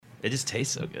It just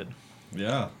tastes so good.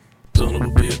 Yeah. Son of a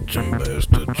bitch and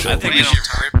bastard show. I think we should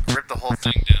rip the whole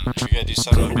thing down. We gotta do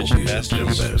son of a bitch and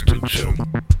bastard. show.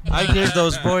 I gave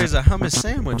those boys a hummus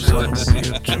sandwich once. I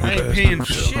ain't paying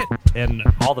for shit. And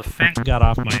all the fat got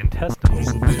off my intestines.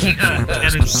 And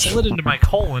it slid into my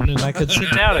colon, and I could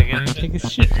sit down again and take a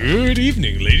shit. Good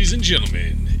evening, ladies and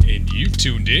gentlemen, and you've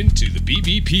tuned in to the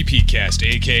BBPP cast,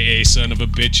 aka Son of a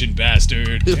Bitch and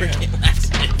Bastard.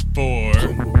 For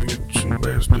Son of a bitch and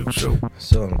bastard show.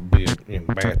 Son of a bitch and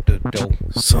bastard show.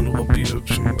 Son of a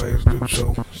bitch and bastard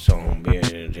show. Son of a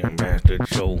bitch and bastard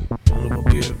show. Son of a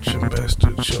bitch and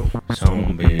bastard show. Son of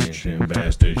a bitch and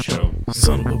bastard show.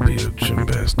 Son of a bitch and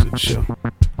bastard show.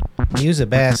 Use a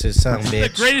bastard, son of a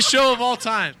bitch. the greatest show of all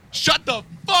time. Shut the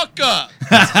fuck up!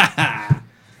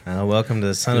 Welcome to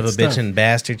the Son of a Bitch and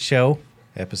Bastard Show,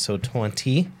 episode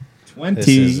 20. 20. This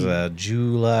is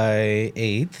July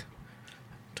 8th,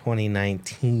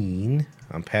 2019.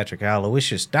 I'm Patrick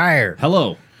Aloysius Dyer.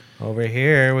 Hello. Over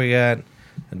here, we got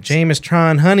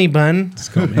Jamestron Honey Bun,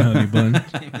 Just call me Honey Bun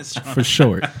for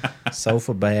short.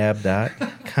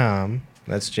 Sofabab.com.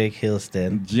 That's Jake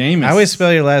Hillstead. James. I always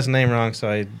spell your last name wrong, so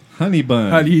I Honey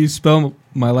Bun. How do you spell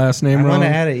my last name want wrong? to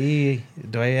add an E.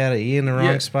 Do I add an E in the wrong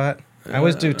Yeah. spot? I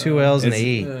always do two L's and an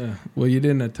E. Well, you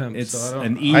didn't attempt. It's so I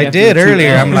an don't. E. I after did the two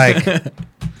earlier. I'm L's. like,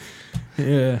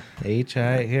 Yeah.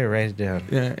 H-I. Here, write it down.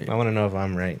 Yeah. I want to know if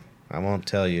I'm right. I won't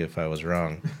tell you if I was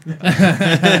wrong.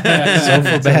 That's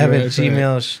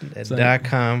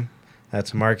Sofabab@gmail.com.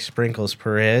 That's Mark Sprinkles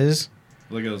Perez.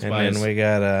 Look at those And bias. then we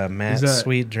got Matt Is that-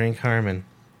 Sweet Drink Harmon.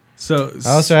 So.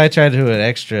 Also, I tried to do an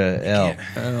extra L.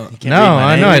 Oh. No,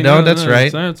 I know I don't. That's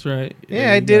right. That's right.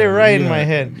 Yeah, I did it right in my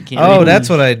head. can't Oh, read that's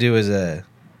what I do is a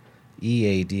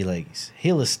EAD, like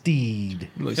Hillesteed.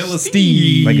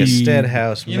 Philistine. Like a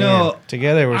Steadhouse You man. know,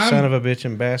 Together we're I'm- Son of a Bitch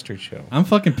and Bastard Show. I'm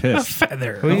fucking pissed.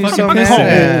 Feather. Who are you fucking so pissed.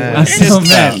 mad I'm at? so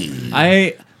mad.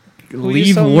 I Who you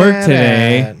leave so work mad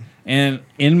today, at? and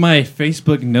in my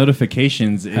Facebook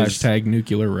notifications is Hashtag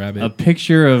nuclear rabbit. a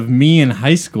picture of me in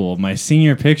high school. My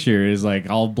senior picture is like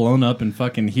all blown up and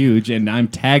fucking huge, and I'm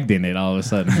tagged in it all of a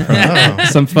sudden. Oh.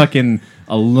 Some fucking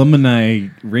alumni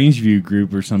Rangeview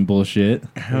group or some bullshit.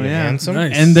 Oh, yeah. Handsome?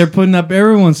 Nice. And they're putting up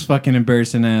everyone's fucking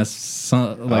embarrassing ass I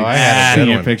had a good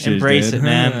senior one. pictures. Embrace dude. it,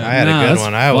 man. I had Nah, a good that's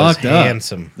one. I was fucked up.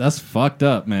 handsome. That's fucked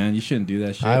up, man. You shouldn't do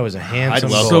that shit. I was a handsome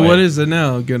boy. So what is it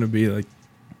now going to be? Like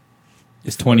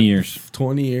It's 20 years.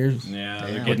 20 years?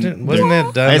 Yeah, Wasn't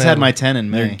that done? I just had in- my 10 in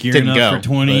They're May. gearing Didn't up go. for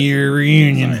 20-year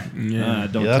reunion. Yeah.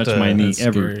 Don't You'll have touch to- my knee That's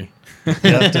ever. scary.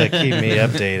 You'll have to keep me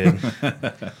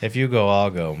updated. If you go, I'll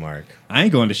go, Mark. I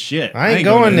ain't going to shit. I ain't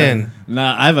going to then.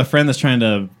 Nah, I have a friend that's trying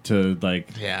to like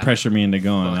Yeah. pressure me into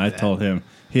going. Fuck I that. told him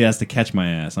he has to catch my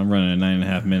ass. I'm running a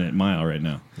 9.5 minute mile right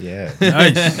now. Yeah.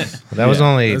 Nice. That was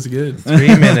only That's good.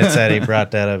 3 minutes that he brought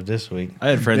that up this week. I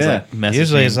had friends Yeah. like message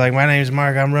Usually me. it's like, my name's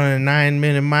Mark. I'm running a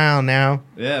 9-minute mile now.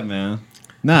 Yeah, man.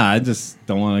 Nah, I just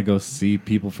don't want to go see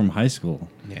people from high school.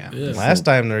 yeah. Yeah. Last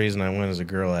time the reason I went is a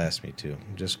girl asked me to,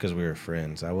 just because we were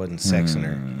friends. I wasn't sexing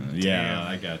her. Yeah,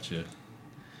 I got you.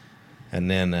 And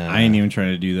then I ain't even trying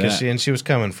to do that. she was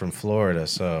coming from Florida,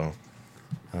 so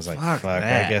I was like, Fuck fuck,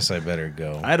 that. I guess I better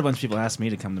go. I had a bunch of people ask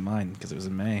me to come to mine because it was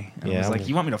in May. And I Yeah, was like, well-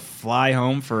 you want me to fly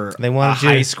home for They wanted a you-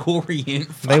 high school reunion?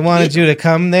 They wanted you to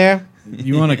come there?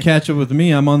 You want to catch up with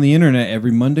me? I'm on the internet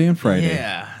every Monday and Friday.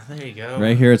 Yeah, there you go.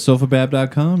 Right here at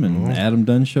sofabab.com and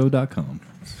adamdunshow.com.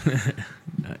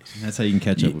 That's how you can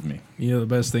catch up with me. You know the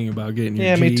best thing about getting your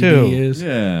Yeah, me GED too. is?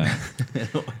 Yeah.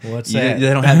 What's You, that?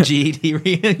 they don't have GED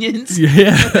reunions?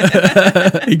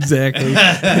 Yeah, exactly.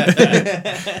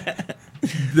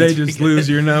 They just lose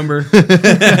your number.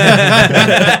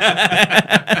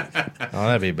 Oh,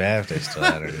 that'd be bad if they still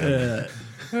had her.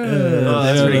 Oh,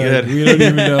 that's pretty good. We don't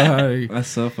even know how to... That's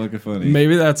so fucking funny.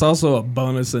 Maybe that's also a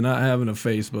bonus of not having a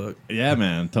Facebook. Yeah,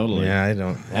 man. Totally. Yeah, I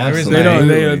don't. Absolutely. They don't.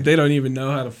 Absolutely. They don't even know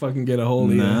how to fucking get a hold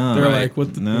of you. No, They're right. like,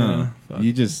 "What the?" No. You know, fuck.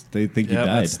 You just, they think you Yeah,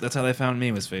 died. that's how they found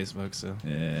me was Facebook. So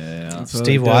Yeah. So Steve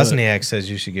they do it. Wozniak says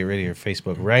you should get rid of your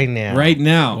Facebook right now. Right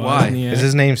now. Why? Yeah. Is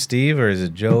his name Steve or is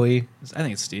it Joey? I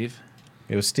think it's Steve.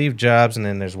 It was Steve Jobs and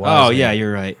then there's Wozniak. Oh yeah,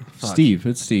 you're right. Fuck. Steve.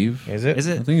 It's Steve. Is it? Is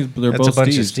I it? think they're That's both a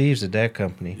bunch Steves. of Steves at that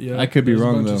company. Yeah, I could be there's a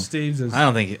wrong, bunch of though. Steves.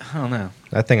 I don't know.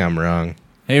 I think I'm wrong.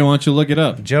 Hey, why don't you look it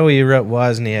up? Joey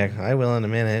Wozniak. I will in a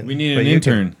minute. We need But an you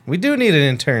can- intern. we do need an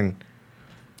intern.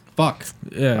 Fuck.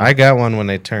 Yeah, I got one when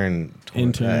they turn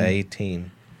Intern.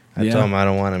 18. I Yeah. told them I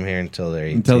don't want them here until they're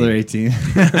 18. Until they're 18.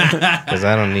 Because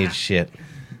I don't need shit.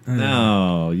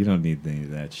 No, you don't need any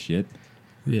of that shit.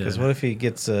 yeah. Because what if he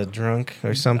gets drunk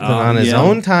or something Oh, on his yeah.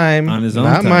 own time? On his own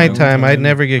Not my time. time. I'd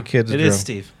never get kids It drunk. is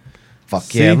Steve. Fuck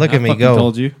See? yeah, look I at me fucking go.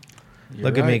 told you.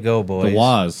 Look at me go, boys. The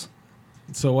Waz.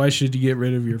 So why should you get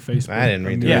rid of your Facebook? I didn't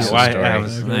read the Yeah, rest of why- the story. I I,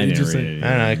 was- Okay, I you didn't just read said- it.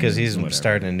 don't know, because he's Whatever.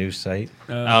 starting a new site.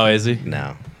 Oh, is he?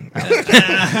 No.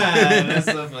 That's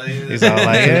so funny. He's all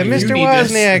like, You Mr. need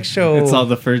Wozniak show. It's all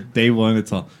the first day one.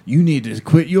 It's all you need to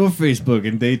quit your Facebook,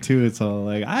 and day two, it's all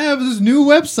like I have this new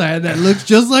website that looks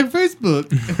just like Facebook.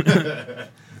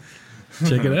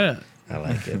 Check it out. I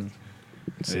like it.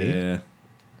 See? Yeah.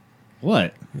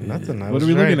 What? Nothing. I What was are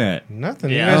we right. looking at?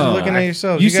 Nothing. Yeah. You guys are Oh, looking at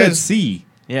yourselves. You said guys, C.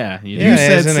 Yeah, you yeah,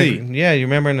 said as in C. yeah, you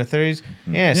remember in the 30s?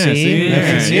 Yeah, Yeah, see? yeah,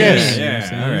 That's- yeah,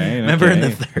 yes. yeah. All right. remember in the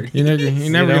okay. third. You never don't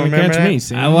gonna remember catch that? me.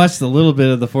 See? I watched a little bit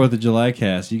of the 4th of July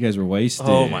cast. You guys were wasted.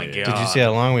 Oh my god! Did you see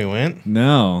how long we went?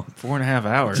 No. 4.5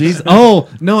 hours. Jeez. Oh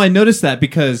no, I noticed that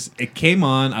because it came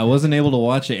on. I wasn't able to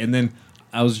watch it, and then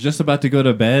I was just about to go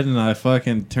to bed, and I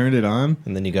fucking turned it on.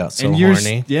 And then you got so And you're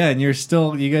horny. yeah, and you're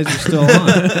still. You guys are still on.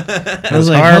 I was was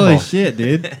like, horrible. holy shit,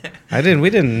 dude. We didn't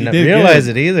You did realize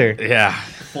good. it either. Yeah,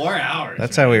 4 hours.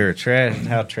 That's how we were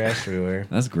how trashed we were.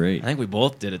 That's great. I think we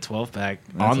both did a 12-pack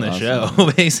That's on the awesome.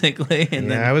 show, basically. And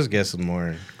Yeah, I then, was guessing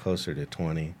more closer to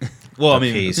 20. well, I a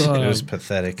mean, piece. Uh, It was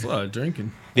pathetic. It's a lot of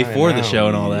drinking. before I the know. show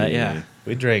and all that. Yeah.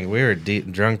 We drank. We were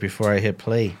drunk before I hit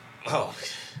play. Oh.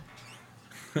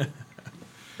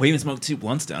 We even smoked 2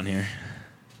 blunts down here.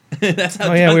 That's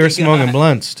how Oh yeah, drunk we were it got. smoking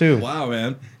blunts too. Wow,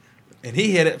 man. And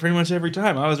he hit it pretty much every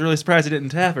time. I was really surprised he didn't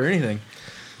tap or anything.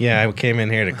 Yeah, I came in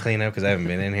here to clean up because I haven't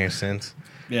been in here since.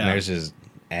 And Yeah. there's just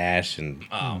ash and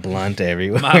Oh. blunt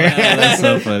everywhere. My bad. That's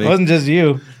so It funny. wasn't just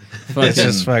you. Fucking- It's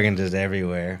just fucking just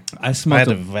everywhere. I I had smoked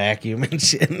to a vacuum and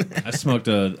shit.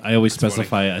 I always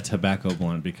specify a tobacco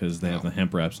blunt because they have the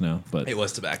hemp wraps now. But It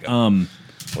was tobacco.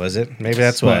 Was it? Maybe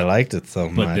that's why I But- liked it so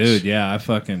but much. dude, yeah,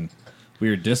 we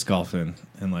were disc golfing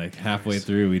and like halfway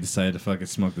through we decided to fucking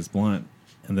smoke this blunt.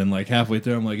 And then like halfway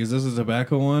through I'm like, is this a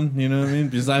tobacco one? You know what I mean?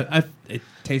 Because it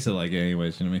tasted like it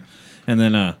anyways, you know what I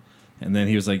mean? And then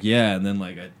he was like, yeah, and then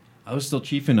like I was still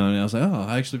chiefing on it. I was like, oh,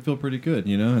 I actually feel pretty good,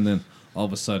 you know? And then all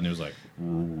of a sudden it was like a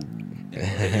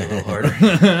little harder.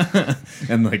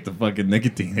 and like the fucking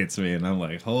nicotine hits me and I'm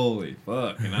like, holy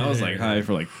fuck. And I was like high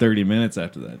for like 30 minutes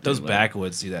after that. Those dude. Like,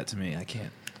 backwoods do that to me. I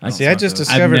can't. See, I just I've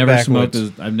discovered never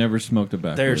backwoods. I've never smoked a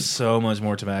backwoods. There's so much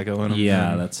more tobacco in them.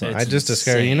 Yeah, that's it. I just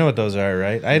discovered. You know what those are,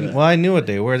 right? I knew what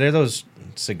they were. They're those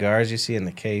cigars you see in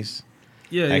the case.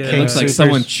 Yeah, I yeah. can't It looks like Supers.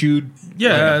 someone chewed.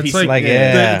 Yeah, it's piece like, of- like, the,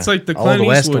 yeah. it's like the Old Clint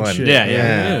West Eastwood one. shit. Yeah,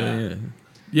 yeah.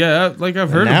 Yeah, like I've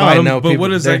heard now about I them, know but people- what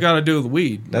does they're- that got to do with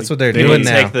weed? That's Like, what they're They doing would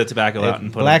now. take the tobacco out and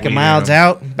If put black weed and in mild's them.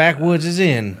 out, backwoods is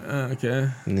in. Okay.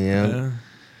 Yeah. Yeah.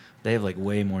 They have like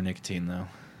way more nicotine though.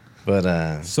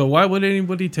 But So why would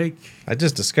anybody take I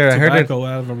just discovered. I heard it tobacco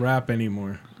out of a wrap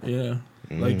anymore? Yeah.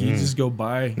 Like you just go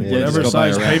buy just whatever go buy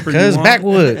a size wrap. paper you because want.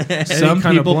 backwood. Some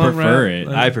kind of people blunt prefer wrap, it.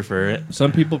 like- I prefer it.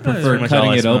 Some people prefer pretty much all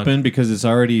cutting I it smoke. open because it's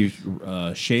already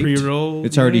shaped. Pre-rolled,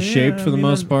 It's already yeah, shaped I for the mean,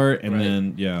 most part, and right.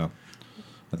 then yeah,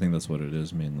 I think that's what it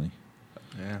is mainly.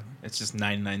 Yeah, it's just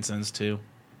 99 cents too.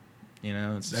 You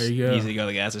know, it's There you go. easy to go to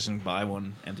the gas station and buy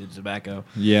one empty tobacco.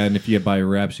 Yeah, and if you buy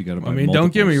wraps, you got to buy. I mean,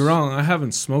 don't get me multiples. wrong. I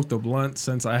haven't smoked a blunt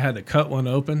since I had to cut one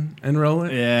open and roll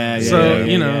it. Yeah, yeah. So, yeah,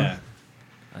 you know. yeah.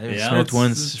 I haven't Yeah, smoked it's-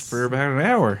 once it's- for about an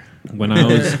hour. When I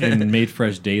was in Made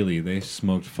Fresh Daily, they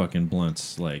smoked fucking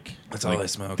blunts like That's like all I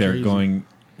smoke. They're Crazy. going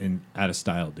in out of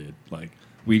style, dude. Like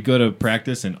we'd go to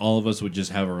practice, and all of us would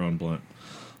just have our own blunt.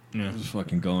 Yeah. Just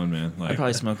fucking going, man. I Like,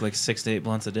 probably smoke like 6 to 8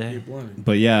 blunts a day.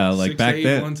 but yeah, like 6 back to 8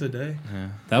 then, blunts a day. Yeah.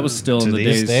 that was still To in the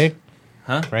this days. day,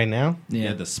 Huh? right now. You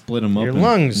had to split them up. Your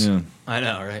lungs. Yeah. I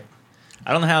know, right?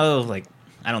 I don't know how, like,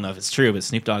 I don't know if it's true, but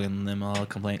Snoop Dogg and them all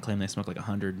claim they smoke like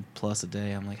 100 plus a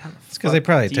day. I'm like, how the It's because they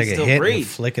probably take a hit and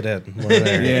flick it at.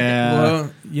 Yeah.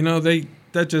 Well, you know,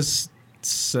 that just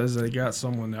says they got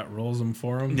someone that rolls them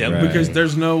for them. Yeah, Right. Because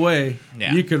there's no way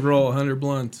Yeah. you could roll 100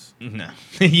 blunts No.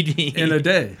 in a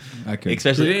day. I could.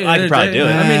 Especially, In I a could probably day. do it.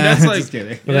 I mean, that's like Just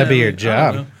kidding. Would that be your I don't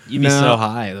job? know. You'd be No, so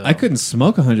high, though. I couldn't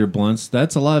smoke 100 blunts.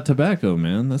 That's a lot of tobacco,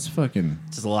 man. That's fucking.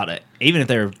 It's just a lot of, even if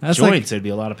they're That's joints, like- it'd be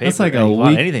a lot of paper. That's like a lot of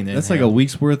week. anything to That's like a inhale.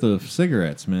 week's worth of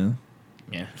cigarettes, man.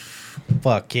 Yeah.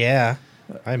 Fuck yeah!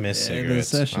 I miss Yeah, the cigarettes.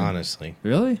 session. Honestly,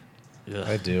 Really?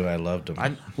 I do. I loved them.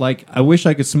 I, Like, I wish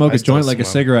I could smoke I a still joint like a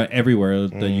smoke. cigarette everywhere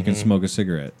that you can Mhm. smoke a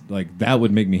cigarette. Like, that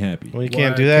would make me happy. well, you Why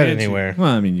can't do that can't you? anywhere. Well,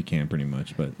 I mean, you can pretty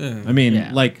much, but Yeah. I mean,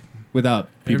 Yeah. like, without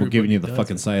people Everybody giving you the does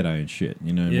fucking it. side eye and shit.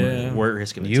 You know what I mean? Yeah. we're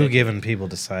risking You giving people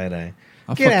the side eye.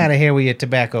 I'll Get fucking- out of here with your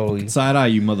tobacco. Side eye,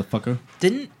 you motherfucker.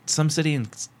 Didn't some city in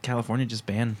California just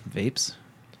ban vapes?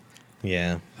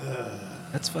 Yeah.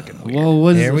 That's fucking weird. Well,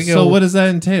 what There we is, go. so what does that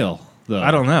entail? Though?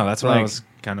 I don't know. That's what I Like, was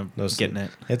kind of Those- getting at.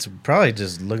 It's probably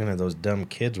just looking at those dumb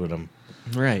kids with them.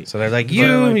 Right. So they're like, But I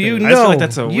you like you that. I just feel know, like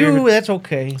that's a weird- that's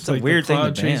okay. It's a weird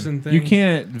thing to ban. You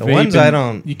can't. The vape ones and- I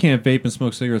don't- You can't vape and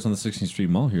smoke cigarettes on the 16th Street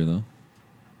Mall here though.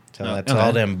 So No, that's okay.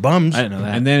 all them bums. I didn't know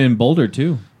that. And then in Boulder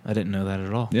too. I didn't know that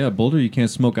at all. Yeah, Boulder you can't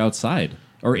smoke outside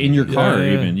or in your car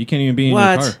Yeah. even. You can't even be in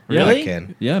What? your car. Really? I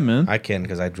can. Yeah, man. I can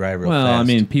because I drive real Well, fast. I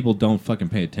mean, people don't fucking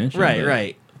pay attention. Right, but-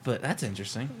 right. But that's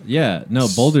interesting. Yeah, no,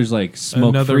 Boulder's like smoke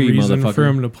Another free, reason motherfucker. for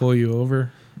him to pull you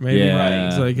over. Maybe Yeah.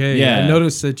 It's like, hey, Yeah. I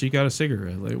noticed that you got a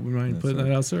cigarette. Like, we might put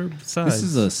that outside. This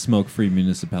is a smoke-free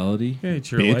municipality. Yeah,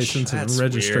 it's your bitch. license That's and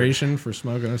registration for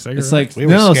smoking a cigarette. It's like we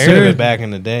were no, scared sir. of it back in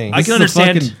the day. I This can is a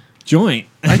understand- fucking joint.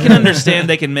 I can understand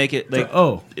they can make it like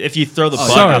oh, if you throw the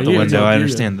butt sorry, out the you window. go, I you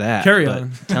understand go. that. Carry but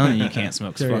on. Telling you can't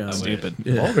smoke is Carry fucking on. stupid.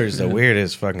 yeah. Boulder's the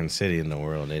weirdest fucking city in the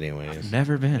world, anyways.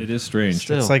 Never been. It is strange.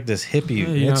 Still. It's like this hippie. Yeah,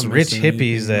 you're it's not rich missing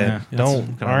hippies anything. that Yeah, don't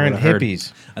that's kinda aren't what I heard.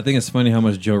 hippies. I think it's funny how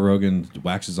much Joe Rogan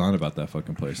waxes on about that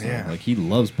fucking place. though. Yeah. Like he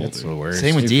loves Boulder. That's the worst.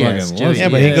 Same with He Diaz. fucking too. loves yeah,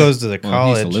 it. but he goes to the Well, he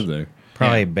used college. to live there.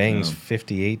 Probably Yeah, bangs yeah.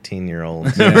 50,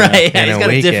 18-year-olds. Right, yeah, in he's got a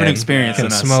weekend. different experience Can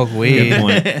than us. smoke weed. Good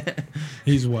point.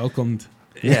 He's welcomed.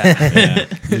 Yeah.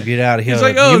 You get out of here. He's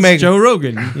like, oh, you it's make Joe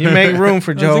Rogan. you make room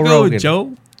for I was Joe like, oh, Rogan.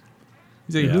 Joe.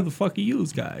 He's like, Yeah. who the fuck are you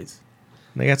guys?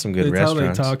 They got some good That's how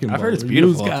restaurants. they talking I've about. heard it's it.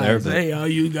 beautiful Yous up there, guys, but- hey, how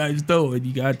you guys doing?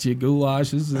 You got your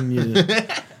goulashes and your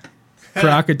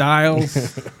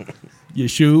crocodiles, your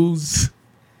shoes.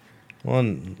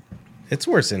 Well, it's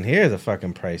worse in here. The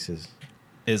fucking prices.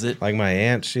 Is it? Like my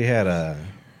aunt, she had a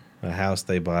house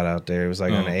they bought out there. It was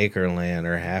like Oh. an acre of land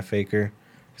or a half acre.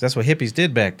 'Cause that's what hippies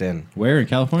did back then. Where in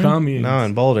California? Communes. No,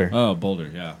 in Boulder. Oh, Boulder.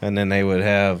 Yeah. And then they would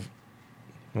have,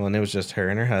 well, and it was just her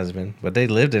and her husband, but they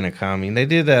lived in a commune. They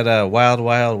did that Wild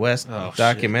Wild West Oh,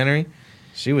 documentary.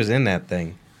 She was in that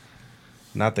thing.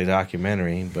 Not the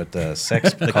documentary, but the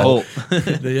sex The cult. cult.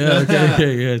 Yeah,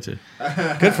 okay,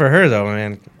 gotcha. Good for her though,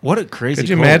 man. What a crazy Could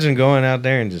you cult. imagine going out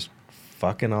there and just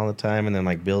fucking all the time and then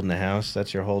like building a house?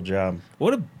 That's your whole job.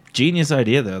 What a genius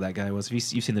idea, though, that guy was.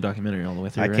 You've seen the documentary all the way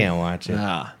through, I right? can't watch it.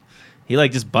 Ah. He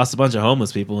like just busts a bunch of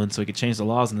homeless people in so he could change the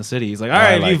laws in the city. He's like, all I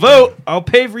right, if like you vote, I'll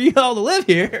pay for you all to live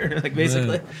here. Like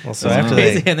basically. Yeah. Well, so That's after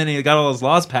crazy. they, And then he got all those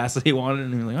laws passed that he wanted,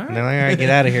 and he was like, all and they're right. like, all right, get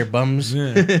out of here, bums.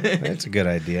 Yeah. That's a good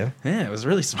idea. Yeah, it was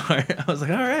really smart. I was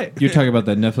like, all right. You're talking about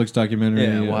that Netflix documentary,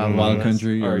 Yeah, Wild, Wild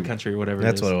Country, or country, whatever.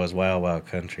 That's it is. what it was, Wild Wild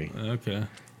Country. Okay.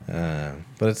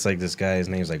 But it's like this guy, his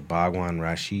name's like Bhagwan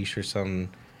Rashish or something,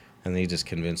 and he just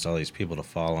convinced all these people to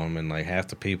follow him, and like half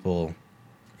the people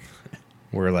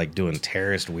were like doing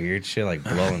terrorist weird shit, like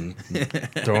blowing,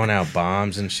 throwing out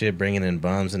bombs and shit, bringing in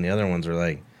bombs, and the other ones were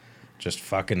like just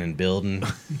fucking and building.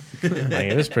 Like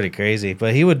it was pretty crazy.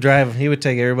 But he would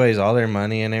take everybody's all their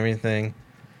money and everything,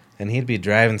 and he'd be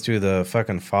driving through the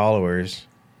fucking followers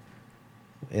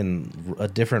in a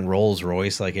different Rolls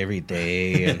Royce like every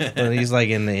day, and he's like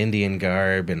in the Indian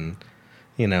garb, and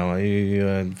you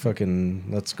know, fucking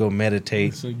let's go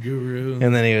meditate. It's a guru.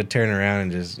 And then he would turn around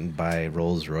and just buy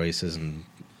Rolls Royces and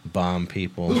bomb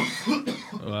people.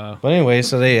 Wow. But anyway,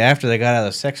 so after they got out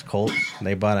of the sex cult,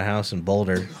 they bought a house in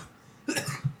Boulder.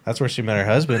 That's where she met her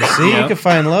husband. See, you Yep. can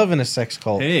find love in a sex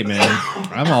cult. Hey, man,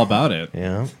 I'm all about it.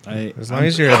 Yeah, As as long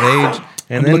as you're of age.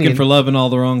 And I'm then looking for love in all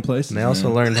the wrong places. And they also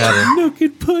man. learned how to. Look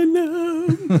at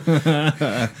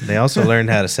Punam. They also learned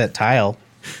how to set tile.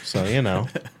 So you know,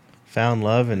 found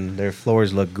love, and their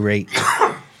floors look great.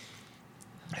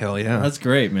 Hell yeah. That's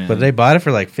great, man. But they bought it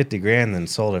for like $50,000, and then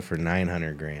sold it for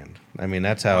 $900,000. I mean,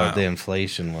 that's how Wow. the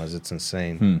inflation was. It's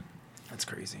insane. That's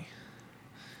crazy.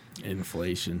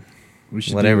 Inflation. we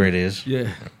should Whatever do- it is. Yeah.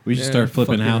 We should Yeah, start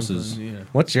flipping fucking houses. Yeah.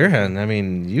 What's your hand? I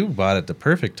mean, you bought it the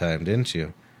perfect time, didn't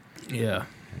you? Yeah.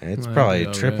 It's Well, probably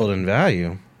yeah, tripled right. in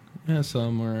value. Yeah,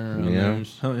 somewhere around Yeah. there.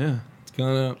 Oh yeah. It's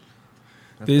gone up.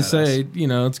 That's They badass. say,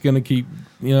 it's going to keep,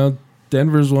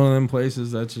 Denver's one of them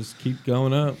places that just keep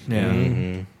going up. Yeah.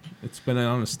 Mhm. It's been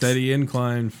on a steady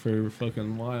incline for a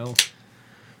fucking while.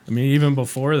 I mean, even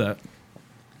before that.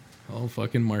 Whole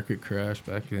fucking market crash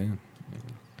back then.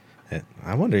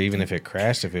 I wonder even if it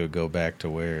crashed, if it would go back to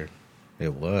where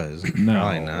it was. No,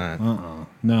 Probably not.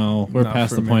 No, we're Not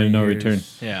past for the point of no many return.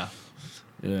 years. Yeah.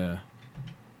 Yeah.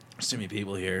 There's too many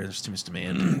people here. There's too much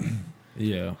demand.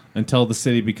 Yeah. Until the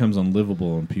city becomes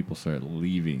unlivable and people start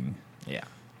leaving. Yeah.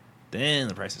 Then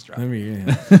the prices drop. I mean,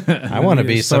 yeah. I want to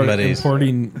be Start somebody's.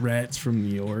 importing rats from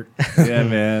New York. Yeah,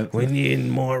 man. We need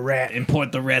more rat.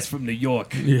 Import the rest from New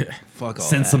York. Yeah. Fuck all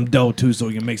Send that. some dough too, so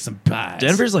we can make some pies.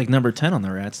 Denver's like number 10 on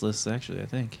the rats list, actually, I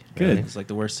think. Good. It's like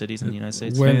the worst cities in the United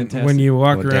States. When fantastic. when you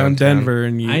walk What, around downtown? Denver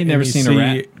and you I ain't never and you seen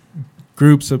a see rat.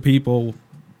 groups of people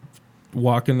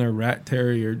walking their rat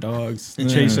terrier dogs,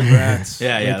 chasing rats.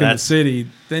 Yeah, like yeah, in the that's- city.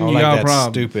 Then Oh, you like got a that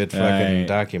problem. stupid fucking Right.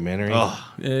 documentary. Oh,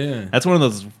 Yeah. that's one of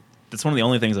those. That's one of the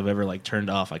only things I've ever like turned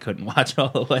off. I couldn't watch all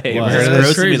the way. It Wow. was Heard of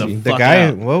this? grossing me Crazy. the The fuck guy,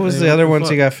 out. what was Hey, the what other the ones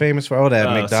he fuck? got famous for? Oh, that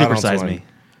McDonald's Supersize one. Me.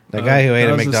 The guy who ate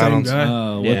that at was the same McDonald's. guy.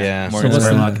 Oh, Yeah, so Morgan what's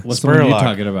Spurlock. what's the one you're Spurlock.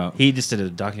 talking about? He just did a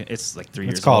document. It's like 3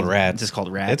 years. It's called old. Rats. It's just called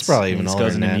Rats. It's probably And even he just older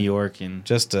goes than into that. New York and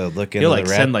Just to look into he'll like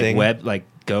the rat send like thing. web like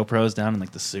GoPros down in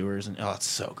like the sewers and it's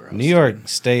so gross. New York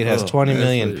State has Oh, 20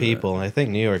 million that's pretty people. I think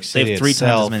New York They City have 3 times as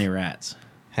itself many rats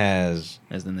has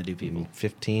as than they do people.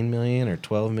 15 million or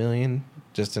 12 million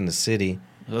just in the city.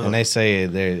 Ugh. And they say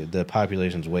the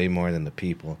population's way more than the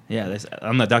people. Yeah,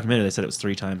 on that documentary they said it was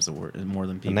 3 times more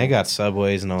than people. And they got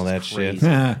subways and all that shit. crazy.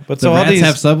 But But so the all rats these-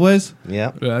 have subways.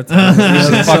 Yep. That's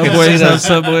fucking subways see have those-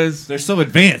 subways. They're so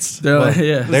advanced. They're like, Well,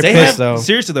 yeah. they're They pissed have, though.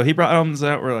 seriously though, he brought ones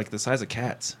that were like the size of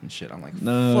cats and shit. I'm like,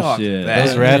 No fuck shit. that.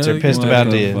 Those rats Yeah, are pissed what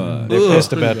about the the fuck? they're Ugh.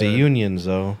 pissed about the Pretty bad. unions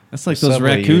though. That's like The those subway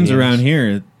raccoons unions. around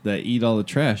here that eat all the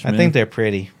trash. I Man. think they're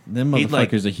pretty. them He'd,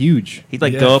 like- motherfuckers are huge. He'd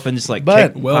like Yeah. go up and just like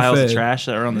But kick well piles of fed. trash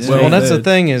that are on the Yeah. street. Well, that's the fed.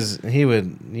 thing is he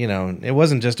would, it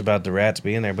wasn't just about the rats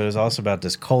being there, but it was also about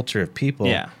this culture of people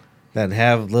Yeah. that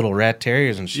have little rat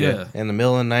terriers and shit. Yeah. In the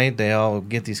middle of the night, they all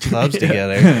get these clubs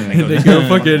together. They go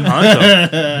fucking Hunt 'em.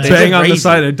 bang on the crazy.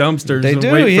 side of dumpsters They and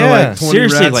do, wait for yeah. like 20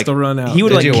 Seriously, rats like to run out. he would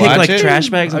Did like you kick watch like it? trash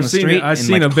bags on I've the seen it. street. I've and,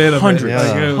 seen like, a bit of it. hundreds,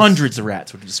 Like, it was- hundreds of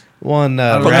rats would just One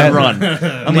fucking rat, run. and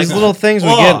I'm these like, little things would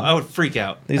oh, get I would freak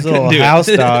out. these I couldn't little do it. house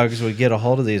dogs would get a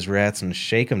hold of these rats and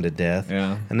shake them to death.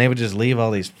 Yeah. And they would just leave all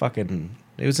these fucking.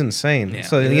 It was insane. Yeah.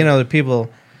 So the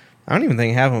people. I don't even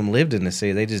think half of them lived in the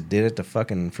city. They just did it to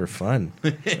fucking for fun.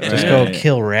 Just go Right.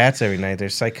 kill rats every night. They're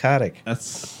psychotic.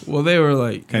 That's Well, they were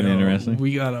like, Kinda you know, interesting.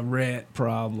 We got a rat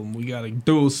problem. We got to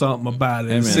do something about it.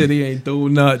 Hey, the man. city ain't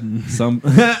doing nothing. some.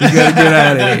 We got to get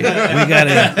out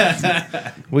of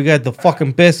here. We got the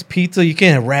fucking best pizza. You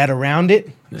can't rat around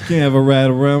it. Can't have a rat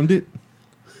around it.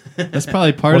 That's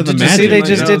probably part Well, of the did you see magic. they Like,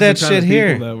 just that did was that the kind of shit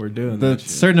here. people That were doing The that shit.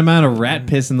 certain amount of rat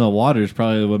piss in the water is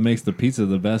probably what makes the pizza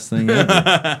the best thing ever.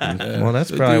 Well, that's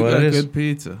They probably do what got it is. Good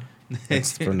pizza.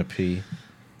 It's from the pee.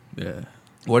 Yeah.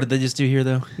 What did they just do here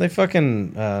though? They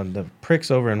fucking the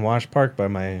pricks over in Wash Park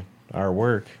by our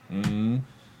work. Mm-hmm.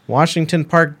 Washington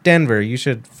Park, Denver. I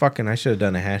should have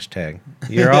done a hashtag.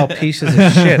 You're all pieces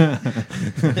of shit.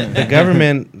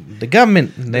 The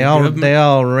government. They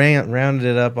all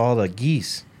rounded up all the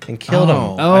geese and killed them.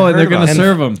 Oh, and they're gonna And-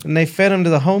 serve them. And they fed them to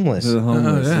the homeless To the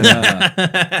homeless.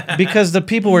 Yeah. because the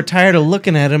people were tired of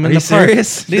looking at them in Are the you park.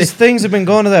 serious? These things have been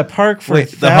going to that park for Wait,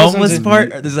 the thousands homeless of-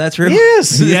 part? Is that true?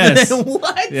 Yes. Yes.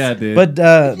 What? Yeah, dude. But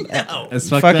it's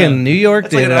fucked fucking up. New York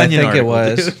That's like did an it, I Onion think it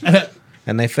article, was.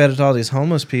 And they fed it to all these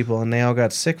homeless people, and they all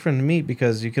got sick from the meat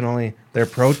because you can only their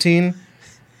protein.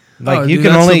 Like Oh, you dude,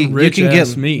 can that's only some you can rich-ass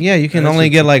get meat. yeah you can That's only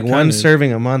what get like kinda one is.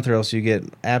 serving a month, or else you get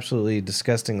absolutely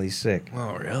disgustingly sick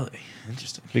Oh, really?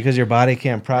 Interesting. because your body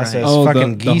can't process Oh, the-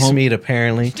 fucking the geese hom- meat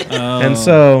apparently. Oh. And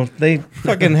so they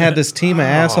fucking had this team of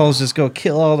assholes just go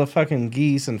kill all the fucking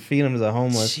geese and feed them to the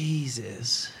homeless,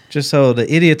 Jesus. just so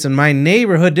the idiots in my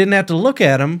neighborhood didn't have to look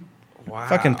at them. Wow.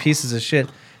 Fucking pieces of shit.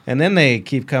 And then they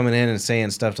keep coming in and saying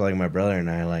stuff to like my brother and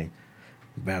I, like,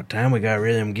 about time we got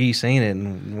rid of them geese, ain't it?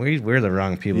 And we're the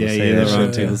wrong people Yeah, to say you're that the wrong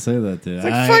shit. people to say that, dude. It's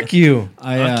like, fuck you.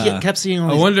 I kept seeing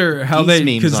all I these wonder how geese they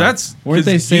memes because on- that's Weren't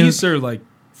they because saying- geese are like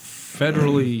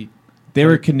federally they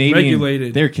were Canadian.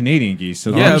 regulated. They're Canadian geese,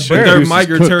 so yeah, sure. but they're Goose is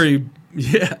migratory.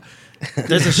 Yeah,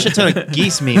 There's a shit ton of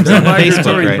geese memes they're on Facebook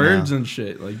migratory right birds now. and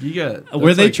shit. Like you got. cooked. Were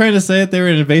that's they like- trying to say that they were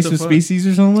an invasive fuck? species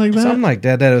or something like that? Something like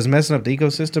that it was messing up the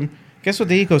ecosystem. Guess what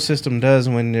the ecosystem does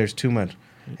when there's too much?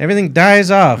 Everything dies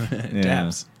off. Yeah.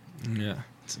 Dabs. Yeah.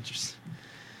 It's interesting.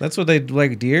 That's what they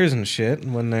like deers and shit.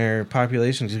 When their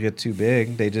populations get too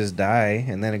big, they just die,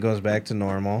 and then it goes back to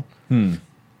normal.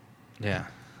 Yeah.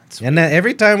 And then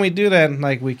every time we do that,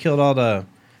 like we killed all the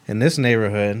in this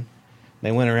neighborhood,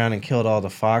 they went around and killed all the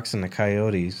fox and the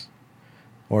coyotes,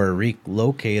 or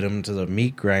relocate them to the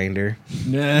meat grinder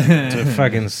to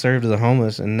fucking serve to the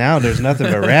homeless. And now there's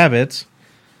nothing but rabbits,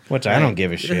 which I don't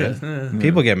give a shit.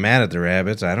 People get mad at the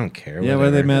rabbits. I don't care. Yeah, why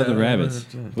are they whatever. mad at the rabbits?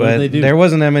 What But did they do? there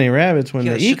wasn't that many rabbits when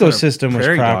You the got a shit ton of ecosystem was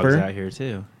prairie dogs proper. out here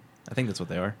too. I think that's what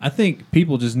they are. I think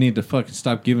people just need to fucking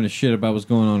stop giving a shit about what's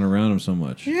going on around them so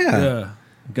much. Yeah, Yeah.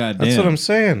 God that's damn. what I'm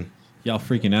saying. Y'all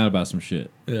freaking out about some shit.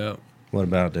 Yeah. What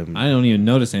about them? I don't even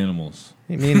notice animals.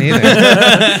 Me neither.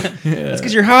 It's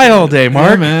because you're high all day, Yeah,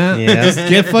 Mark. man. Yeah. Just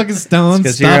get fucking stoned.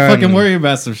 It's 'cause Stop you're fucking on- worrying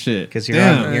about some shit. Because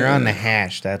Damn. you're on the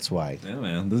hash. That's why. Yeah,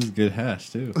 man. This is good hash,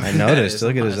 too. I noticed. It's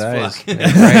Look at hot his as eyes. fuck. They're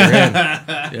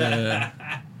bright red. Yeah.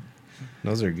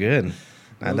 Those are good.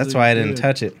 That's why I didn't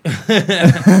touch it.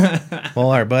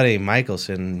 Well, our buddy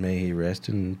Michelson, may he rest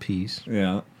in peace.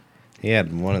 Yeah. He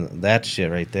had one of that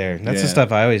shit right there. That's the Yeah.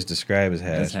 stuff I always describe as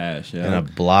hash. That's hash, yeah. And a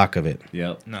block of it.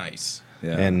 Yep. Nice.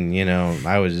 Yeah. And, you know,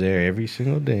 I was there every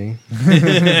single day.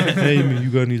 Hey, man, you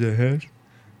got any of that hash?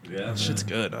 yeah. Shit's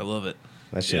good. I love it.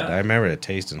 That shit, Yeah. I remember it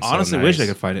tasting Honestly, so wish I nice.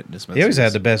 could find it in dispensaries. He always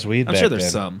had the best weed I'm back sure there's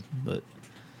then. some, but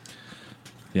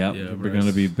Yep. Yeah, We're Bryce. going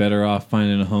to be better off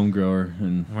finding a home grower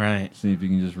and right. see if you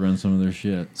can just run some of their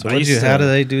shit. So I what'd used how to- do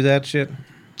they do that shit?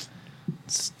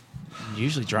 It's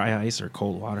usually dry ice or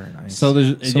cold water and ice. So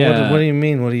there's So yeah. what do you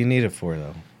mean? What do you need it for,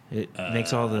 though? it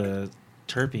makes all the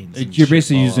terpenes. and You're shit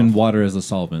basically fall using off. water as a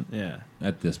solvent Yeah.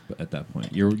 at that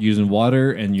point. You're using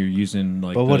water and you're using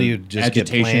like. But what the do you just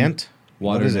agitation. get plant?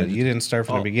 Water What is and it? You didn't start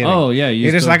from the beginning. Oh yeah,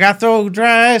 You're just like, I throw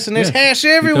dry ice and there's hash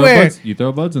everywhere. You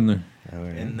throw buds in there. All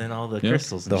right. And then all the Yeah.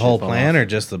 crystals. And The shit whole fall plant off. or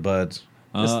just the buds?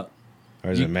 Uh, Or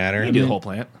does you- it matter? You can do the whole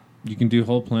plant. you can do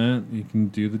whole plant. You can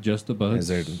do just the buds.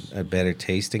 Is there a better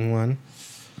tasting one?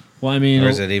 Well, I mean, Or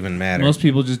does it even matter? most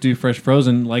people just do fresh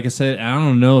frozen. Like I said, I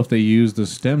don't know if they use the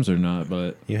stems or not,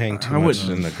 but You hang too I much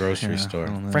wouldn't- in the grocery yeah, store. I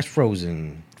don't know. Fresh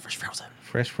frozen. Fresh frozen.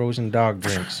 Fresh frozen dog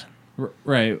drinks.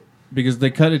 right because they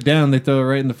cut it down, they throw it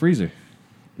right in the freezer.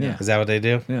 Yeah. Is that what they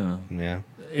do? Yeah, Yeah.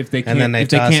 if they can't, And then they if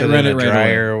they toss can't it run in it a right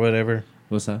dryer away. or whatever.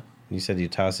 What's that? You said you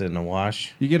toss it in a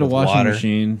wash. You get a with washing water,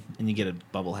 machine. And you get a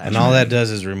bubble hatch. and all that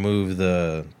does is remove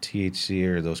the THC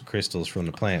or those crystals from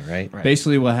the plant, right? Right.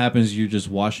 Basically, what happens, you're just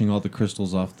washing all the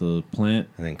crystals off the plant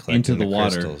And then into collecting the the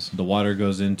water. crystals. The water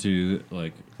goes into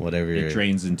like Whatever. it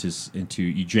drains into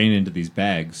you drain into these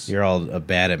bags, You're all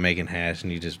bad at making hash,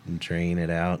 and you just drain it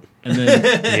out. and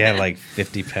then You have like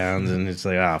 50 pounds, and it's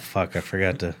like, oh fuck, I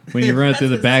forgot to. when you run it through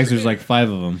the bags, there's like 5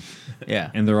 of them, Yeah.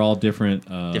 and they're all different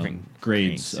Different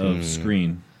grades grains. of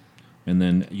screen. And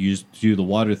then you just do the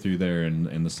water through there,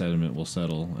 and the sediment will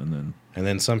settle, and then And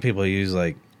then some people use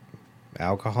like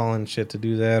alcohol and shit to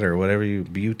do that, or whatever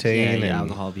butane. Yeah, and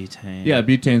alcohol, butane. yeah,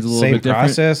 butane's a little Same bit different.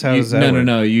 process? How You- does that No, work?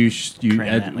 no. You Cram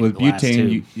add, that in, like, with a glass butane.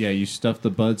 tube. You stuff the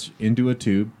buds into a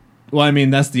tube. Well, I mean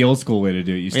that's the old school way to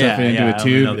do it. You stuff Yeah, it into yeah, I a only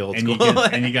tube, know the old and you school.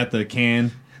 get, and you got the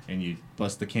can, and you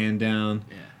bust the can down.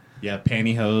 Yeah,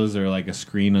 pantyhose or like a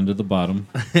screen under the bottom.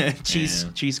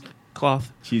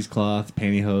 Cheesecloth. Cheesecloth,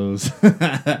 pantyhose,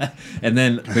 and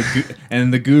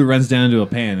then the goo runs down to a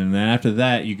pan, and then after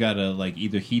that you gotta like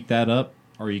either heat that up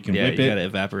or you can Yeah, whip you it. gotta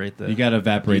evaporate the. You gotta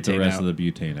evaporate the butane rest out. of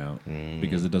the butane out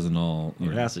because it doesn't all.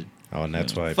 You or know. acid. Oh, and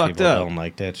that's why Fucked people up. don't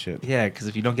like that shit. Yeah, because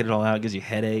if you don't get it all out, it gives you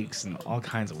headaches and all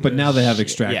kinds of. But weird now they have shit.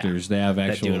 extractors. They have That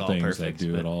do actual it all things perfect, that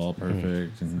do it but- all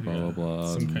perfect and blah blah blah.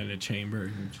 Some and- kind of chamber.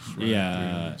 You just run it Yeah.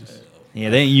 through and just- Yeah,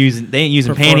 they ain't using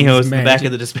Performance pantyhose in the back magic.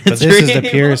 of the But dispensary. this is the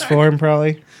purest form,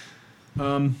 probably.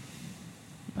 I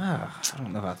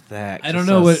don't know about that. I don't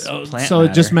know what. So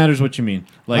it just matters what you mean.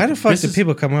 Like Why the fuck this do is-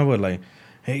 people come up with like,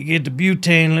 "Hey, get the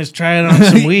butane. Let's try it on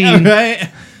some weed. Yeah, right?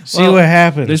 See Well, what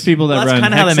happens." There's people that Well, that's run.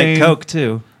 kind of how they make hexane. Coke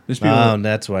too. There's people. Oh,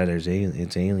 that's why there's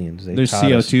it's aliens. They there's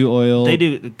taught us. CO2 oil. They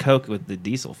do Coke with the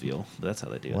diesel fuel. That's how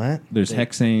they do it. What? There's they-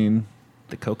 hexane.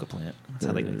 The Coca plant. That's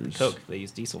how they make the There's- Coke. They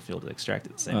use diesel fuel to extract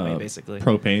it the same way, basically.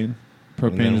 Propane. And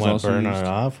Propane then is what? also Burn used. it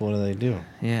off? What do they do?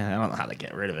 Yeah, I don't know how they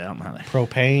get rid of it. I don't know how they.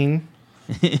 Propane.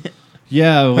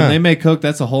 Yeah, when Huh. they make Coke,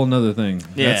 that's a whole nother thing.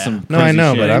 Yeah. That's some No, I crazy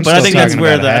know, shit. but I'm But I still think that's talking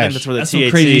where about the I think hash. that's where the That's some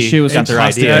THC crazy shit with got some their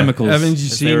toxic idea. chemicals. Haven't you Is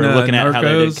they seen were looking at how they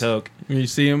did Narcos? Coke. You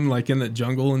see them like in the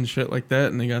jungle and shit like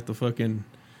that, and they got the fucking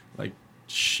like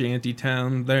shanty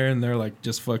town there, and they're like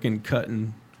just fucking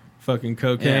cutting fucking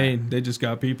cocaine. They just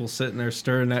got people sitting there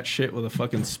stirring that shit with a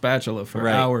fucking spatula for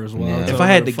Right. hours. While Yeah. it's If over I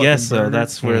had the to guess, fucking though, burner.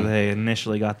 that's where Hmm. they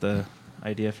initially got the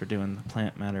idea for doing the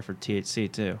plant matter for THC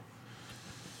too.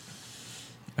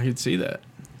 I could see that.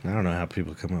 I don't know how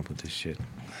people come up with this shit.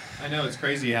 I know it's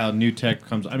crazy how new tech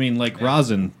comes. I mean, like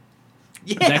rosin.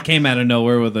 Yeah. That came out of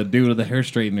nowhere with a dude with a hair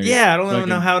straightener. Yeah, I don't Fucking-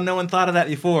 know how no one thought of that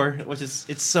before, which is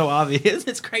it's so obvious.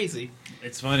 It's crazy.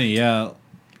 It's funny, yeah.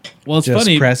 Well, it's Just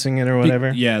funny. pressing it or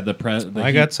whatever. Yeah, the press.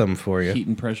 I got some for you. heat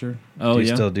and pressure. Oh do you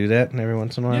yeah. still do that every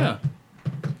once in a while?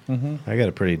 Yeah. I got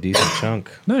a pretty decent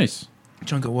chunk. Nice.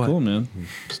 Chunk of what? Cool, man.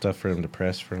 Stuff for him to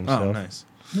press for himself. Oh, nice.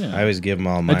 Yeah. I always give him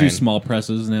all mine. I do small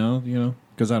presses now, you know,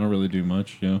 because I don't really do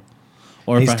much, you know.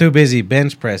 Or He's if I, too busy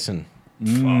bench pressing.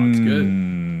 it's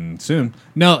good. Soon.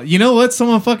 No, you know what?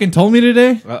 Someone fucking told me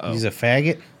today. Uh-oh. He's a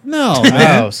faggot. No,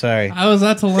 man. Oh, sorry. I was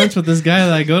out to lunch with this guy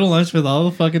that I go to lunch with all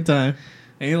the fucking time,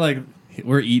 and he like,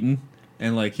 we're eating,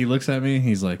 and like he looks at me, and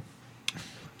he's like,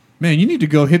 "Man, you need to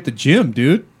go hit the gym,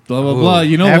 dude." Blah blah blah.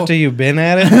 You know, After you've been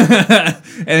at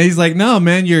it, and he's like, "No,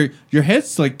 man, your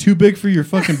head's like too big for your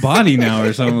fucking body now,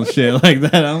 or some shit like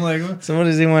that." I'm like, so what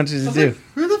does he want you to do?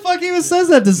 "Who the fuck fuck even says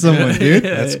that to someone, dude?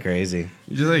 That's crazy.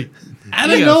 You're just like, Out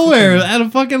of nowhere, at a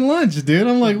fucking lunch, dude.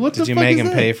 I'm like, what the Did you fuck make is him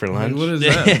that? pay for lunch? what is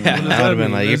that? What does I that would have been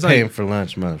mean? like, you're There's paying for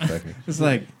lunch, motherfucker. It's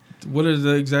like, What are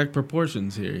the exact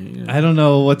proportions here? You know? I don't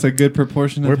know what's a good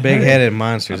proportion. We're of big head. headed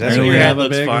monsters. That's Apparently what your we head have a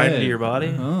looks big fine head. to your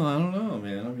body. Oh, I don't know,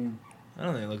 man. I mean, I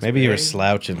don't think it looks. Maybe you were big.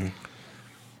 slouching.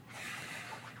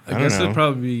 I I guess don't know. it'd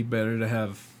probably be better to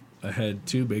have a head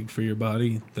too big for your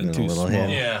body than Than a too little small. head.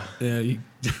 Yeah. Yeah, you,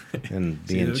 And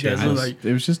See, being those guys chiseled. look like-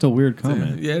 it was just a weird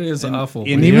comment. yeah, it is awful. And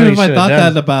you even know if you I should've thought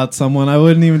done- that about someone, I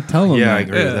wouldn't even tell them. Yeah, that. I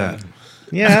agree with Yeah. that.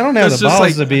 Yeah, I don't have That's the just balls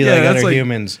like- to be yeah, like that's other like-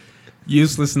 humans.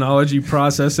 Useless knowledge. You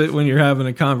process it when you're having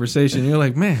a conversation. You're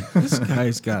like, man, this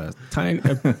guy's got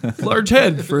a large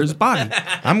head for his body.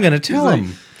 I'm gonna tell like-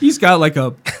 him. He's got like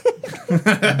a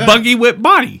buggy whip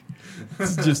body.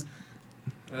 It's just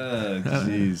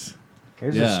Jeez.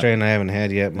 Here's Yeah. a strain I haven't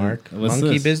had yet, Mark. What's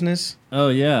Monkey this? business. Oh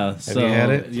yeah. Have you had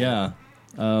it? Yeah.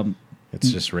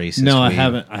 It's just racist. No, I weed.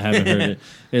 haven't. I haven't heard it.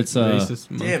 It's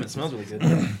racist. Damn, it smells really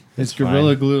good. it's fine.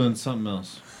 Gorilla Glue and something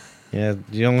else. Yeah,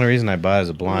 the only reason I bought it is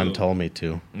a blonde told me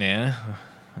to. Yeah,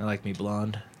 I like me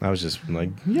blonde. I was just like,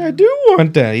 yeah, I do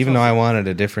want that, even though I wanted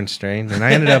a different strain, and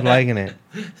I ended up liking it.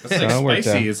 It's So it worked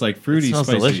out. It's like fruity, It smells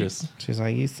spicy. delicious. She's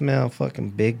like, you smell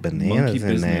fucking big Monkey bananas in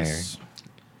business.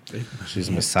 there. She's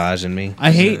massaging me.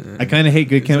 I kind of hate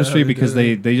good chemistry that because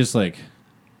good? they just like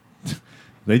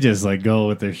they just like go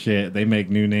with their shit. They make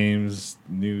new names,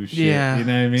 new shit. Yeah. You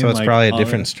know what I mean? So it's Like, probably a all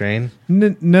different that- strain.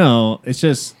 No, it's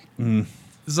just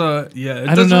So yeah, it I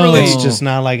don't doesn't know. really. It's just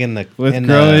not like in the with in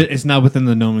grow. the, It's not within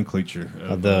the nomenclature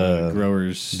of the-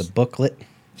 growers. the booklet.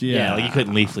 Yeah, like you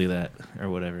couldn't leafly that or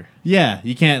whatever. Yeah,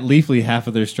 you can't leafly half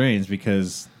of their strains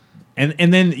because, and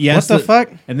then you What ask the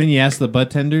fuck? and then you ask the bud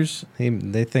tenders,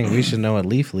 They think we should know what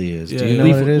leafly is. Do Yeah, you know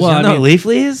Leaf- what it is? well, You I know mean- what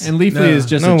leafly is? and leafly No. is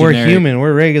just no, a we're generic. human.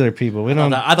 We're regular people. We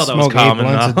don't I thought that was smoke common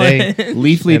 8 blunts a day.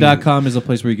 Leafly.com is a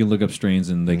place where you can look up strains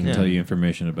and they can Yeah. tell you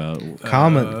information about.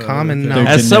 common okay. knowledge.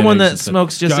 As someone that genetics and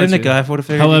smokes just Gotcha. indica, I would have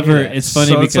figured. However, you knew that. it's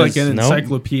funny so it's because like an Nope.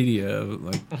 encyclopedia, of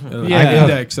like Yeah. an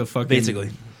index of fucking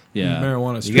basically. yeah,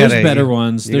 marijuana. You strains. there's gotta- better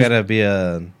ones. You There's- gotta be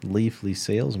a leafly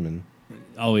salesman.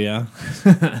 oh yeah,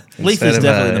 Leafly's instead of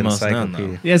definitely a the most known,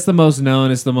 encyclopedia. yeah. It's the most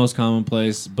known. It's the most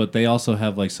commonplace, but they also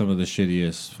have like some of the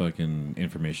shittiest fucking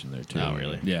information there too. Oh,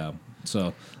 really? Yeah.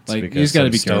 So It's like you because just got to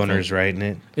some be careful. stoners writing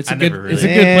it. It's I a good. never It's a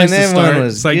really- good Man, place to that one start.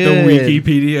 was It's like good. the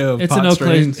Wikipedia of It's pot an okay-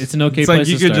 strains. it's an okay It's like place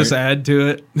you to could just start. add to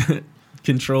it.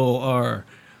 Control R.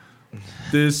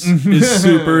 This is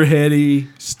super heady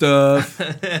stuff.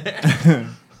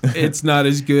 It's not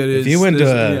as good as you went to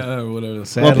this, a- yeah, or whatever. Well,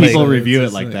 Sadly- people It's review it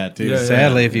just like that too. Yeah, yeah.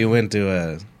 Sadly, if you went to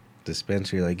a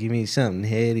dispensary, like, give me something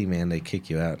heady, man, they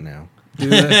kick you out now. Do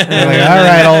that. They're like, all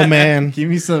right, old man. Give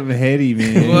me something heady,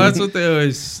 man. Well, that's what they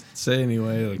always say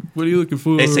anyway. Like, what are you looking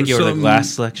for? They stick you over the Something- glass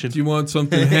selection. Do you want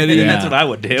something heady? Yeah. That's what I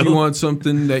would do. Do you want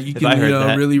something that you If I can, heard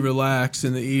that. really relax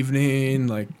in the evening,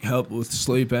 like help with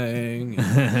sleeping?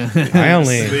 I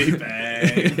only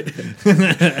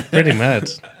pretty much.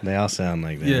 They all sound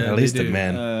like that. Yeah, At least they the do.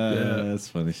 men. Yeah. That's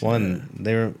funny. Shit. One,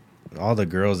 they were all the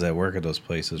girls that work at those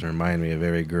places remind me of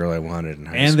every girl I wanted in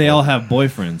high school. And they all have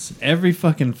boyfriends. Every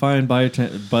fucking fine bud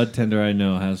tender I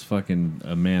know has fucking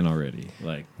a man already.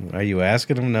 Like, Are you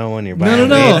asking them no when you're no, buying?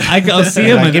 no. weed? I go see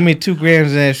him. Like, and give me 2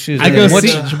 grams of that shit. I go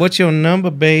what's your number,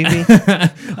 baby?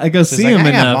 I go She's see like, him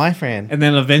I got enough, boyfriend. and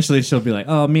then eventually she'll be like,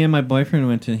 "Oh, me and my boyfriend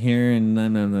went to here, and no,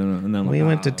 and I'm We like,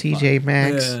 went to "Oh, TJ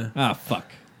Maxx. Yeah.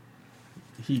 Fuck.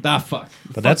 Ah, fuck. Fuck.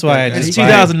 But that's why I that guy. just It's buy-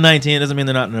 2019. It doesn't mean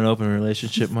they're not in an open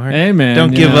relationship, Mark. Hey, man.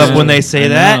 Don't give up when they say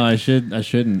that. No, I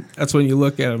shouldn't. That's when you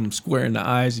look at him square in the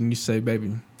eyes and you say,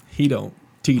 "Baby, he don't.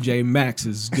 TJ Maxx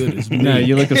is as good as me." No,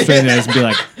 you look him straight in the eyes and be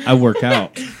like, "I work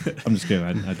out." I'm just kidding.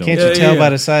 I don't. Can't Yeah, you tell yeah. by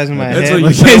the size of my That's head? what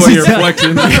you say when you're Tell-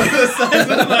 flexing. the size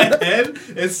of my head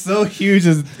is so huge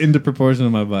as into proportion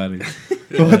of my body.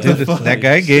 What the Dude, fuck? that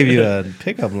guy gave you a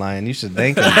pickup line. You should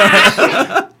thank him.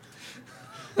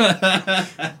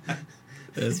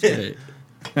 That's right.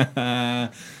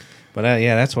 But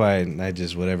yeah, that's why I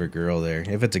just whatever girl there.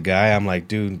 If it's a guy, I'm like,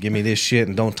 dude, give me this shit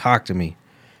and don't talk to me.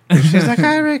 And she's like,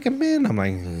 I recommend. I'm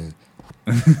like,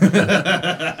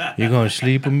 you gonna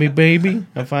sleep with me, baby?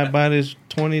 If I buy this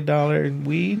 $20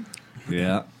 weed?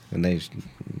 Yeah. And they,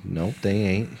 nope, they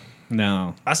ain't.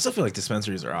 No. I still feel like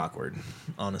dispensaries are awkward,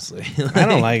 honestly. I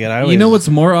don't like it. I You know always- what's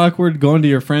more awkward? Going to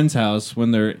your friend's house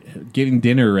when they're getting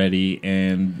dinner ready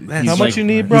and Man, he's how like, much you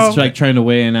need, bro? He's like trying to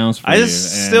weigh an ounce for I you.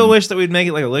 just and still wish that we'd make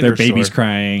it like a liquor their baby's store.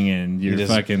 crying and you're You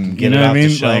just fucking, get you know it what I off mean?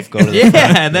 the shelf, Like, go to the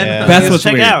Yeah, and then Yeah. That's just what's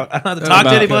check weird. out. I don't have to talk to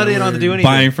about anybody. I don't have to do anything.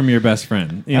 buying from your best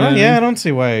friend. You know what I mean? don't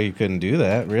see why you couldn't do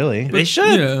that. Really, They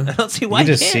should. Yeah. I don't see why you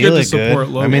just can't. seal Good it to support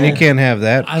good. local. I mean, you can't have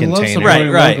that I love container. supporting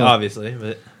Right, right, local. obviously,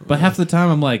 but But half the time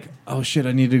I'm like, oh shit,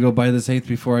 I need to go buy this eighth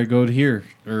before I go to here,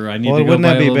 or I need Well, to go wouldn't buy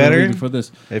that a be little bit of better? weed for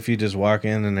this. If you just walk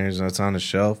in and it's on the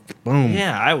shelf, boom.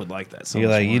 yeah, I would like that. So You're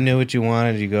much like, more. you knew what you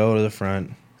wanted. You go to the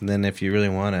front, and then if you really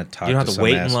want to talk, You don't to have to some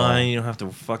wait in asshole- line. You don't have to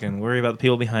fucking worry about the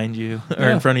people behind you or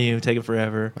Yeah. in front of you. Take it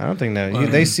forever. I don't think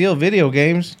that they seal video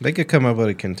games. They could come up with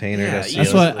a container. Yeah, that That's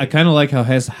seals. why I kind of like how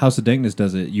House of Dankness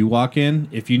does it. You walk in,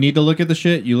 if you need to look at the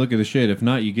shit, you look at the shit. If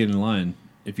not, you get in line.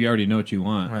 If you already know what you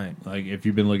want, Right. Like if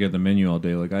you've been looking at the menu all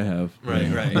day, like I have, Right, you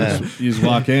know, right. you just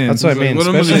walk in. That's what I mean. what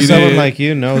am I Especially gonna someone do? like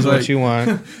you knows It's what like- you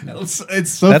want. It's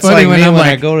so That's funny like when me I'm when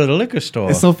I like, go to the liquor store.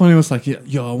 it's so funny. It's like,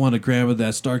 yo, I want to grab of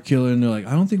that Star Killer, and they're like,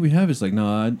 I don't think we have it. It's like, no,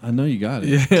 I know you got it.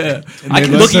 Yeah. And I they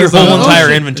can look at your they're whole like, entire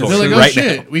shit. inventory They're like, oh right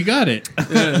shit, we got it.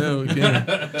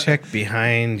 Yeah. Check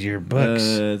behind your books.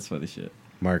 It's funny shit.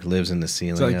 Mark lives in the It's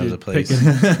ceiling like of you're the place.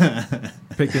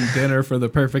 picking dinner for the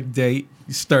perfect date.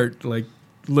 You start like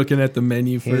looking at the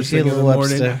menu You first get thing a in the little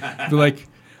morning. upset. Be like,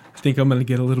 I think I'm gonna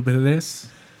get a little bit of this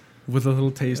with a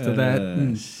little taste of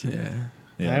that. shit. Yeah.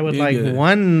 Yeah. I would You like get it.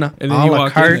 one And a then you la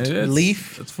walk carte in, and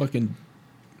leaf. It's fucking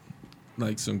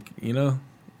like some,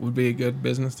 would be a good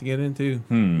business to get into.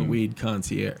 The weed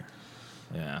concierge.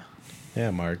 Yeah. Yeah,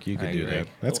 Mark, you could I do agree. that.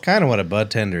 That's kind of what a bud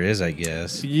tender is, I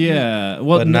guess. Yeah,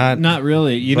 well, But not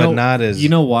really. You but know, not as- you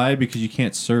know why? Because you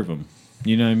can't serve them.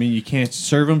 You know what I mean? You can't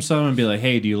serve them some and be like,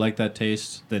 "Hey, do you like that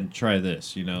taste? Then try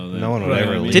this." You know, No one would Right.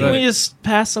 ever leave. Didn't it. we just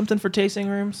pass something for tasting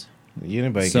rooms?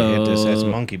 Anybody can hit this. That's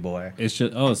So- Monkey Boy. It's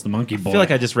just it's the monkey I boy. feel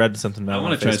like I just read something about I it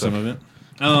want on to try Facebook. some of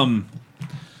it.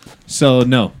 So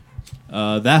no,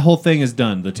 that whole thing is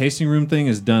done. The tasting room thing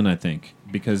is done. I think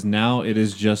because now it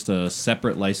is just a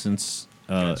separate license.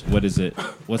 What is it?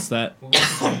 What's that?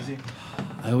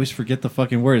 I always forget the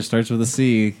fucking word. It starts with a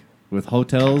C. With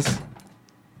hotels.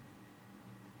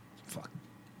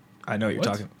 I know what you're What?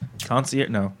 talking. Concierge?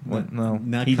 No. What? No.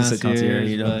 Not He just said concierge,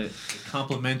 You know. but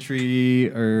complimentary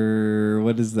or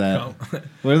what is that?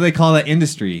 What do they call that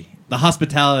industry? The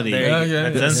hospitality. There you Yeah, go. yeah,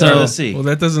 That yeah. doesn't So- start with a C. Well,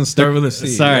 that doesn't start with a C.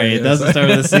 Sorry, Yeah, it doesn't yeah. start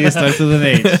with a C. It starts with an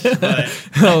H. But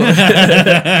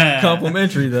Oh,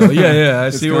 complimentary though. Yeah, I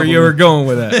see where you were going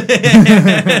with that.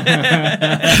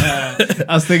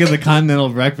 I was thinking the continental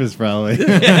breakfast probably.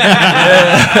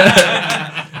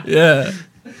 Yeah.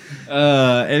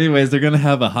 Anyways, they're gonna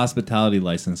have a hospitality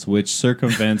license, which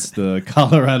circumvents the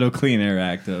Colorado Clean Air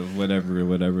Act of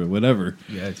whatever.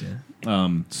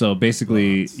 Gotcha. So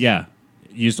basically, yeah,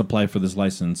 you just apply for this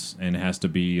license, and it has to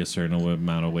be a certain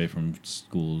amount away from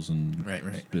schools and Right.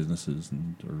 businesses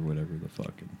and or whatever the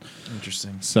fuck.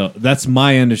 Interesting. So that's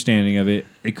my understanding of it.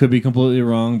 It could be completely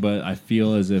wrong, but I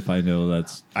feel as if I know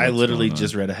that's. I what's literally going on.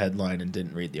 just read a headline and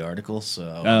didn't read the article,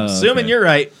 so Oh, assuming okay. you're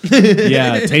right.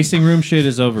 Yeah, tasting room shit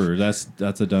is over. That's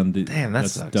a done. Damn, that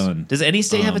that's sucks. done. Does any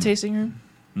state have a Um, tasting room?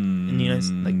 In the United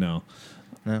States? Like, No.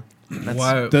 no. That's,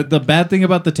 Why? The bad thing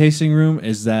about the tasting room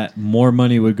is that more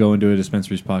money would go into a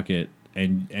dispensary's pocket,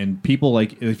 and people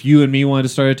like if you and me wanted to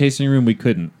start a tasting room, we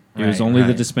couldn't. It was Right, only the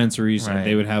right. dispensaries, Right. and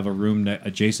they would have a room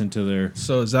adjacent to their.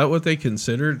 So is that what they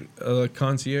considered a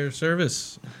concierge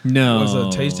service? No, Was it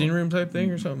a tasting room type thing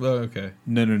or something? Oh, okay.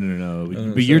 No.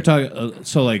 Oh, But you're sorry. talking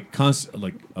so like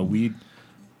like a weed.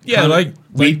 Yeah, like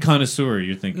weed connoisseur.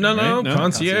 You're thinking no, right?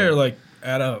 concierge like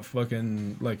at a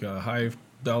fucking like a $high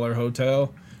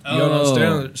hotel. You go Oh.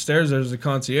 downstairs. There's a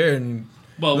concierge, and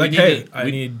Well, like, we need hey, to- I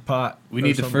we- need pot. We or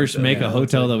need to something first like make that. a Yeah,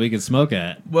 hotel that's that we can smoke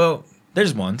at. it. Well,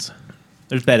 there's ones.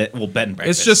 There's bed and breakfast.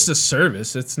 it's just a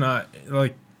service. It's not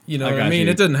like I what I got mean. you.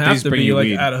 It doesn't They have just to bring be you like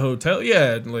weed. at a hotel.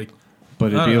 Yeah, like But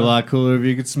it'd I be a don't know. lot cooler if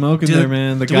you could smoke in Do- there,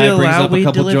 man. The do guy we brings allow up a weed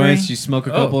couple delivery? joints, you smoke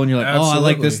a Oh, couple, and you're like, oh, I like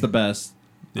absolutely. this the best.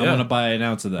 I Yeah. want to buy an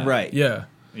ounce of that. right. yeah,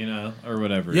 You know, or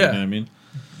whatever. Yeah. You know what I mean?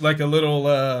 like a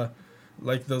little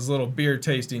like those little beer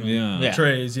tasting Yeah.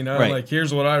 trays. You know, Right. like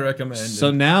here's what I recommend. So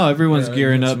And, now everyone's yeah,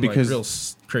 gearing get up some, like, because. real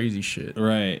crazy shit.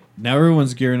 Right. Now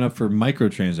everyone's gearing up for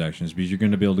microtransactions because you're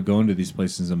going to be able to go into these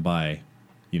places and buy,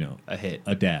 you know, A hit.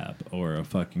 a dab or a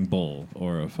fucking bowl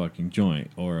or a fucking joint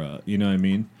or a, you know what I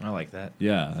mean? I like that.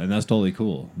 Yeah, and that's totally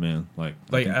cool, man. Like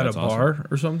I Like think at a that's awesome. bar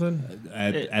or something.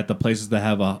 At the places that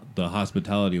have the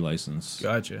hospitality license,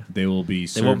 Gotcha. they will be.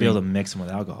 They won't be able to serving- mix them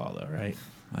with alcohol, though, right?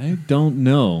 I don't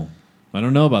know. I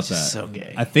don't know about It's that. just so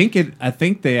gay. I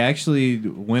think they actually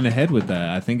went ahead with that.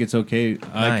 I think it's okay.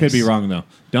 I could be Nice. wrong though.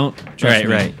 Don't trust Right,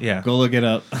 me. right, yeah. Go look it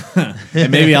up,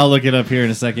 and maybe I'll look it up here in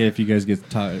a second if you guys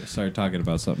start talking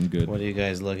about something good. What are you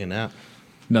guys looking at?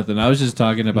 Nothing. I was just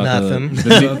talking about Nothing.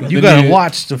 The You gotta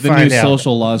watch to the find new out.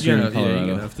 social laws here You're in gonna, yeah, you're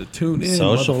Colorado. gonna have to tune in.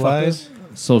 Socialize?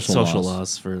 Social Social laws.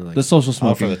 laws for like. The social Oh,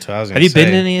 smoking. for the 2. I was Have gonna you been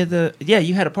say, to any of the? Yeah,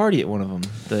 you had a party at one of them.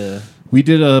 The We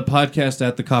did a podcast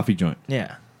at the coffee joint.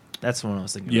 yeah, that's the one I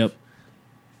was thinking. Yep.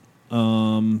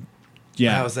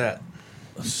 Yeah. How was that?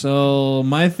 So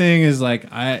my thing is like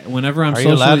whenever I'm Are you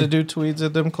socially, allowed to do tweeds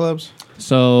at them clubs?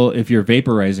 so if you're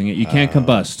vaporizing it, you can't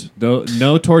combust.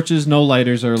 No torches, no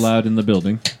lighters are allowed in the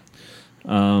building.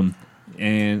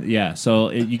 And yeah,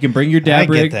 so you can bring your I dab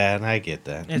get rig. that. I get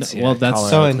that. It's, well, that's- Colorado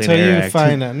So Clean until Air you Act.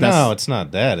 find out, no, That's- it's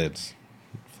not that. It's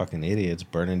fucking idiots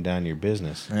burning down your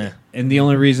business. Yeah. And the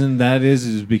only reason that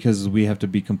is because we have to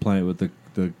be compliant with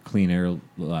the Clean Air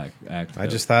Act. I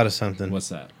just thought of something. What's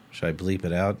that? Should I bleep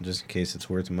it out just in case it's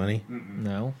worth money?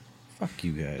 No, Fuck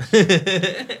you guys.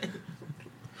 it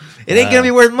ain't gonna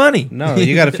be worth money. No,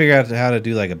 you got to figure out how to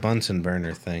do like a Bunsen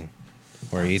burner thing,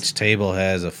 where each table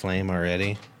has a flame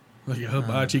already. Like a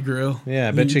hibachi grill. Yeah,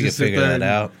 I bet you could just sit figure there that and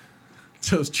out.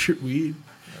 Toast your weed.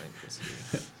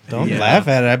 Don't Yeah. laugh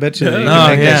at it. I bet you, you No, can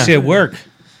make yeah. that shit work.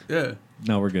 Yeah.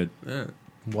 No, we're good. Yeah.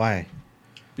 Why?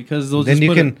 Because they'll Then just you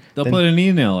put can- they'll then- put an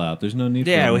email out. There's no need.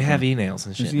 Yeah, for we anything. have emails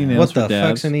and shit. Just now. emails. What for the dabs.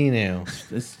 fuck's an email?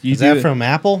 You Is do that it- from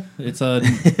Apple? It's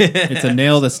a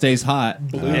nail that stays hot,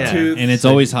 Bluetooth. and it's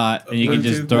always hot, and you can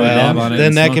just Bluetooth throw a dab Well, on it. then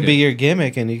and that smoke could it. be your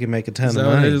gimmick, and you can make a ton Is of that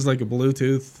what money. it is? Like a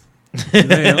Bluetooth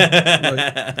nail?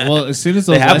 Like, Well, as soon as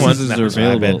those They have ones licenses now. are I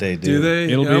available, bet they do. do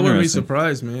they? It'll be I wouldn't be interesting.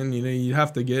 surprised, man. You know, you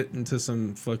have to get into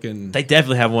some fucking They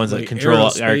definitely have ones that Like control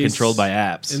are aerospace controlled by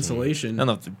apps. insulation. I don't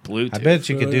know if they're Bluetooth. I bet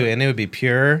you could do it, and it would be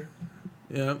pure.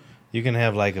 Yeah. You can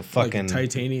have like a Like fucking. a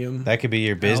titanium. That could be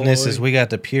your business. Is alloy. we got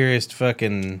the purest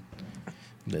fucking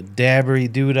dabbery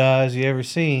doodahs you ever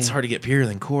seen. It's hard to get purer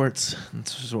than quartz.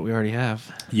 That's just what we already have.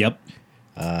 yep.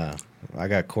 I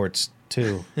got quartz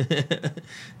too.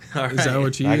 All right. Is that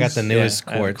what you use? I got the newest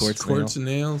I have a quartz. Quartz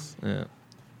nails? Yeah.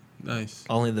 Nice.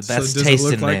 Only the So best does it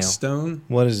tasting look like nail. stone?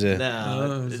 What is it?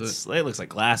 No, is it looks like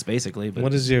glass basically. But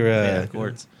What is your? yeah,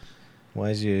 quartz? Why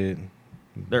is your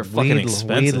They're fucking weed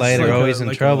expensive. lighter Like a- always in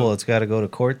like trouble? a- It's got to go to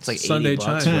quartz. It's like Sunday $80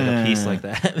 chime. for like a piece like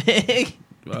that big.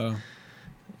 Wow. that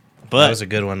But was a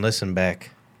good one. Listen back.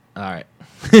 all right.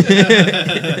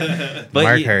 But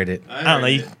Mark you- heard it. I don't know.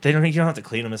 You don't have to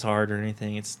clean them as hard or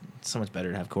anything. It's so much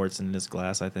better to have quartz than it is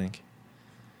glass. I think.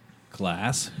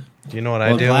 Glass. Do you know what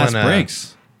Well, I do glass when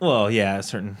breaks. Well, yeah,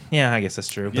 certain. Yeah, I guess that's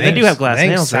true. But Yeah. they do have glass Thanks,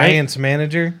 nails, right? science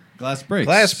manager. Glass breaks.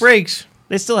 Glass breaks.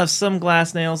 They still have some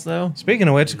glass nails though. Speaking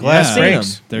of which, glass Yeah.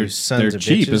 breaks. They're You sons they're of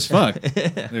cheap bitches. as fuck.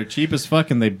 They're cheap as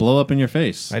fuck, and they blow up in your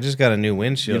face. I just got a new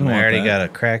windshield. You don't And I want already that. got a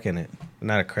crack in it.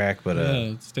 Not a crack, but Yeah,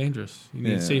 a it's dangerous. You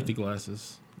need Yeah. safety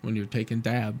glasses when you're taking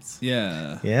dabs.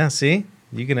 Yeah. yeah. See,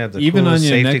 you can have the Even coolest on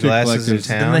your safety nectar glasses in collectors,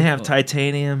 Then town. they have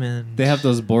titanium and They have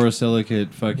those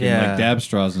borosilicate fucking Yeah. like dab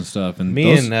straws and stuff, and Me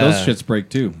those, and, those uh, shits break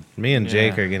too. Me and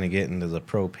Jake Yeah. are gonna get into the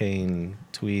propane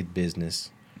tweed business.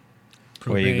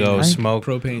 Where you Propane- go smoke.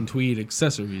 propane tweed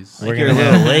accessories. I think We're you're a gonna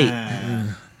little have-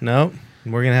 late. Nope.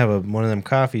 We're gonna have one of them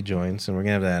coffee joints, and we're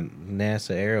gonna have that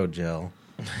NASA aerogel.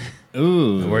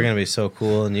 Ooh, And we're gonna be so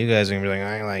cool, and you guys are gonna be like,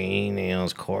 I like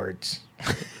e-nails, quartz.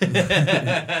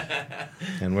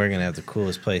 And we're gonna have the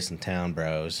coolest place in town,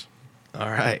 bros. All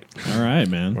right. all right,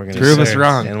 man. We're gonna Prove us serve-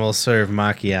 wrong. and we'll serve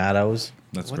macchiatos.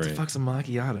 That's What great. the fuck's a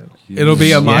macchiato? It'll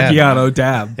be a Yeah. macchiato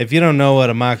dab. If you don't know what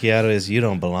a macchiato is, you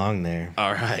don't belong there.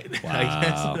 All right. I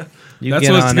guess. Wow. You That's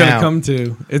get what it's on gonna out. come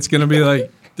to. It's gonna be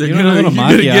like they're You don't gonna, know what a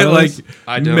you're gonna get macchiato like is?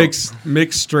 I don't.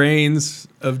 mixed strains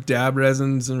of dab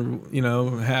resins and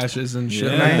hashes and shit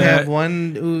Yeah. And I like have that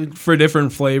one. Ooh, for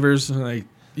different flavors. Like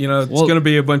it's Well, gonna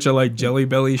be a bunch of like Jelly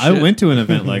Belly shit. I went to an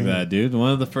event like that, dude.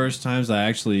 One of the first times I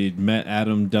actually met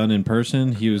Adam Dunn in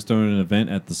person, he was throwing an event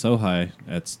at the Sohai.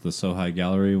 That's the Sohai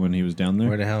Gallery when he was down there.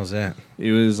 where the hell's that?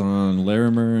 It was on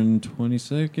Larimer and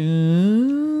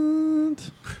 22nd.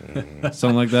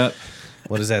 Something like that.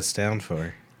 What does that stand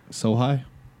for? Sohai?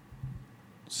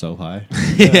 Sohai.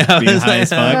 Yeah, Being high as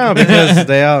fuck. No, because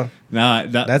they all. Nah,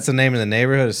 That's the name of the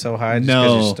neighborhood. Is so high just No.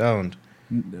 because you're stoned.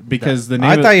 because the name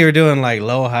I of, thought you were doing like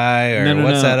low high or No,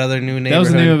 what's no. that other new neighborhood? that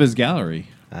was the name of his gallery.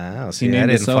 Oh, see, I named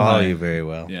it didn't follow Sohai. you very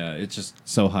well. Yeah, it's just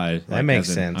so high. That makes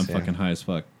as in sense, I'm yeah. fucking high as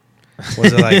fuck.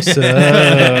 Was it like so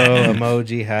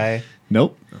emoji high?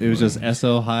 Nope. It was just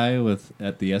SO high with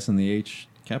at the S and the H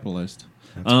capitalized.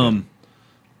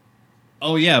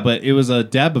 Oh yeah, but it was a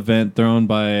dab event thrown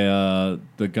by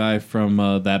the guy from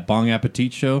that Bong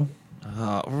Appetit show.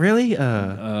 Really?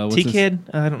 what's T his- Kid?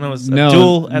 I don't know.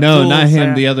 No, Abdul, not him.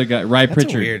 Zah- The other guy, Ry That's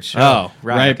Pritchard. a weird show. Oh,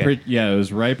 right. Okay. Yeah, it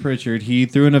was Ry Pritchard. He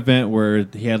threw an event where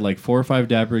he had like 4 or 5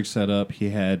 dab rigs set up. He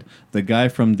had the guy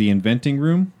from the Inventing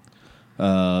Room,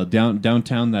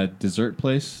 downtown, that dessert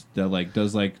place that like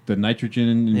does like the nitrogen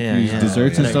infused yeah.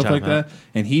 desserts Oh, and yeah. stuff Know what like you're that. talking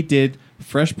And he did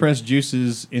fresh pressed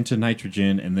juices into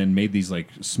nitrogen and then made these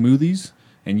like smoothies.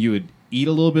 And you would eat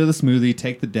a little bit of the smoothie,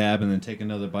 take the dab, and then take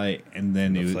another bite, and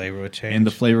then The flavor would change. And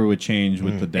the flavor would change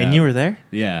with the dab. And you were there?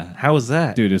 Yeah. How was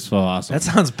that? Dude, it's so awesome. That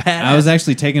sounds bad. I was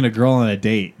actually taking a girl on a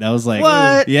date. That was like,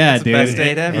 What? Yeah, That's the dude. best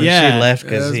date ever. And Yeah, she left Yeah,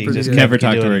 because that's he pretty just good. Never kept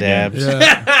talked to doing her again. dabs.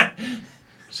 Yeah.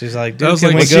 She's like, That dude, was can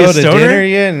like- we was she go a to stoner? dinner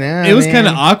yet? Nah, It was man. kind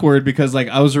of awkward because like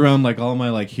I was around like all my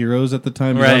like heroes at the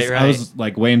time. Right, I was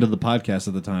like way into the podcast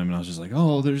at the time, and I was just like,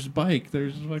 oh, there's Bike,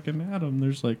 there's fucking Adam,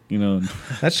 there's like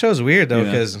That show's weird though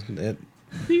Yeah. because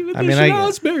Even I the mean, I-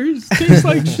 schnozberries taste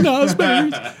like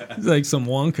schnozberries. It's like some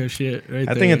Wonka shit right I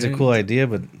there. think it's a cool idea,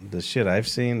 but the shit I've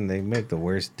seen, they make the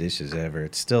worst dishes ever.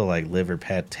 It's still like liver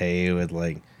pate with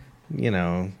like,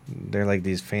 they're like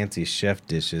these fancy chef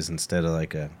dishes instead of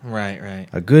like a Right.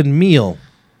 good meal.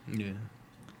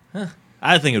 Yeah.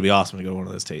 I think it'd be awesome to go to one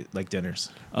of those dinners.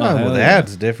 Oh, well, hell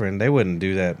that's different. They wouldn't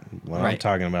do that. What I'm Right.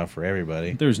 talking about for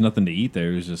everybody. There was nothing to eat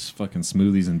there. It was just fucking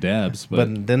smoothies and dabs.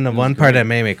 But then the it was one part great. that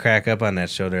made me crack up on that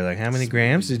show, they're like, "How many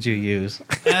grams did you use?"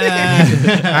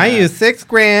 I used 6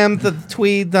 grams of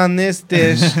tweeds on this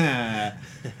dish.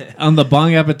 on the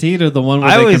Bong Appetit or the one where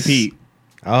I they was- compete.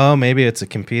 Oh, maybe it's a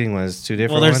competing one. It's 2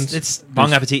 different Well, ones. it's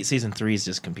Bong Appetit season 3 is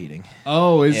just competing.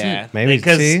 Oh, is it? Maybe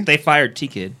because see? they fired T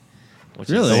Kid.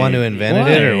 Really? the one who invented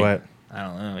it, or Why? what? I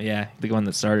don't know. Yeah, the one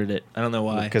that started it. I don't know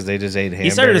why. Because they just ate hamburgers. He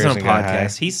started his own and got high.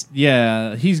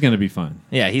 podcast. He's gonna be fine.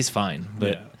 He's fine, but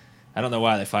Yeah. I don't know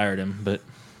why they fired him. But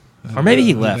or maybe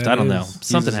he left. that I don't know. is-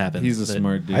 Something He's- happened. He's a but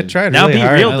smart dude. I tried Now really Be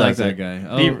hard. Real I like does that it. guy.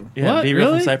 Oh, Be what? Be Real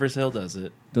Really? from Cypress Hill does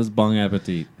it. Does Bong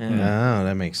Appetit. Yeah. Oh,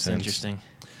 that makes It's sense. interesting.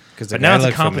 Because the But guy now it's a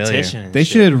looked familiar. competition. and They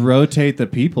shit. should rotate the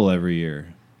people every year.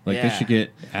 Like they Yeah. should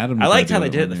get Adam. to I liked do how they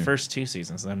it did it one the year. first 2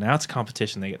 seasons. Now it's a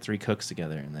competition. They get 3 cooks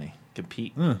together and they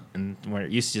compete. Huh. And where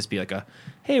it used to just be like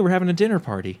hey, we're having a dinner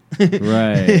party.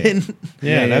 Right.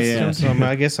 Yeah, that's yeah. So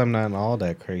I guess I'm not all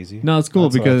that crazy. No, it's cool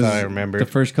That's what because I remember. the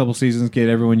first couple seasons get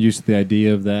everyone used to the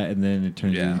idea of that, and then it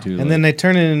turns Yeah. into. And then they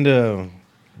turn it into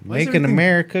Why is making everything-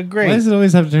 America great. Why does it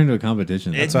always have to turn into a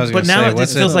competition? That's what I was But gonna now say. it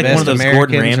What's just feels it, like one of Best those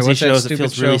Gordon Americans, or Ramsay what's that shows. It stupid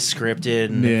feels show? really scripted,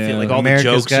 and Yeah. feel like all America's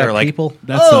the jokes Got are like, people.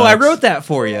 That "Oh, I sucks. wrote that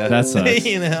for you." That sucks. I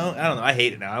don't know. I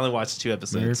hate it now. I only watched 2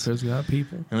 episodes. America's got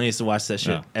people. I only used to watch that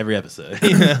shit Oh. every episode.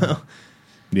 You know?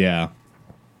 Yeah.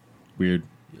 Weird.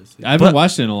 I haven't But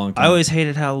watched it in a long time. I always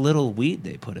hated how little weed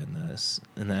they put in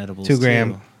the edibles. 2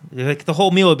 gram. too. Like the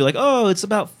whole meal would be like, oh, it's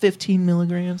about 15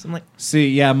 milligrams. I'm like, See,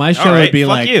 yeah, my show All right, would be fuck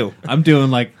like, you. I'm doing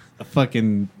like a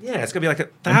fucking, yeah, it's gonna be like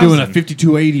I'm doing a 1,000.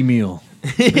 5280 meal.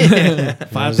 Yeah.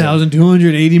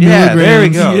 5,280 Yeah, milligrams there we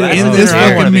go. That's in the this dinner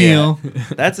I wanna fucking be at. meal.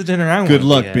 That's a dinner I want. Good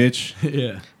luck, bitch.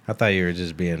 Yeah. I thought you were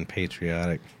just being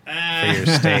patriotic for your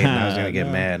state, and I was gonna get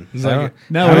mad. It's So like-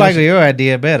 No, I we're like just- your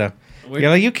idea better. You're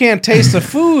like, you can't taste the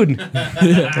food.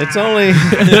 It's only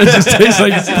It just tastes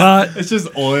like it's hot. It's just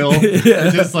oil.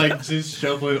 It's just like just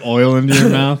shoveling oil into your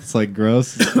mouth. It's like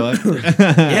gross as fuck.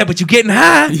 Yeah, but you're getting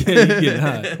high. Yeah, you get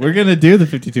hot. We're gonna do the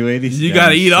 5280. You got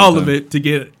to eat all of it to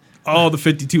get all the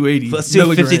 5280. Let's do a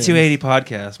milligrams. 5280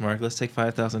 podcast, Mark. Let's take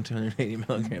 5,280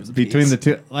 milligrams a between piece. the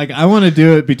two. Like I want to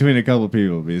do it between a couple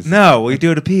people. Because, No, we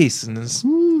do it a piece, and this,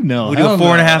 Ooh, no, we do a hell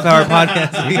 4.5 no. hour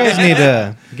podcast. You guys need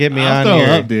to get me I'll on throw your.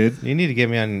 up, dude. You need to get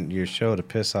me on your show to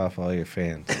piss off all your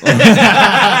fans.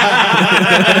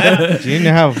 Do you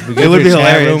know how good It would your be chat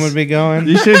hilarious. room would be going?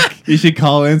 You should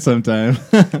call in sometime.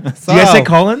 Do you guys say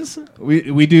Collins?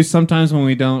 we do sometimes when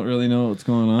we don't really know what's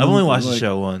going on. I've only watched the Like,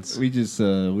 show once. We just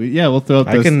we'll throw up.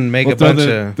 I those- can make we'll a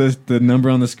throw bunch the number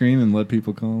on the screen and let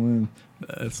people call in.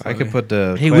 That's I could funny. put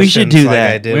the. Hey, we should questions do like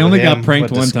that. I did We with only got him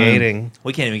pranked with the one time. skating.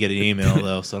 We can't even get an email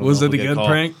though. So I don't Was know it if a we'll get good called.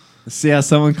 prank? See how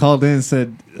someone called in and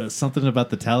said something about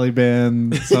the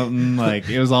Taliban, something like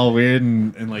it was all weird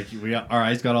and like our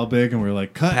eyes got all big and we were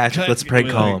like, cut. Patrick, cut. let's prank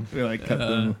We, call like, him. We like cut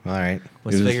them. All right.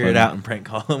 Let's It was figure it funny. out and prank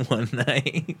call him one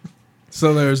night.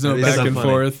 So there was no It is back so and funny.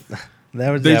 forth. That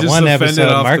was They that just one offended episode.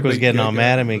 off Mark the was big getting all get-go.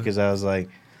 mad at me because I was like,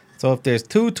 so if there's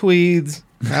 2 tweeds,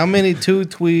 how many 2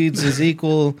 tweeds is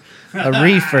equal a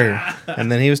reefer?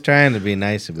 And then he was trying to be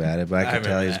nice about it, but I could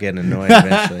tell he was getting annoyed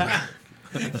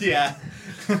eventually. Yeah.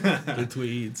 The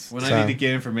tweeds. When So- I need to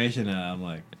get information out, I'm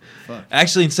like, fuck.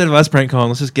 Actually, instead of us prank calling,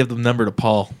 let's just give the number to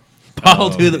Paul. Paul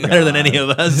will do it better than any of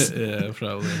us. Yeah,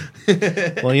 probably.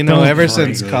 Well, you know, Don't ever prank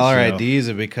since the caller show. IDs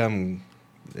have become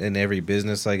in every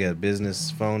business, like at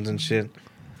business phones and shit,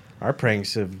 our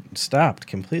pranks have stopped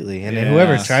completely. And then Yeah.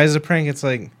 whoever tries to prank, it's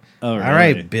like, Oh, all really?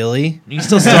 right, Billy. You can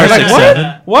still star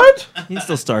 6-7. What? You can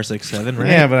still star 6-7, right?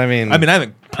 Yeah, but I mean, I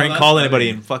haven't prank that's called funny. anybody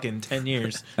in fucking 10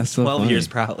 years. That's so 12 funny. years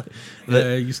probably. Yeah, But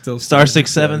you still star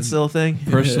 6-7 still a thing?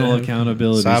 Personal Yeah.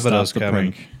 accountability. Sabado's Stop the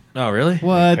coming. prank. Oh, really?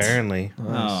 What? apparently.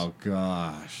 Oh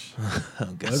gosh. Oh,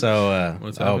 God. So,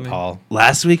 What's oh, happening? Paul.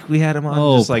 Last week we had him on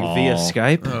Oh, just like via Paul.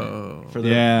 Skype. Oh. For the,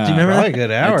 Yeah. Do you remember Probably that? a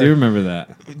good hour. I do remember that.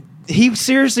 He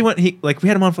seriously went. We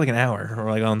had him on for like an hour, or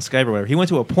like on Skype or whatever. He went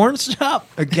to a porn shop,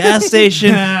 a gas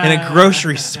station, and a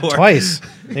grocery store Twice.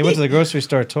 He went to the grocery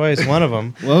store twice. One of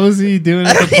them. What was he doing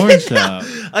at the porn shop?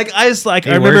 Like I just like He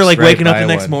I remember works like right waking up by the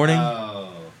next one. morning. Oh.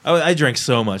 I drank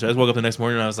so much. I just woke up the next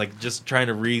morning and I was like just trying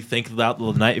to rethink about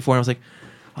the night before. And I was like,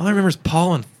 all I remember is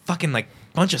Paul and fucking like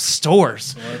bunch of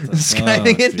stores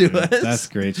skyping into dude, us. That's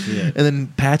great shit. And then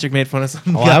Patrick made fun of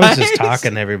some Oh, guys. I was just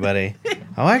talking to everybody.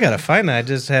 Oh, I gotta find it. I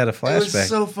just had a It was flashback.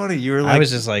 so funny. You were like, I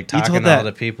was just like you told talking to that- all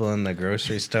the people in the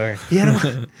grocery store. He had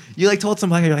him- you like told some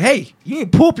black guy, you're like, hey, you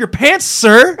need to pull up your pants,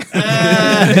 sir.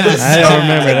 I don't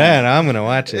remember that. I'm gonna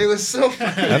watch it. It was so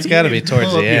funny. That's got to be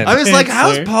towards the end. I was like, Pants,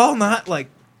 how's sir. Paul not like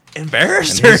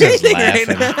embarrassed And or he's just anything right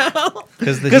laughing. now?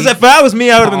 Because Because if that was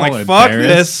me, I would have been Paul like, fuck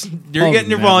embarrassed? this. You're Paul's getting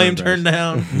your never volume turned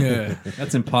embarrassed. down. Yeah.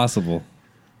 That's impossible.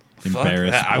 Fuck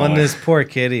Embarrassed. that. I when want- this poor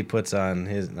kid he puts on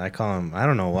his, I call him. I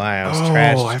don't know why I was Oh,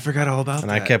 trashed, I forgot all about and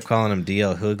that. I kept calling him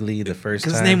DL Hoogley the first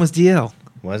time. Because his name was DL.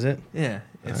 Was it? Yeah.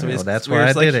 And Oh, it's- that's we were why I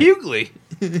just like, did it. Hughley.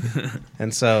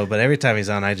 And so, but every time he's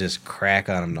on, I just crack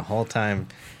on him the whole time,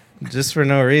 just for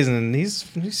no reason. And he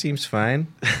seems fine.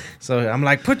 So I'm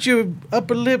like, put your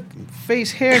upper lip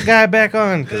face hair guy back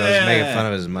on, because I was making fun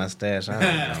of his mustache. I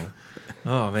don't know.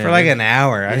 Oh, man. For like an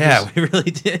hour. Yeah, we really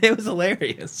did. It was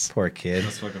hilarious. Poor kid.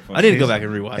 That's fucking funny. I need to go back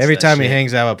and rewatch Every that time he shit.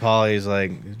 hangs out with Paul, he's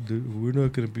like, "Dude, we're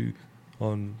not gonna be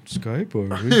on Skype,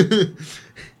 are we?"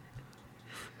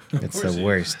 It's the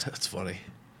worst. That's funny.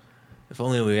 If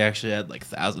only we actually had like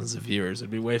thousands of viewers,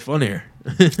 it'd be way funnier.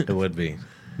 It would be.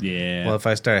 Yeah. Well, if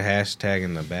I start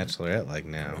hashtagging the Bachelorette like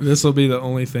now, This will be the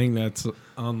only thing that's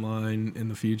online in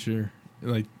the future.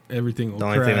 Like everything will The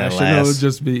only thing that crash, and it'll lasts.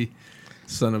 just be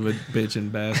son of a bitch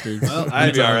and bastards.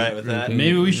 I'd be all right with that.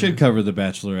 Maybe we should cover the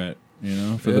Bachelorette. You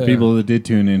know, for the Yeah. people that did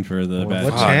tune in for the what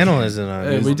Bachelorette. channel is it on?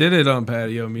 Hey, we did it on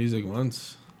Patio Music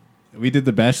once. We did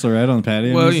the Bachelorette on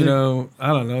patio. Well, music? you know, I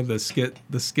don't know the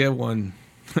skit one.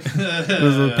 Was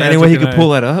with Any way you Patrick could and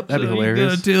pull I. that up? That'd be So you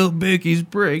hilarious. gotta tell Becky's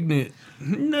pregnant.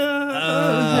 No.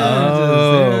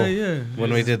 Oh. Yeah.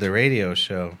 when we did the radio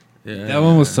show. Yeah. that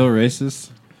one was so racist.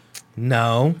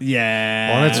 No.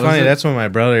 Yeah. Well, it's Was funny. it? That's when my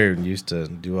brother used to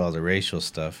do all the racial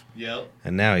stuff, Yep.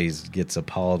 and now he gets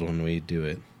appalled when we do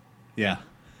it. Yeah.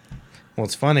 Well,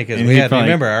 it's funny because And we he had. probably-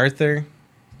 Remember Arthur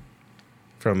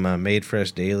from Made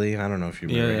Fresh Daily? I don't know if you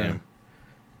remember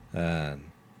Yeah. him.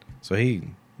 So he,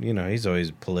 he's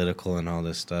always political and all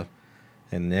this stuff,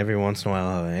 and every once in a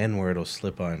while, an N word will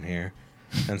slip on here.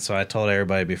 And so I told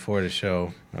everybody before the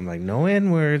show, I'm like, no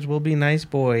N words. We'll be nice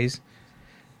boys.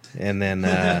 And then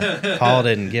Paul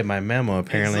didn't get my memo.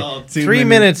 Apparently, all 2 3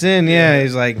 minutes. minutes in, yeah,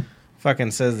 he's like,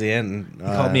 fucking says the end. He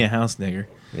called me a house nigger.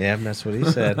 Yeah, that's what he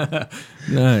said.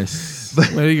 Nice.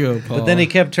 Way to go, Paul. But then he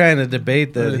kept trying to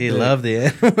debate that he loved the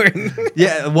N word.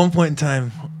 Yeah, at one point in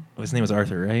time, his name was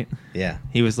Arthur, right? Yeah.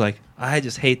 He was like, I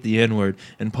just hate the N word.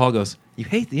 And Paul goes, you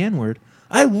hate the N word?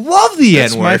 I love the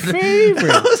That's N word. my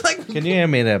favorite. I was like, Can you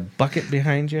hand me that bucket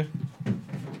behind you?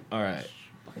 all right.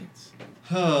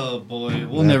 Oh boy,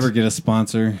 we'll That's- never get a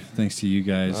sponsor thanks to you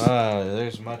guys. Oh,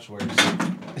 there's much worse.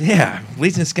 Yeah,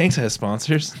 Legion Skanks has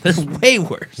sponsors. They're way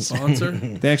worse. sponsor.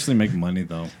 They actually make money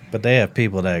though. But they have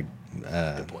people that,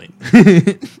 Point.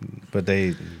 but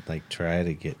they like try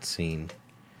to get seen.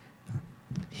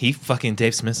 He fucking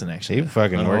Dave Smithson actually. He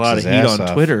fucking a works lot his of heat ass on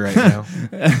off. Twitter right now.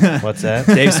 What's that?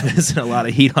 Dave Smithson a lot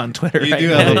of heat on Twitter You right do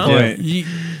have now. a point.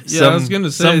 Yeah, I was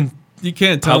gonna say some you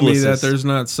can't tell me that publicist. there's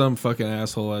not some fucking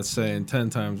asshole that's saying 10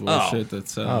 times worse Oh. shit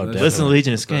that's Oh, that's definitely. Listen to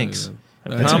Legion of that's Skanks. I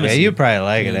That's It's promise okay. you. You probably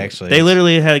like it actually. They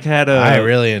literally had a. I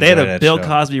really They had enjoy a that Bill show.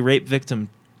 Cosby rape victim.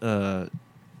 What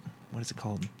is it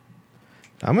called?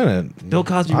 I'm gonna. Bill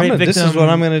Cosby I'm rape gonna, This is victim. what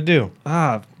I'm gonna do.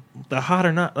 The hot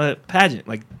or not pageant.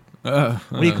 Like what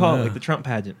do you call it? Like the Trump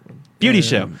pageant, beauty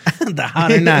show. The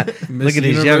hot or not. Look at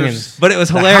these youngins. But it was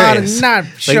The hilarious. hot or not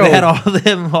Like show. they had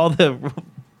all the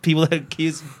people that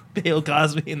accused Bill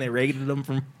Cosby, and they rated him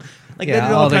from like they Yeah,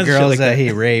 did all the kinds of shit girls like that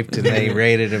he raped, and they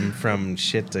rated him from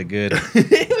shit to good.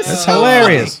 That's so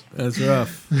hilarious. That's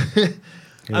rough.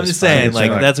 I'm just saying, like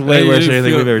Sorry. that's way Hey, worse you than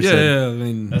anything feel- we've ever yeah, seen. Yeah, I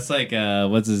mean, That's like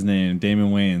what's his name?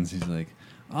 Damon Wayans. He's like,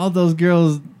 all those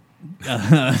girls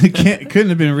couldn't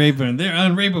have been raping. They're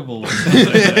unrapeable.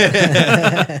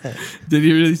 Did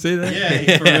he really say that? Yeah,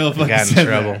 he for real fucking Got in said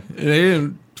trouble. that. They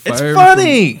didn't It's fire him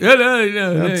funny. from- Yeah,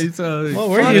 no. It's, Well,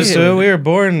 we're used to it. We were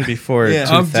born before Yeah.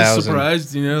 2000. I'm just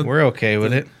surprised, We're okay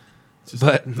with it. Just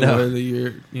But the no. way that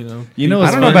you're, You know, I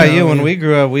what's don't know funny? about you. When we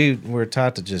grew up, we were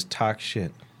taught to just talk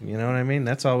shit. You know what I mean?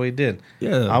 That's all we did.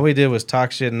 Yeah. All we did was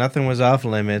talk shit. Nothing was off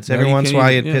limits. No, Every you once in a can't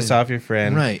while, even- you'd piss yeah. off your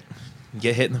friend. Right.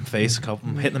 Get hit in the face, a couple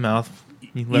hit in the mouth.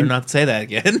 You learn not to say that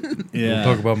again. Yeah.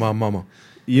 Talk about my mama.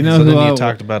 You know So who then I you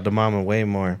talked about the mama way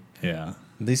more. Yeah.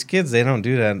 These kids, they don't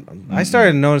do that. I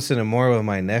started noticing it more with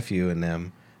my nephew and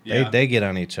them. Yeah. They get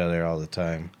on each other all the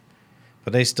time.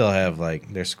 But they still have,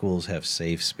 like, their schools have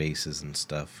safe spaces and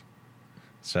stuff.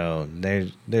 So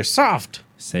they're soft.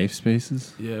 Safe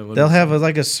spaces. Yeah, what They'll is have it?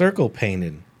 like a circle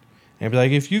painted. And be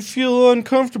like, if you feel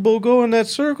uncomfortable, go in that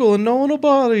circle and no one will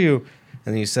bother you.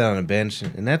 And then you sit on a bench,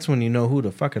 and that's when you know who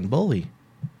to fucking bully.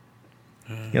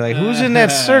 You're like, who's in that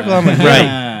circle? I'm like,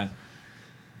 right.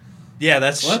 Yeah,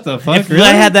 that's What the fuck, If really?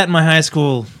 I had that in my high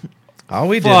school, All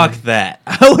we fuck did. that.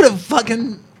 I would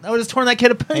have torn that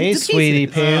kid apart. Hey, to sweetie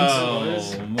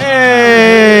pieces. pants.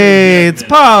 Hey, it's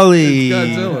Polly.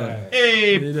 Godzilla.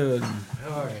 Hey, How you doing?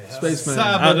 Spaceman.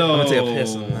 I'm Sabado. gonna take a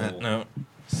piss on that. No.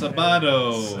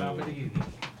 Sabado. going on, dude?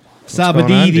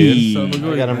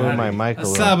 Sabadidi. I gotta move my mic a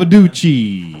little.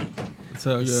 Sabaducci. That's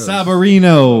how it goes.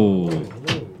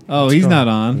 Sabarino. Oh, he's not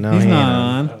on. No, he's he not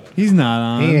ain't on. He's not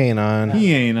on. He ain't on.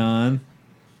 He ain't on.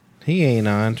 He ain't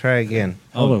on. Try again.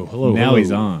 Oh, hello, Now hello.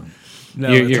 he's on. No,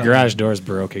 your it's on. garage door's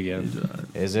broke again.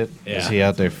 Is it? Yeah. Is he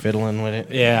out there fiddling with it?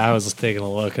 Yeah, I was taking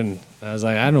a look and I was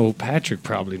like, I know Patrick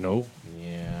probably know.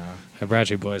 Yeah. I brought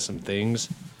you boys some things.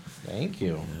 Thank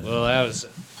you. Well, that was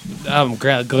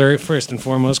first and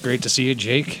foremost, great to see you,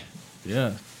 Jake.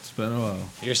 Yeah, it's been a while.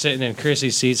 You're sitting in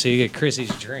Chrissy's seat, so you get Chrissy's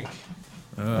drink.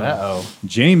 Uh-oh.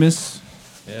 Jameis.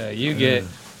 Yeah, you get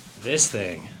this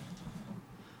thing.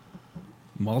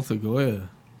 Malta Goya.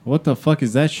 What the fuck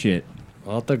is that shit?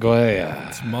 Malta Goya.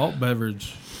 It's malt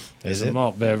beverage. Is It's a it?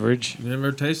 malt beverage. You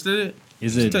ever tasted it?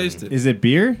 Is Just it? taste it. Is it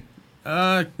beer?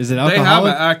 Is it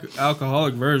alcoholic? They have an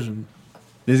alcoholic version.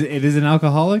 Is it is an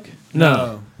alcoholic?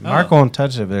 No. Mark won't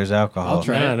touch it if there's alcohol. I'll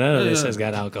try No, it. none of this Yeah. has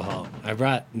got alcohol. I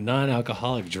brought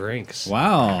non-alcoholic drinks.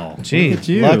 Wow. Gee, Look at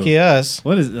you. lucky us.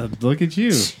 What is? Look at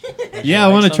you. Yeah, I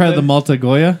want to try the something? Malta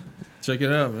Goya. Check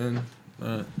it out, man.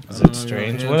 Is it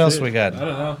strange? What else we got? I don't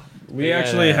know. We Yeah,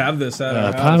 actually have this at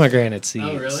our house. Pomegranate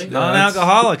seeds.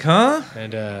 Non-alcoholic, huh?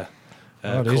 And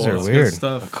Oh, these are cola. Good weird.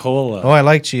 stuff. Oh, I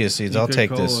like chia seeds. I'll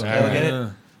take Coca-Cola. this. Alright. Yeah.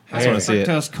 I just want to see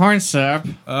it. corn syrup.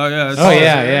 Oh yeah. Oh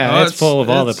yeah, it's full of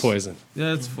all the it's- poison.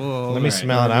 Yeah, it's full. Of all Let me the-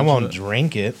 smell it. I won't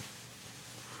drink it.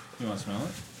 You want to smell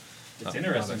it? It's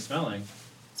interesting smelling.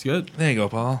 It's good. There you go,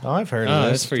 Paul. Oh, I've heard Oh, of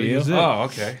that's this. for you. Is it? Oh,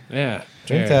 okay. Yeah.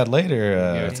 Drink Here. that later.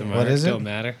 Give it to What Mark, is it? Don't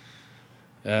matter.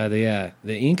 The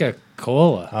Inca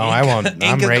Cola. Oh, I won't. I'm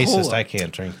Inca racist. Cola. I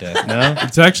can't drink that. No.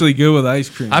 It's actually good with ice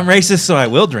cream. I'm racist, so I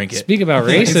will drink it. Speak about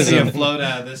See a racism. float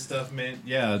out of this stuff, man.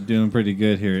 Yeah, doing pretty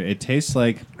good here. It tastes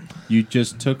like you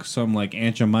just took some like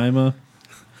Aunt Jemima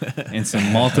and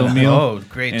some malto meal. Oh,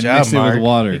 great and job, mix it with Mark.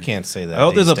 water. You can't say that. I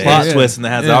hope there's a these plot days. twist and that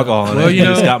has Yeah. alcohol in Well, it. you You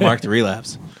just know- got Mark to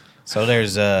relapse. So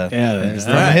there's Yeah, there's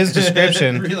from that. his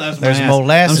description. Relapse my There's ass.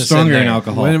 molasses. I'm stronger in in there.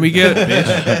 alcohol. when we get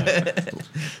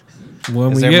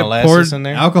when Is we there get molasses poured, in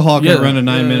there? Alcohol can Yeah, run a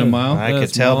 9-minute yeah. mile. I could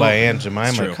That's tell by malt. Aunt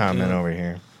Jemima true. comment over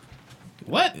here.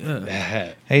 What?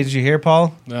 Hey, did you hear,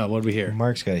 Paul? No, what do we hear?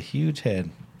 Mark's got a huge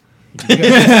head.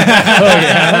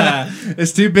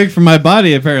 It's too big for my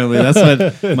body, apparently. That's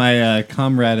what my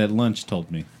comrade at lunch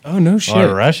told me. Oh no shit!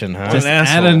 Oh, Russian, huh? Just an out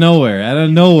asshole.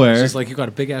 of nowhere. Just like you got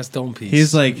a big ass dome piece.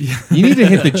 He's like, you need to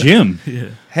hit the gym.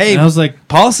 Hey, And I was like,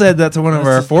 Paul said that to one of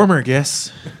our former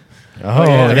guests. Oh,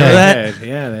 yeah, remember that? that?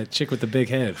 Yeah, that chick with the big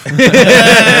head.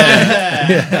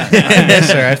 yes,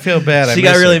 sir. I feel bad. I She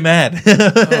got miss really her. mad.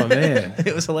 Oh man.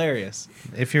 It was hilarious.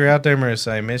 If you're out there,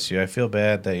 Marissa, I miss you. I feel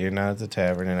bad that you're not at the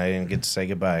tavern and I didn't get to say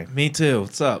goodbye. Me too.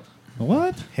 What's up?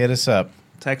 what? Hit us up.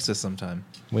 Text us sometime.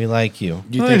 We like you.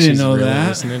 You I think didn't she's know really that.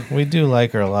 listening? We do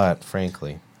like her a lot,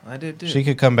 frankly. I did too. She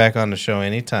could come back on the show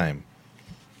anytime.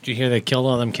 Did you hear they killed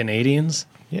all them Canadians?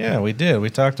 Yeah, we did. We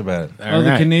talked about it. Oh,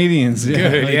 the Canadians. Yeah,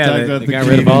 Good. we Yeah, talked they, about they the got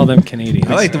rid of all them Canadians.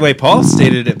 I like the way Paul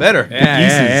stated it better.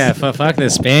 Yeah. Fuck the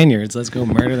Spaniards. Let's go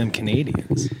murder them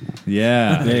Canadians.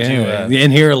 Yeah.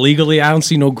 In here illegally. I don't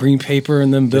see no green paper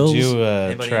in them bills. Did you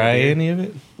Anybody try have a beer? any of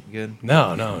it? Good.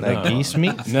 No. Like geese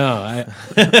meat? No.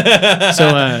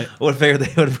 So Would have figured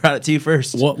they would have brought it to you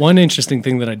first. one interesting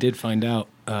thing that I did find out,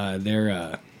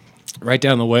 they're right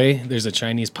down the way. There's a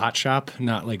Chinese pot shop,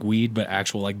 not like weed, but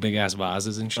actual like big ass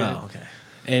vases and shit. Oh, okay.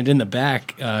 And in the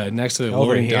back, next to the Over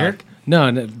loading here? dock.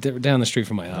 No, down the street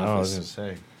from my I was office.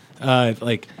 gonna say.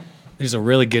 Like, there's a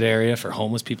really good area for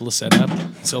homeless people to set up.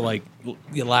 So, like,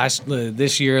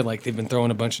 this year, like, they've been throwing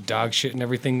a bunch of dog shit and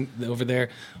everything over there.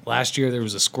 Last year, there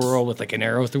was a squirrel with, like, an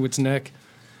arrow through its neck.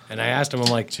 And I asked them, I'm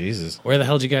like, Jesus. where the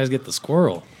hell did you guys get the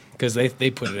squirrel? Because they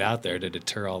put it out there to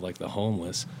deter all, like, the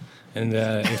homeless. And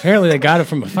apparently they got it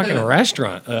from a fucking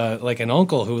restaurant, like an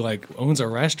uncle who, like, owns a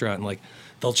restaurant. And, like,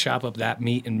 they'll chop up that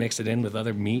meat and mix it in with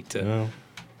other meat to... Well,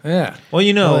 Yeah. Well,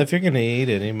 you know, well, if you're gonna eat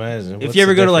it, you might as well. if what's you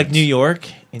ever the go to like difference? New York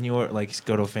and you like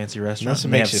go to a fancy restaurant, Nothing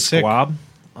and they makes have you sick. squab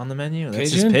on the menu. That's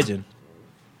Pigeon? just pigeon.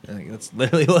 I think that's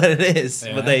literally what it is.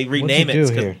 Yeah. But they What'd rename you it. do 'cause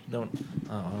here? I don't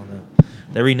know.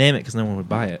 They rename it because no one would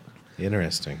buy it.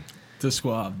 Interesting. The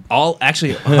squab. All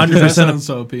actually, That 100% sounds of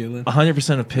so appealing.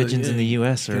 100% of pigeons Yeah. in the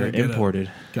U.S. Can are I get a- imported.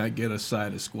 Can I get a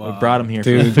side of squab? We brought them here for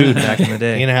Dude. food back in the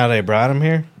day. You know how they brought them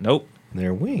here? Nope.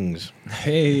 They're wings.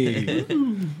 Hey,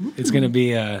 it's gonna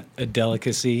be a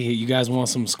delicacy. You guys want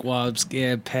some squab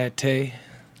scab pate?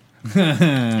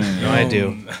 No, I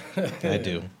do. I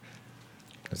do.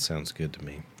 That sounds good to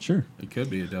me. Sure. It could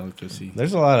be a delicacy.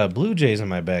 There's a lot of blue jays in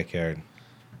my backyard.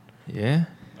 Yeah.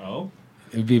 Oh.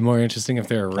 It'd be more interesting if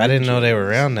they were. I didn't know they were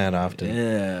jays. around that often.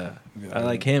 Yeah. I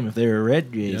like him if they were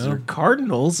red jays Yeah. or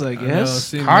cardinals, I I know, I've guess.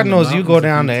 seen them in the Cardinals, you go mountains a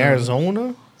down few to times.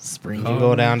 Arizona. Spring. You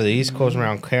go down to the East Coast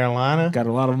around Carolina. Got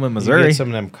a lot of them in You Missouri. get some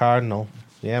of them cardinal.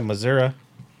 Yeah, Missouri.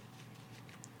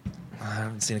 I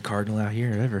haven't seen a cardinal out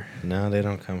here ever. No, they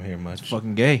don't come here much.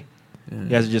 Fucking gay. You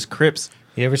guys are just Crips.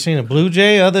 You ever seen a blue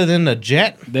jay other than the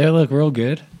jet? They look real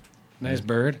good. Nice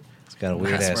bird. It's got a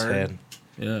weird ass bird. head.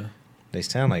 Yeah. They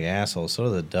sound like assholes. So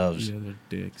do the doves. Yeah, they're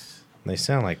dicks. They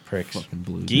sound like pricks. Fucking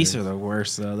blue Geese jays. are the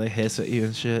worst, though. They hiss at you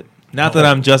and shit. Not that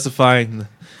I'm justifying the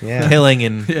Yeah. killing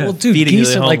and Yeah. Well, dude, feeding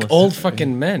geese the are like homeless. old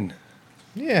fucking men.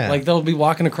 Yeah. Like they'll be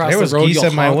walking across there was the road. geese you'll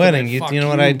at my honk and wedding. they You, fuck you know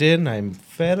what I did? I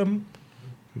fed them.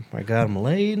 I got them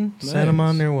laid. Sent them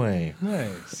on their way.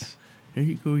 Nice. Here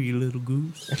you go, you little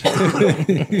goose.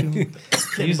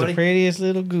 He's the prettiest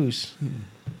little goose.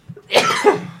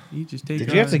 You just take.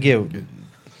 Did you have to get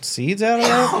seeds out of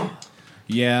that?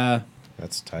 Yeah.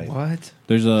 That's tight. What?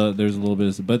 There's a little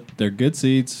bit of, but they're good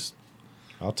seeds.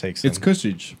 I'll take some. It's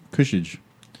cushage. Cushage.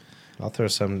 I'll throw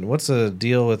some. What's the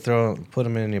deal with put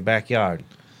them in your backyard?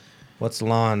 What's the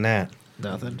law on that?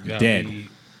 Nothing. Dead. You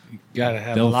gotta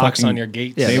have They'll locks fucking- on your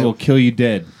gates. They will kill you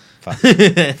dead.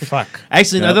 Fuck.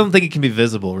 Actually, I Yep. don't think it can be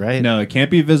visible, right? No, it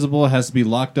can't be visible. It has to be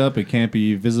locked up. It can't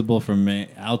be visible from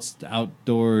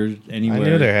outdoors I anywhere.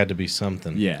 knew there had to be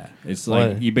something. Yeah, it's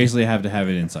like What? you basically have to have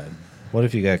it inside. What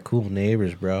if you got cool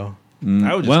neighbors, bro?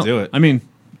 I would just do it. I mean,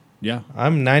 yeah,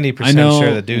 I'm 90% I know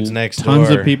sure the dudes next tons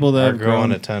door of people that are have growing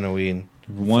grown- a ton of weed.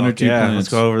 one or Fuck two yeah, plants. let's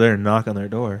go over there and knock on their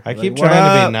door. I Like, keep "What trying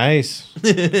to up?" be nice,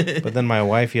 but then my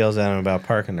wife yells at them about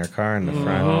parking their car in the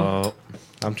front. Oh,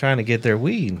 I'm trying to get their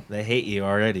weed. they hate you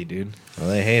already, dude. Well,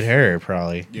 they hate her,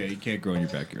 probably. Yeah, you can't grow in your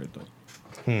backyard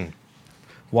though.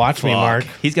 Watch me, Fuck. Mark.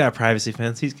 He's got a privacy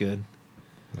fence. He's good.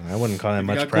 I wouldn't call that If you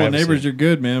much got privacy. cool neighbors, you're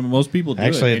good, man. Most people do.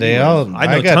 Actually, it they anyways. all. I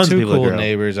know I got tons of two people that cool grow.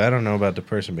 neighbors. I don't know about the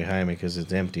person behind me because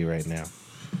it's empty right now.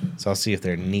 So I'll see if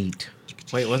they're neat.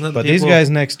 Wait, wasn't that But the these people, guys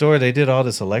next door, they did all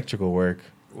this electrical work,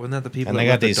 Wasn't that the people and that they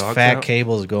let got their these dogs fat out?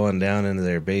 cables going down into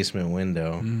their basement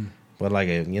window. But like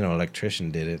a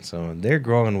electrician did it, so they're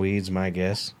growing weeds. My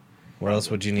guess. What else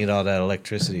would you need all that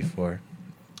electricity for?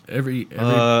 Every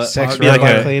Sex It'd be like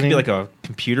robot a, cleaning? it'd be like a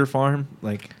computer farm,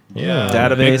 like Yeah,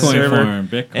 database Bitcoin server, farm,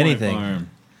 Bitcoin anything. farm.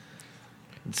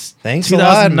 It's Thanks a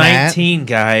lot, Matt. 2019,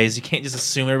 guys. You can't just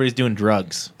assume everybody's doing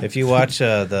drugs. If you watch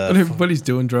But the, everybody's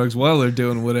doing drugs while they're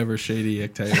doing whatever shady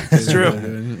activity. It's true. they're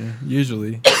doing, yeah,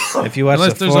 usually, if you watch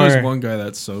unless the there's always four, one guy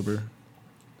that's sober.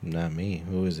 not me.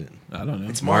 Who is it? I don't know.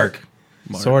 It's Mark.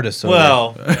 Mark. Sort of.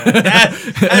 Well,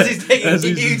 as he's taking As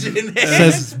he's- huge in there.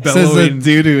 Says the bellowing.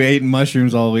 dude who ate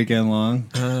mushrooms all weekend long.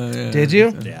 Yeah. Did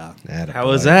you? Yeah. How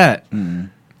was that?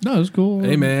 No, it was cool.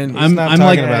 Hey, man, he's I'm not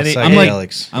like talking about I'm like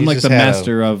psychedelics. I'm He like just the had a-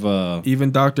 master of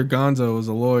Even Dr. Gonzo was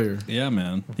a lawyer. yeah,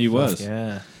 man. He was.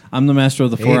 Yeah. I'm the master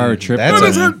of the 4-hour trip. That's though,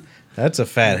 a, man. that's a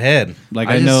fat head. Like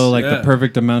I I, know just- like yeah. the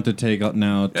perfect amount to take out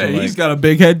now to Hey, like he's got a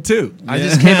big head too. I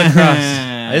just came across.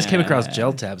 I just came across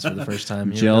gel tabs for the first time.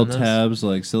 You ever gel done those? tabs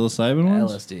like psilocybin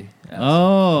ones. LSD.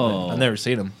 Oh, I've never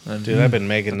seen them. Dude, I've been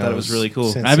making thought those. it was really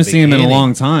cool. since I haven't the seen him in a beginning.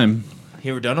 long time.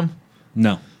 You ever done them?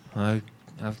 No, I've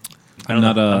I'm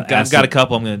not a. I've got a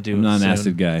couple. I'm gonna do. I'm not an soon.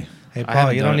 acid guy. Hey, I Paul,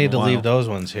 haven't you done don't it in need a to leave while. those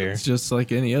ones here. It's just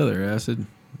like any other acid.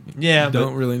 Yeah, You but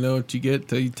don't really know what you get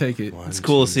till you take it. One, it's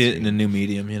cool to two, see it three. in a new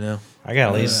medium. You know. I got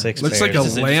at least 6 Looks like pairs. a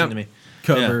It's interesting lamp to me.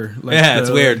 cover. Yeah. Like Yeah, it's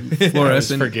the weird.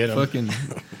 Fluorescent forget 'em. fucking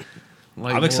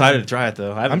Like I'm excited to try it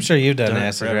though. I'm sure you've done it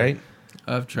acid, forever. right?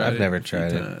 I've tried. I've it never a few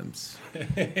tried it. times.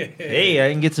 Hey,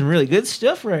 I can get some really good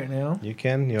stuff right now. You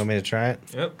can? You want me to try it?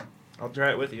 Yep. I'll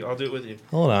try it with you. I'll do it with you.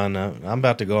 Hold on. I'm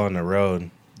about to go on the road.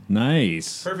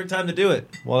 Nice. Perfect time to do it.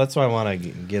 Well, that's why I want to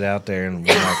get out there and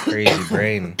with my crazy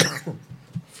brain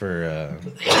for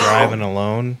driving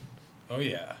alone, Oh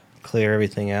yeah. clear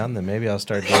everything out, and then maybe I'll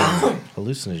start doing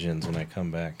hallucinogens when I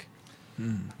come back.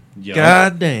 Yup.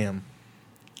 God damn.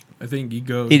 I think you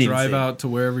go He didn't drive say it. out to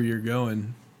wherever you're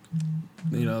going.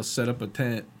 You know, set up a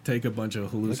tent, take a bunch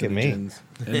of Look at me. hallucinogens,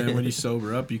 and then when you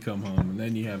sober up, you come home, and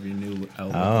then you have your new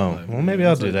outlook. Oh, on life. well, maybe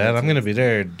I'll It's do like that. that's I'm going to be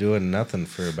there doing nothing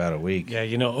for about a week. Yeah,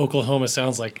 you know, Oklahoma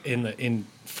sounds like in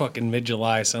fucking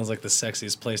mid-July sounds like the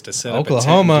sexiest place to set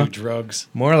Oklahoma. up a tent and do drugs.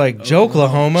 More like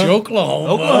Joklahoma.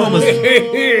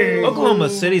 Oklahoma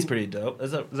City's pretty dope.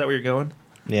 Is that where you're going?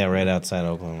 Yeah, right outside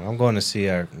Oklahoma. I'm going to see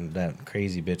that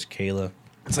crazy bitch Kayla.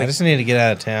 It's I like just need to get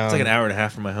out of town. it's like an hour and a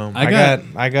half from my home.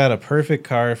 I got a perfect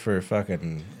car for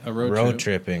fucking A road road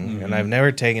trip. tripping, and I've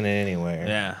never taken it anywhere.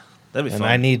 Yeah, that'd be And fun.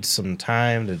 I need some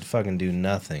time to fucking do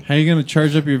nothing. How you gonna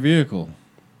charge up your vehicle?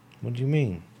 What do you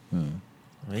mean?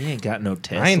 Well, you ain't got no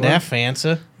Tesla. I ain't that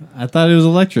fancy. I thought it was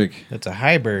electric. It's a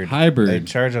hybrid. Hybrid. They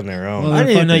charge on their own. Well, I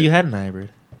didn't even know Fuck it. you had an hybrid.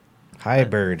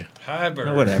 Hybrid.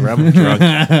 No, whatever. I'm drunk.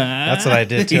 That's what I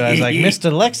did too. I was like,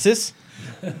 Mr. Lexus.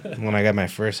 When I got my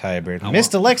first hybrid,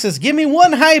 Mr. Lexus, give me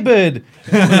one hybrid.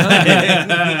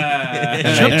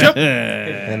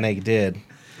 And they did.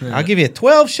 I'll give you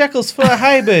 12 shekels for a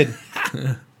hybrid.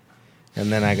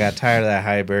 And then I got tired of that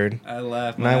hybrid. I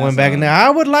laughed. And I went back and there, I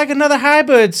would like another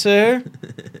hybrid, sir.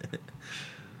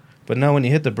 But no, when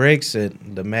you hit the brakes,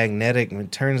 the magnetic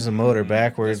it turns the motor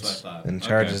backwards That's what I thought. and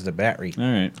charges Okay. the battery. All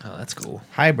right, Oh, that's cool.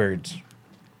 Hybrids.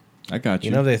 I got you.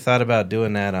 You know they thought about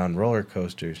doing that on roller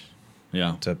coasters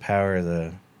yeah. to power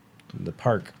the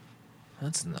park.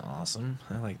 That's awesome.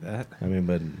 I like that. I mean,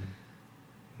 but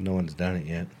no one's done it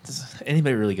yet. Does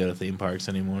anybody really go to theme parks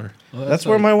anymore? Well, That's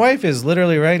where my wife is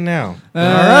literally right now. All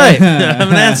right. I'm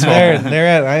an asshole. They're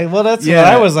at. Well, that's what Yeah.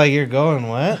 I was like. You're going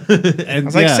what? I And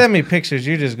was like, yeah, send me pictures.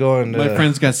 You're just going to my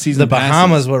friend's got the season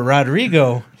Bahamas with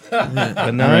Rodrigo.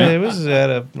 But no, Right. it was at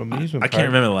an amusement I park. caned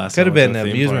remember the last Could have time I been went to an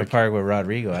a theme amusement park. park with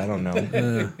Rodrigo. I don't know.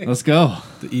 passes. Let's go.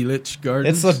 the Elitch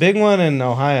Gardens. It's the big one in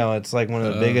Ohio. It's like one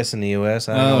of the biggest in the U.S.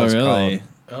 I don't know Oh, what it's really?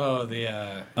 called. Oh,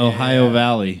 the Ohio yeah.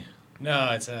 Valley.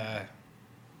 No, it's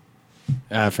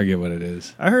I forget what it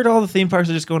is. I heard all the theme parks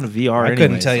are just going to VR. I couldn't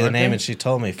anyways, tell you the aren't name, they? and she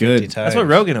told me 50 Good. times. That's what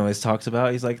Rogan always talks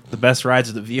about. He's like, the best rides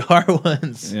are the VR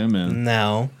ones. Yeah, man.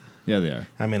 No, Yeah, they are.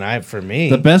 I mean, for me,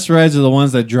 The best rides are the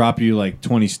ones that drop you like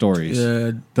 20 stories.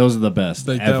 Yeah, Those are the best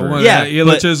like ever. that one. Yeah, Yeah,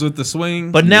 Elitch's with the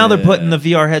swing. But now they're Yeah. putting the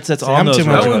VR headsets on I'm those too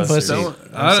much of roller a coasters. pussy. Don't-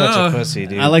 I'm I such don't a know. pussy,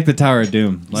 dude. I like the Tower of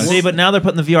Doom. Like, See, but now they're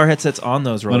putting the VR headsets on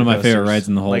those roller One of my coasters. favorite rides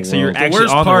in the whole like, so you're world. The actually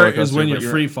worst on the roller part is coaster, when but you're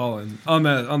you're free falling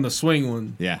on the swing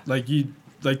one. Yeah.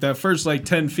 like that first like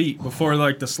 10 feet before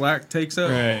like the slack takes up.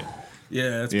 Right.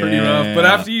 Yeah, it's pretty Yeah. rough. But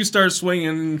after you start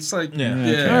swinging, it's like Yeah.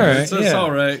 yeah, All right, it's yeah.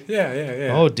 all right. Yeah, yeah,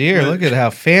 yeah. Oh dear, look at how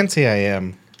fancy I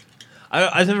am.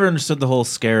 I've never understood the whole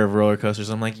scare of roller coasters.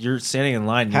 I'm like, you're standing in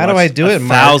line. You How do watch I do it, Mark?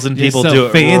 1,000 You're people so do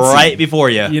it fancy. right before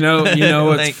you. You know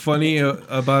what's Like- funny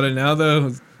about it now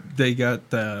though? They got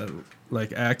the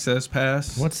like access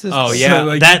pass. What's this? Oh So, yeah,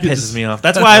 like, that you could pisses just- me off.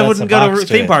 That's why I That's wouldn't a go to box a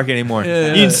theme trip. park anymore. Yeah.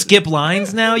 You can skip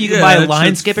lines now. You can Yeah, buy a that line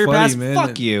shit's skipper funny, pass. man.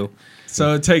 Fuck you.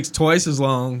 So it takes twice as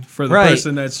long for the Right.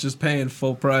 person that's just paying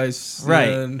full price. Right?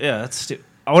 And- Yeah, that's stupid.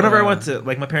 Whenever I went to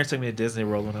like my parents took me to Disney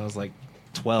World when I was like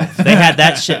 12. They had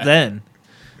that shit then.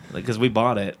 Like, because we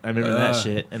bought it. I remember that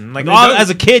shit. And like, I mean, all, those- as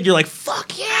a kid, you're like,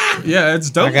 fuck yeah. Yeah, it's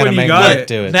dope I gotta when you make got Mark it.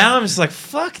 do it. Now I'm just like,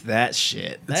 fuck that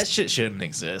shit. That shit shouldn't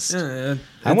exist. Yeah,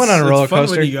 I went on a it's roller fun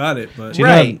coaster. when you got it, but Do you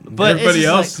know- Right. But it's everybody just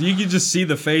else, like, you can just see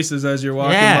the faces as you're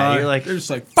walking Yeah, by. you're like- they're just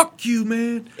like, "Fuck you,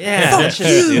 man." yeah, that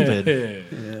shit's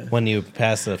stupid. When you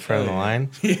pass the front of the line,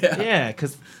 Yeah,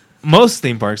 because most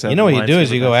theme parks have you know what you line do is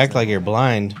skipper you go passes act now. like you're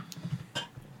blind.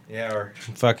 Yeah, or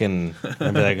Fucking,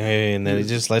 and be like, hey, and then he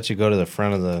just lets you go to the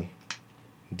front of the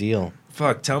deal.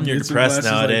 fuck, tell them you're Get some depressed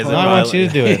glasses like nowadays. Paul. No, I want you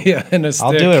to do it. yeah, and a I'll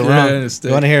stick. do it Yeah, wrong. and a You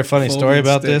stick. want to hear a funny story Folded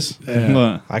about stick. this?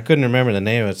 What? I couldn't remember the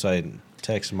name of it, so I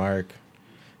text Mark.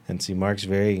 And see, Mark's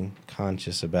very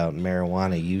conscious about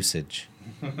marijuana usage.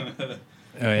 Oh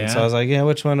And so I yeah. was like, yeah,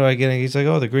 which one do I get? And he's like,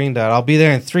 oh, the green dot. I'll be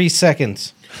there in 3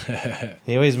 seconds.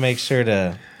 He always makes sure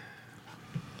to...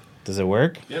 Does it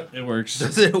work? Yep, it works.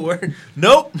 Does it work?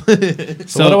 Nope.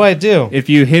 So what do I do? If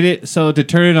you hit it, so to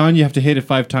turn it on, you have to hit it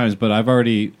 5 times. But I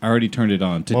already turned it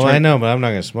on. To Well, turn, I know, but I'm not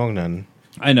going to smoke none.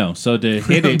 I know. So to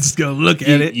hit I'm it, just gonna look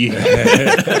at it.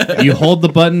 you hold the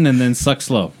button and then suck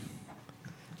slow.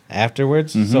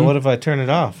 Afterwards? Mm-hmm. So what if I turn it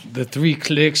off? The 3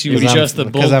 clicks, you Because adjust the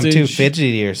because voltage. I'm too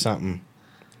fidgety or something.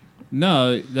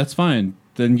 No, that's fine.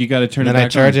 Then you got to turn Then it back I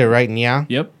charge on. it right now.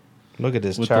 Yep. Look at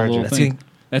this With the charger. little thing.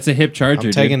 That's a hip charger.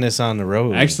 I'm taking dude. this on the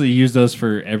road. I actually use those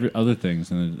for every other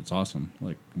things, and it's awesome.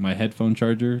 Like my headphone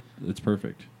charger, it's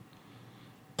perfect.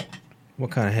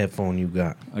 What kind of headphone you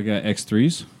got? I got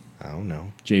X3s, I don't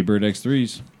know. Jaybird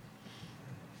X3s,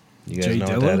 You guys Jay know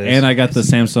what Dilla? that is? and I got the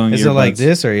Samsung. Is earbuds. it like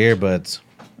this or earbuds?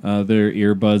 They're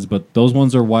earbuds, but those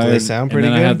ones are wired. sound pretty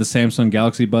and then good? I have the Samsung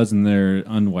Galaxy Buds, and they're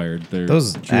unwired. They're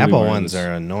Those truly Apple wireless. ones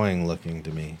are annoying looking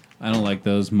to me. I don't like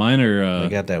those. Mine are They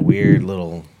got that weird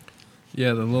little.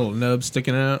 Yeah, the little nub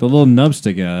sticking out. the little nub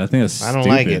sticking out. I think that's I don't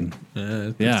stupid.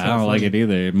 like it. Yeah, I don't like it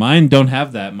either. Mine don't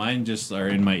have that. Mine just are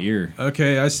in my ear.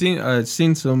 Okay, I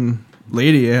seen some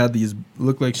lady had these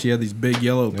looked like she had these big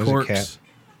yellow There's a cat. corks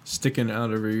sticking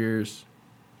out of her ears.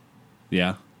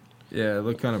 Yeah. Yeah, it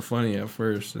looked kind of funny at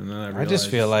first, and then I realized. I just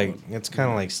feel like it's kind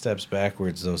of like steps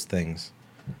backwards. Those things.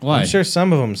 Why? I'm sure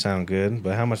some of them sound good,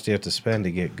 but how much do you have to spend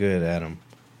to get good at them?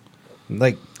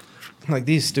 Like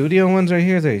these studio ones right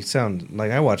here, they sound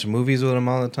like I watch movies with them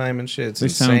all the time and shit. It's They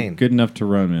insane. sound good enough to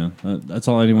run, man. That's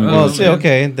all anyone. Well, Well, does. see,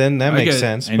 okay, then that I makes get-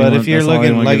 sense. anyone- But if you're that's all looking,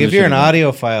 anyone like gives if a you're shit an about.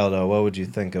 audiophile though, what would you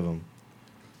think of them?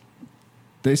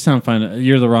 They sound fine.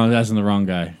 You're the wrong. Asking the wrong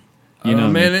guy. You know,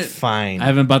 man, me. it, Fine. I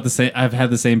haven't bought the same. I've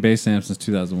had the same bass amp since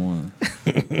 2001.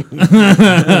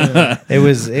 It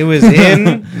was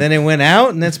in, then it went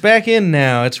out, and it's back in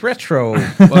now. It's retro.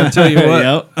 well, I tell you what.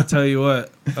 Yep. I tell you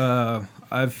what.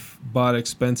 I've bought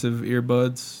expensive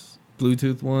earbuds,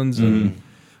 Bluetooth ones, and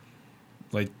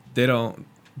like they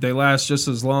last just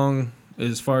as long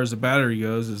as far as the battery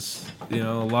goes as a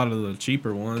lot of the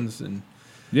cheaper ones. And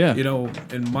Yeah.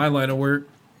 in my line of work,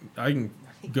 I can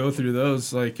go through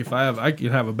those. Like if I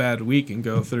could have a bad week and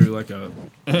go through like a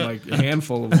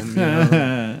handful of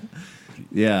them.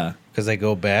 Yeah. Because they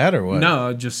go bad or what?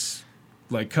 No, just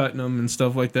like cutting them and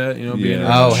stuff like that. Being Yeah.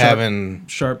 around Oh, having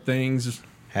sharp things.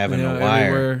 a wire.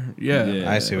 Everywhere. Yeah.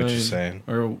 Yeah. I see what you're mean, saying.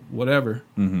 Or whatever.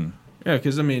 Mm-hmm. Yeah,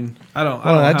 because I mean, I don't.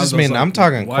 Well, I have just those, mean like, I'm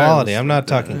talking wireless quality. I'm not like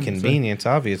that. talking convenience.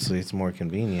 Obviously, it's more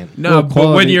convenient. No, Well, but when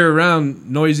quality- you're around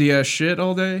noisy ass shit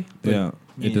all day, Yeah.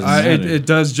 It doesn't it matter.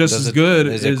 does just Does as it- good.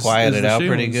 is it as, quieted as the out shit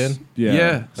pretty ones. good?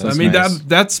 Yeah. So I That's mean nice.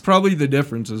 that's probably the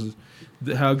difference is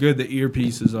how good the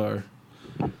earpieces are.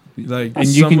 Like And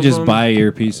you some can of just them, buy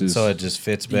earpieces. So it just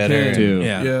fits You better. can. too.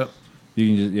 Yeah. Yeah. You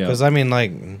can just Because I mean,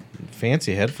 like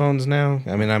fancy headphones now.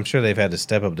 I mean, I'm sure they've had to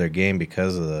step up their game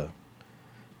because of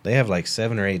they have like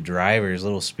 7 or 8 drivers,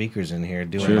 little speakers in here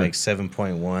doing Sure. like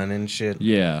 7.1 and shit.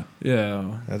 Yeah.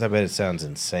 Yeah. I bet it sounds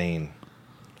insane.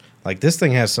 Like this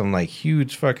thing has some like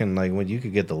huge fucking like when you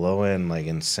could get the low end like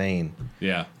insane.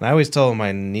 Yeah. And I always told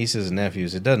my nieces and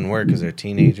nephews it doesn't work because they're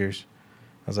teenagers.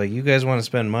 I was like, you guys want to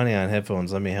spend money on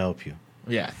headphones? Let me help you.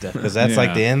 Yeah, definitely. Because that's like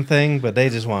Yeah. the end thing, but they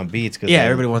just want Beats. Cause Yeah, they-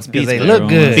 everybody wants 'cause Beats, They but look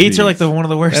everyone good. wants Beats are like one of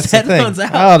the worst That's the thing. headphones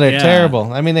out. Oh, they're Yeah.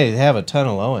 terrible. I mean, they have a ton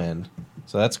of low end,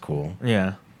 so that's cool.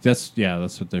 Yeah. That's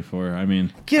what they're for. I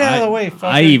mean, Get out of the way, fucker.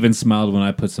 I even smiled when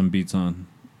I put some Beats on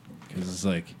because it's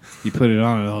like you put it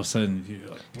on and all of a sudden you're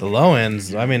like, The low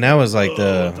ends. I mean, that was like what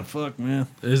the the. fuck, man?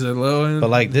 Is it low end? But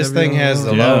like this Heavy thing on has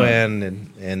the Yeah. low end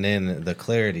and then the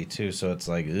clarity too, so it's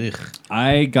like ugh.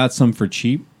 I got some for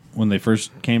cheap when they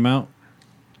first came out.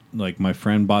 Like my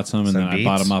friend bought some, and Some then I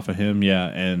bought Beats? them off of him. Yeah,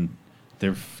 and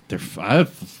I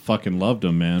fucking loved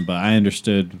them, man. But I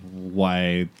understood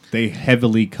why they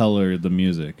heavily color the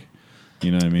music.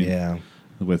 You know what I mean? Yeah.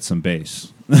 With some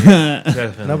bass.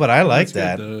 No, but I like That's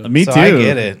that. good, though. Me So too. I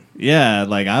get it. Yeah,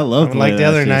 like I love. I mean, like the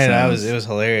other night, I it was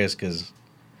hilarious because,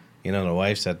 you know, the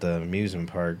wife's at the amusement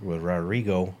park with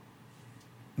Rodrigo,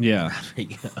 Yeah.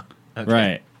 Okay.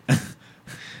 Right.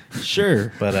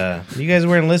 Sure. but you guys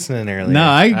weren't listening earlier. No,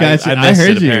 I got you. I I, missed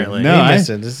heard it, you. apparently. No, You I missed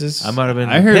it. This is. I might have been.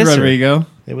 I heard pisser. Rodrigo.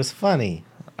 It was funny.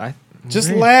 I Just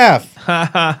Really? laugh.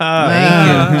 Thank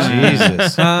Thank you,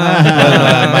 Jesus. But,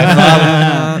 my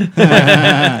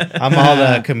father, I'm all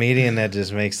the comedian that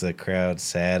just makes the crowd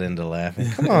sad into laughing.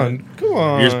 Come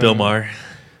on. Here's Bill Maher.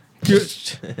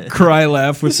 Cry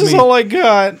laugh with This is me. all I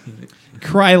got.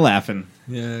 Cry laughing.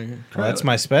 Yeah. Well, that's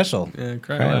my special. Yeah,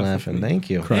 cry, Cry laugh. laughing. Thank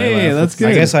you. Hey, that's good.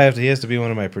 I guess I have to. He has to be one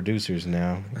of my producers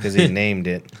now because he named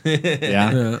it.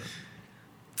 Yeah. Yeah.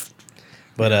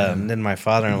 But then my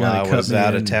father-in-law gotta cut was me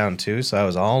out of in. town too, so I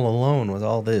was all alone with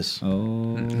all this.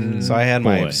 Oh. So I had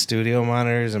my Boy. studio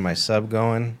monitors and my sub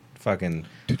going, fucking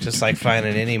just like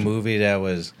finding any movie that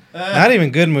was not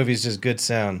even good movies, just good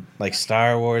sound, like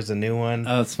Star Wars, the new one.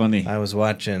 Oh, that's funny. I was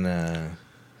watching.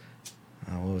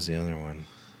 What was the other one?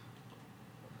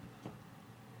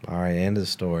 All right, end of the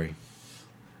story.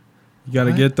 You got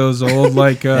to get those old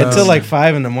like Until like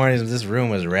 5 in the morning, this room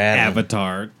was rad.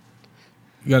 Avatar.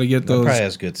 you got to get That those probably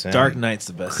has good sound. Dark Knight's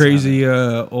the best. crazy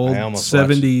old I almost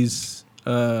 70s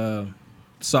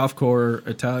softcore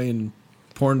Italian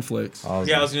porn flicks. All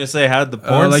Yeah, I was gonna say, how did the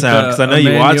porn like sound? the Because I know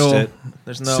you watched Emmanuel it.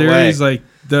 There's no series way. like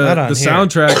the Not on here.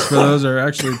 soundtracks for those are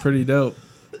actually pretty dope.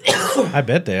 I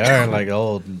bet they are like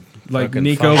old. Like fucking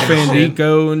Nico funk and shit.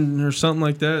 Fandico and or something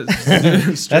like that.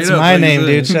 Straight That's up, my like name, you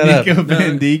dude. said. Shut up. Nico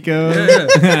Bandico.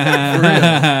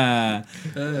 Yeah,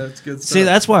 that's good stuff. See,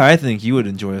 that's why I think you would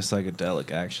enjoy a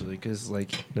psychedelic, actually, because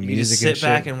like The you music just and sit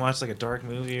back shit. and watch like a dark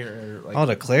movie or like All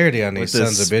the clarity on with these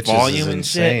sons this of bitches volume is and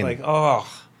insane. shit. Like, oh,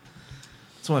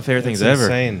 it's one of my favorite things It's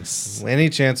ever. insane. Any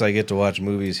chance I get to watch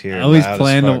movies here, I always loud as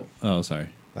plan to. fuck, Oh, sorry.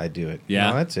 I do it.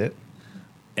 Yeah. No, that's it.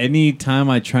 Anytime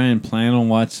I try and plan on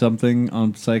watch something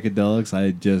on psychedelics,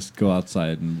 I just go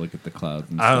outside and look at the clouds.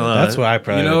 And I don't stuff. know. That's what I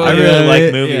probably. You know, would I do. really Yeah,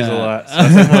 like movies yeah. a lot. So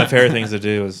that's like one of my favorite things to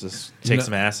do is just take No,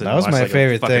 some acid. that and was watch my like a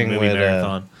favorite fucking thing movie with,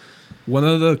 marathon. One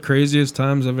of the craziest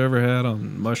times I've ever had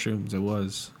on mushrooms.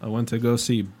 I went to go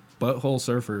see Butthole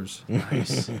Surfers.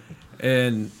 Nice.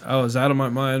 And I was out of my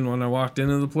mind when I walked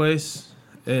into the place,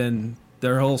 and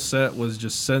their whole set was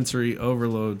just sensory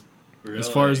overload. As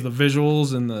far as the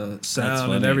visuals and the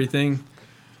sound and funny. everything,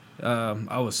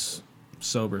 I was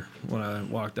sober when I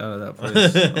walked out of that place.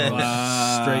 I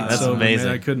was straight That's sober, amazing.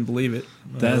 man. I couldn't believe it.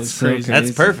 That's It was so crazy. crazy.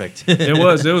 That's perfect.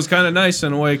 It was kind of nice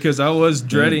in a way because I was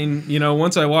dreading. You know,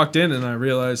 once I walked in and I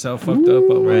realized how fucked up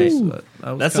I was. Right. But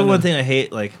I was That's the kinda- one thing I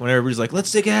hate. Like when everybody's like,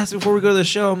 "Let's take acid before we go to the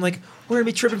show." I'm like, "We're gonna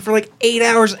be tripping for like 8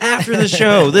 hours after the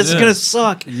show. This is gonna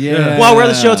suck. Yeah. While we're at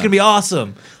the show, it's gonna be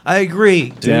awesome. I agree,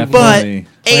 Definitely. but 8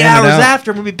 Plan it hours out.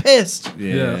 after, I'm gonna be pissed.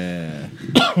 Yeah.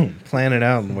 Plan it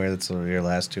out and where it's your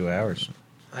last 2 hours.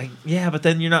 Yeah, but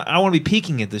then you're not. I want to be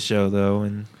peaking at the show though,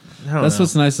 and I don't That's know.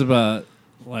 what's nice about.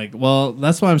 Like, well,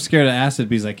 that's why I'm scared of acid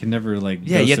because I can never like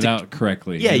Yeah, dose you have it to- out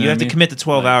correctly. Yeah, you know have what to I mean? commit to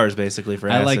 12 Like, hours basically for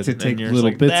acid. I like to and take you're just little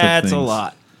like, bits of That's a things.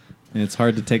 lot. And it's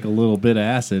hard to take a little bit of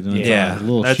acid and Yeah, it's a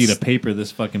little that's- sheet of paper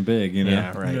this fucking big, you know?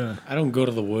 Yeah, right. Yeah. I don't go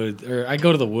to the woods, or I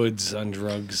go to the woods on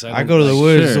drugs. I go to the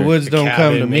woods. sure. The woods don't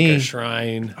come to Make me. a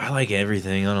shrine. I like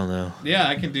everything. I don't know. Yeah,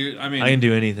 I can do. I mean, I can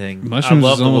do anything. mushrooms I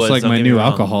love is the almost woods, like don't my get me new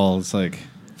wrong. alcohol. It's like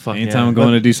Fuck anytime yeah. I'm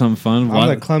going to do something fun, I'm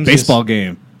watch the clumsiest- baseball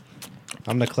game.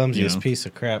 I'm the clumsiest You know. piece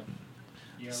of crap.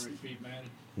 You ever repeat, Maddie?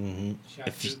 hmm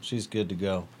Shot two. She's good to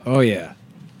go. Oh yeah.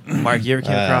 Mark, you ever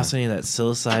came Uh, across any of that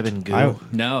psilocybin goo? I-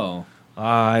 No,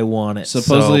 I want it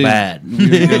supposedly so bad.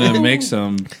 we were gonna make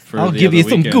some. For I'll the give other you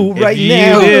some weekend. goo right if you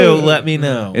now. do, let me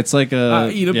know. It's like a I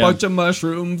eat a yeah. bunch of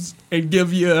mushrooms and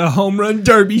give you a home run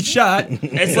derby shot.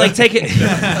 It's like taking.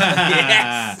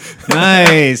 Yes.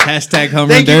 Nice hashtag home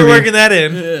run Thank you for derby. working that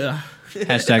in.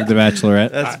 Hashtag the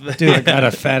Bachelorette. That's Dude, I got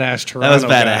a fat ass Toronto was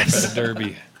guy badass. for the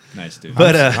derby. Nice dude.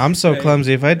 But I'm so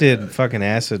clumsy. If I did fucking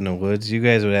acid in the woods, you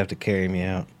guys would have to carry me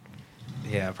out.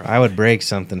 yeah, probably. I would break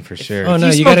something for sure. Oh no,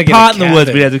 If you smoked gotta get pot a in the woods.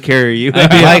 cabin. We'd have to carry you.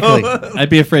 Likely. I'd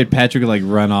be afraid Patrick would like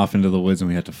run off into the woods and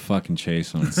we had to fucking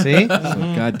chase him. See?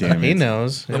 God damn it. He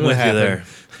knows. I'm It'll with you happen.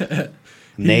 there.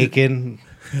 Naked.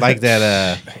 Like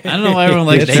that, I don't know why everyone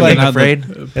likes It's taking like out afraid.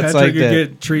 It's Patrick like could that.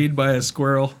 get treed by a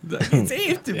squirrel. It's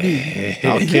after me.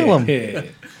 I'll kill him.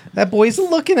 That boy's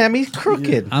looking at me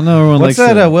crooked. I know everyone What's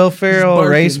likes that, to, Will Ferrell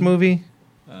barking. race movie?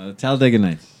 Talladega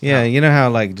Nights. Yeah, you know how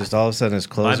like just all of a sudden his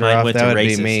clothes My are mind off? went That to would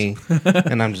racist. be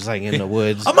me. And I'm just like in the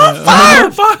woods. I'm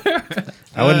on fire.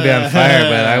 I wouldn't be on fire,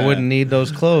 but I wouldn't need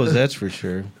those clothes, that's for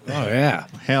sure. Oh yeah.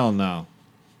 Hell no.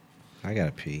 I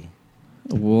gotta pee.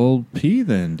 Well, pee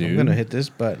then, dude. I'm gonna hit this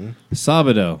button.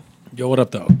 Sabado. Yo, what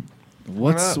up though?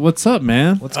 What's up,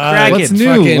 man? What's cracking? What's new?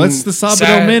 Fucking What's the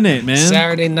Sabado minute, man?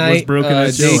 Saturday night. broken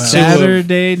at day Joe?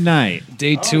 Saturday night.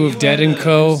 Day two of Dead and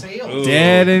Co.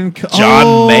 Dead and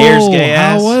John Mayer's gay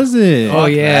How ass. was it? Oh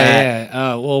yeah,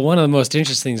 yeah. Well, one of the most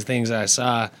interesting things I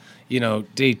saw,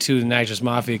 day two, the Nitrous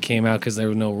Mafia came out because there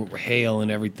was no hail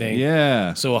and everything.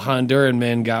 Yeah. So a Honduran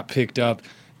man got picked up.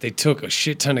 They took a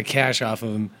shit ton of cash off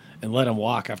of him and let him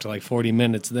walk after like 40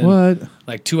 minutes. Then, What?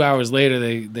 like 2 hours later,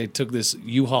 they took this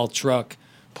U-Haul truck,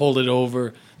 pulled it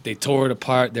over. They tore it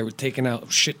apart. They were taking out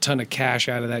a shit ton of cash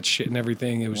out of that shit and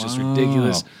everything. It was just Wow.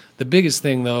 ridiculous. The biggest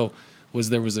thing though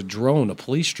was there was a drone, a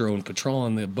police drone,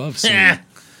 patrolling the above scene.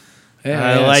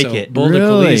 I like it. Boulder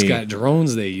Police Really? got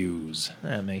drones they use.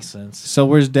 That makes sense. So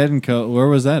where's Dead and Co? Where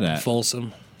was that at?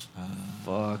 Folsom.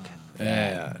 Fuck.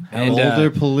 Yeah. Older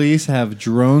police have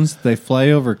drones. They fly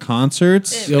over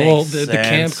concerts. It well, makes the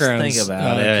sense. campgrounds. Think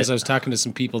about it. Because I was talking to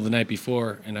some people the night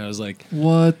before, and I was like,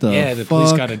 What the? "Yeah, the fuck?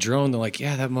 police got a drone." They're like,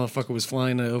 "Yeah, that motherfucker was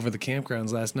flying over the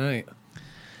campgrounds last night."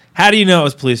 How do you know it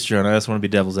was police drone? I just want to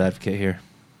be devil's advocate here.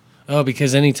 Oh,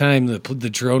 because anytime the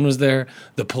drone was there,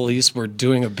 the police were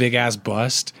doing a big ass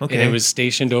bust, Okay. and it was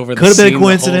stationed over the Could have been scene a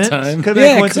coincidence. the whole time. Could have been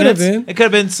a Yeah, it could have coincidence. been. It could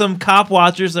have been some cop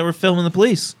watchers that were filming the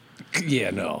police.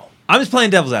 Yeah, no. I'm just playing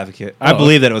devil's advocate. I Oh,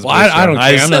 believe that it was. Well, I don't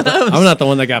care. just- I'm not the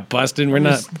one that got busted. We're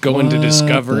not going to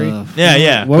Discovery. Yeah,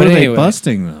 yeah. What But were anyway. they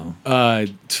busting though?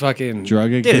 Fucking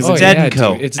Drug Dude, it's activity. Oh, Dead yeah, and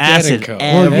Co. dude, it's Dead Acid and Co.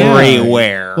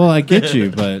 everywhere. Well, I get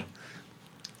you, but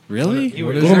really?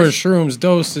 Boomer Shrooms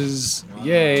doses.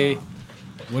 Yay.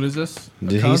 What is this? A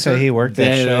Did he concert? say he worked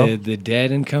that show? The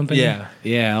Dead and Company. Yeah.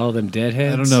 Yeah, all them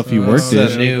deadheads. I don't know if you Oh, worked the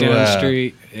it. new, down the uh,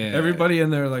 street. Yeah. Everybody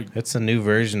in there like It's a new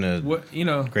version of what you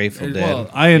know? Grateful it- Dead. Well,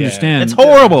 I understand. It's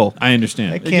horrible. I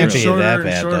understand. It can't gets be shorter that and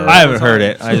bad shorter though. all I haven't the heard time,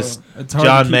 it. I so just it's hard to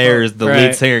John keep Mayer up. is the Right.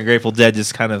 lead singer of Grateful Dead.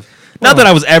 Just kind of not that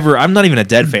I was ever. I'm not even a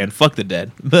Dead fan. Fuck the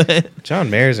Dead. But John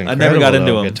Mayer's I incredible. never got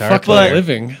into though, him. Guitar Fuck player.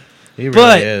 living. He really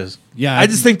But- is. Yeah, I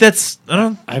just think that's I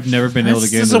don't. I've never been able to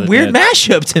This get is into a the weird Dead.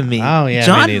 mashup to me. Oh, yeah, me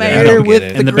John neither. I Mayer don't with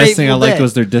get it. the And the best thing I Grateful liked Dead.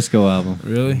 was their disco album.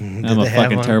 Really? I'm Did a they have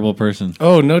fucking one? terrible person.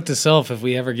 Oh, note to self: if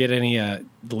we ever get any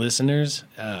listeners,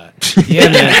 yeah,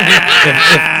 man.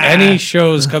 If any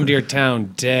shows come to your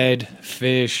town, Dead,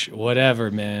 Fish,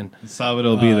 whatever, man.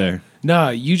 Salvador will be there. No,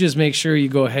 you just make sure you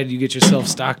go ahead. You get yourself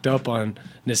stocked up on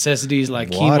necessities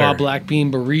like Water. quinoa, black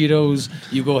bean burritos.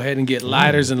 You go ahead and get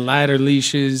lighters and lighter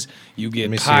leashes. You get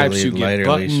me see your pipes. You lead get lighter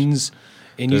buttons,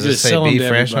 and Does you it just say sell them Be to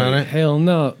Fresh everybody. on it? Hell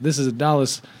no, this is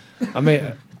 $1. I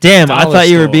mean, Damn, I dollar thought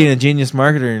you were store. being a genius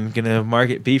marketer and gonna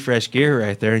market Be Fresh gear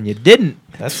right there, and you didn't.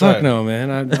 That's fuck what- no, man.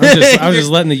 I was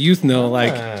just letting the youth know,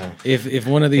 like, if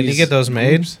one of these. Can you get those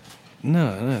made?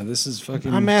 No, this is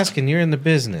fucking. I'm asking. You're in the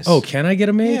business. Oh, can I get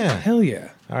them made? Yeah. Hell yeah.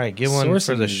 All right, get one Sourcing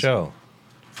for the these. show.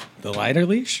 The lighter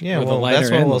leash? Yeah, Or the well, lighter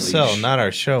that's what and we'll the sell. leash? Not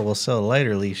our show. We'll sell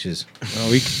lighter leashes. Oh,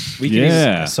 we can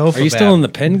Yeah. Sofa Are you still bath. in the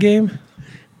pen game?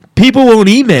 People won't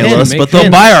email Pin, us, make but they'll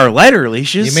pins. buy our lighter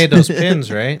leashes. You made those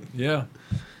pins, right? Yeah.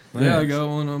 Yeah, I got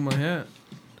one on my hat.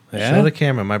 Yeah. Show the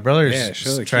camera. My brother's Yeah,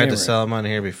 show the tried camera. to sell them on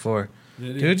here before.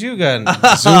 Did he? Dude, you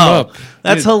got Zoom up.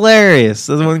 That's hilarious.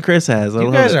 That's the one Chris has. I you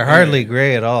love guys it. are hardly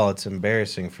gray at all. It's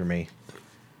embarrassing for me.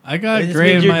 I It got just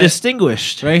gray means in you're my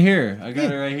distinguished. right here. I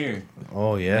got it right here.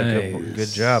 Oh yeah, Nice. good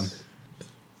job.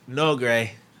 No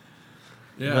gray.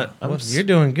 Yeah. But I'm Well, s- you're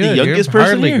doing good. youngest You're person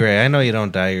hardly here. gray. I know you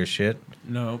don't dye your shit.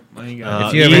 No, I ain't got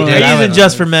If you ever are did, I you using would-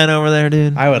 just for men over there,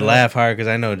 dude? I would laugh hard because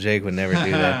I know Jake would never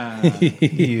do that.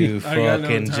 You I got no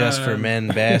fucking just for time. men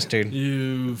bastard.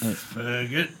 You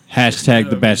faggot. Hashtag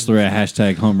the Bachelorette.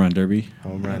 Hashtag home run derby.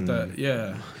 Home run.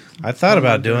 Yeah. I thought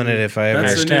about doing it if I ever.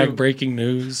 That's the Hashtag new- breaking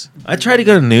news. I tried to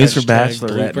go to news for Hashtag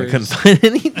Bachelorette and I bloopers. couldn't find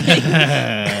anything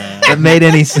that made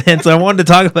any sense. I wanted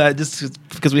to talk about it just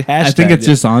because we hashtagged I think it's it.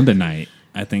 just on tonight.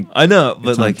 I think I know,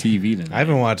 but it's like on TV tonight. I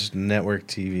haven't watched network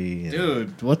TV.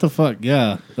 Dude, what the fuck?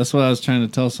 Yeah, that's what I was trying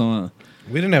to tell someone.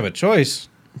 We didn't have a choice.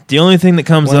 the only thing that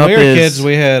comes When up we were is kids,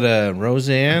 we had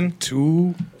Roseanne.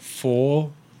 2, 4,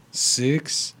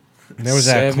 6. There was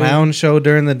that 7, clown show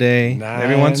during the day.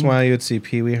 Every once in a 9. while, you would see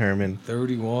Pee Wee Herman.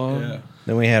 31. Yeah.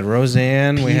 Then we had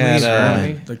Roseanne. We Pee-wee's had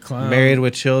Herman. The clown. Married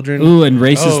with Children. Ooh, and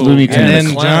racist Oh, Looney and Tunes. then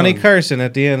the clown. Johnny Carson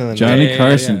at the end of the Johnny night. Yeah,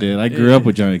 Carson yeah. did. I grew up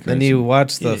with Johnny Carson. Then you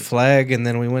watched the flag, and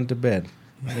then we went to bed.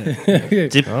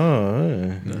 Dip-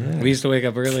 Oh, yeah. We used to wake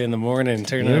up early in the morning and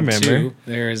turn You on remember. 2.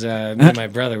 There's me and my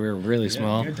brother. We were really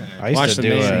small. I used Watch to the do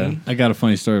Nation. I got a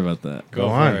funny story about that. Go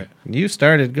for on. it. You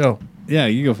started. Go. Yeah,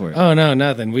 you go for it. Oh no,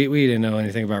 nothing. We didn't know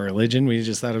anything about religion. We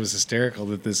just thought it was hysterical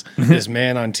that this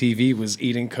man on TV was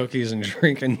eating cookies and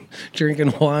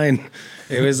drinking wine.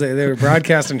 It was they were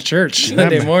broadcasting church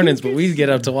Sunday mornings, but we'd get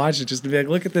up to watch it just to be like,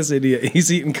 look at this idiot. He's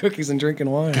eating cookies and drinking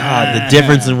wine. God, the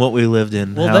difference in what we lived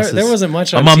in. Well, houses. there wasn't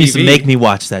much My on mom used to TV. make me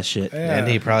watch that shit, Yeah. And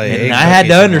he probably. and ate I had cookies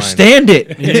to and wine. understand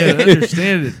it. Yeah,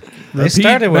 understand it. They Repeat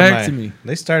started with back my. to me.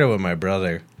 They started with my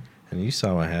brother, and you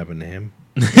saw what happened to him.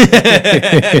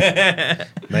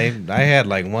 I had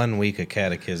like 1 week of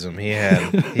catechism. He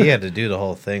had to do the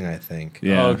whole thing. I think.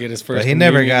 Yeah. Oh, get his first. But he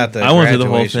never communion. got the. I went through the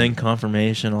whole graduation. thing,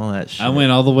 confirmation, all that shit. I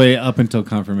went all the way up until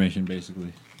confirmation,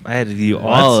 basically. I had to do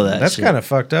all of that. That's shit. kind of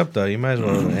fucked up, though. You might as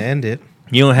well end it.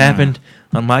 You know what happened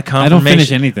on my confirmation? I don't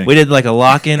finish anything. We did like a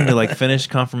lock-in to like finish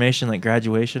confirmation, like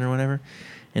graduation or whatever.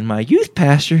 And my youth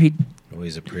pastor, he Oh,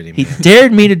 he's a pretty he man.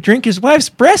 dared me to drink his wife's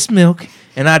breast milk,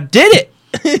 and I did it.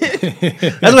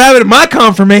 That's what happened at my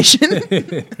confirmation. That's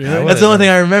the only thing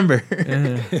I remember.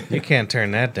 You can't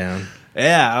turn that down.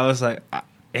 Yeah, I was like,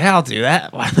 yeah, I'll do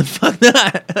that. Why the fuck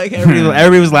not? Like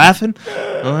everybody was laughing.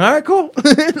 I'm like, all right, cool.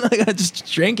 Like I just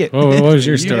drank it. What was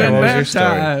your You've story? been What was your story?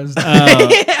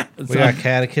 baptized. We got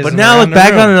catechism. But now I around look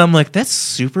back the on room. it, I'm like, that's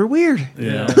super weird.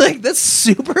 Yeah. Like that's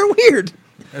super weird.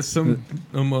 That's some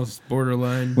almost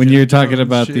borderline. When you're talking Jim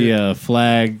about Jones the shit.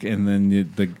 flag and then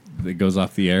it goes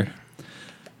off the air.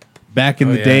 Back in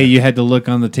Oh, the day, yeah. you had to look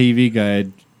on the TV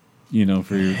guide,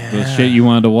 for the shit you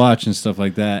wanted to watch and stuff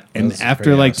like that. And Those are after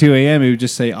pretty like awesome. 2 a.m., it would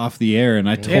just say off the air, and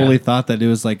I totally thought that it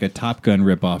was like a Top Gun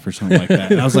ripoff or something like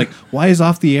that. And I was like, why is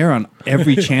off the air on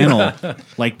every channel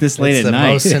like this late It's at the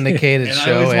night? most syndicated And I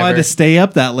show always ever. wanted to stay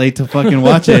up that late to fucking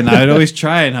watch it, and I'd always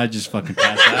try, and I'd just fucking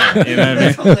pass out. You know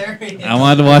what I mean? I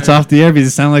wanted to watch Off the Air because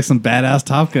it sounded like some badass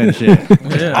Top Gun shit.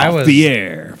 I Off was the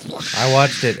air. I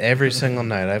watched it every single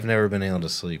night. I've never been able to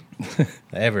sleep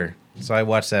ever. So I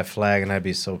watched that flag and I'd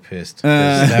be so pissed.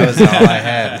 'Cause that was all I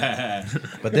had.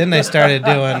 But then they started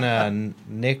doing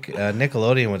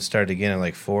Nickelodeon would start again at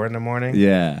like 4 in the morning.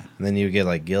 Yeah. And then you would get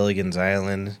like Gilligan's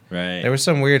Island. Right. There was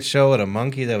some weird show with a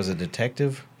monkey that was a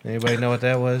detective. Anybody know what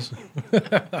that was?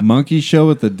 Monkey show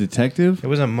with the detective? It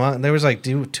was there was like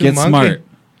two Get monkey. Smart.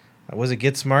 Was it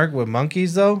Get Smart with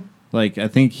monkeys though? Like, I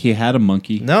think he had a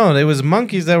monkey. No, it was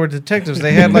monkeys that were detectives.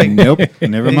 They had like Nope.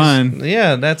 Never these- mind.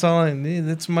 Yeah, that's all.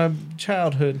 That's my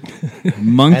childhood.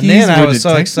 Monkeys And then I were was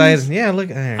so detectives? excited. Yeah,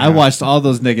 look. I watched all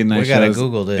those Nick at Night We gotta shows,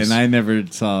 Google this. and I never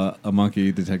saw a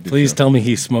monkey detective. Please show. tell me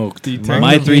he smoked.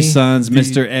 My Three Sons, The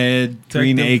Mr. Ed,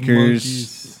 Green Detective Acres,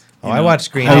 Monkeys. Oh, I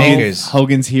watched Green Hogan- Acres.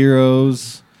 Hogan's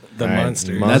Heroes. The All right,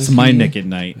 monster. Mon- That's my Monkey Nick at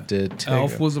Night.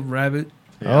 Alf was a rabbit.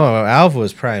 Oh, Alf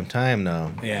was prime time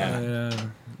though. Yeah.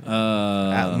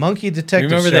 Monkey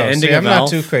detective remember show. the ending See, I'm of not Alf?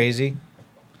 too crazy.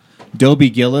 Dobie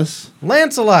Gillis.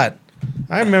 Lancelot.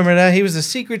 I remember that. He was a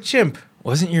secret chimp.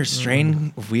 Wasn't your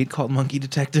strain of weed called Monkey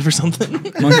Detective or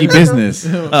something? Monkey Business.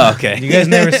 Oh, okay. You guys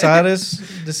never saw this?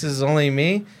 This is only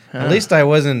me. At least I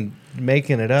wasn't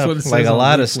making it That's up what it like says a on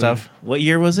lot of Leaflet. stuff. What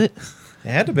year was it? It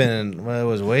had to have been. Well, it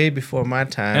was way before my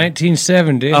time.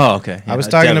 1970. Oh, okay. I was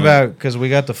Yeah, talking definitely. about because we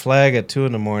got the flag at 2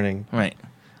 a.m. Right.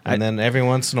 And then every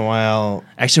once in a while,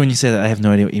 Actually, when you say that, I have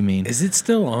no idea what you mean. Is it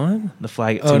still on? The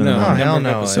flag at Oh, 2 in the no. oh morning. hell Number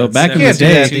of no! episodes. So back in You the can't do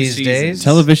day, that these days.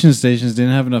 Television stations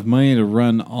didn't have enough money to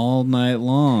run all night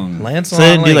long. Lancelot, So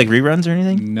they didn't do like reruns or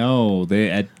anything? No, they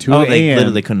at 2 Oh, a.m. they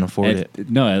literally couldn't afford it.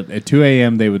 No, at 2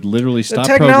 a.m. they would literally the stop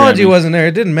technology programming. wasn't there.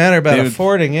 It didn't matter about They would-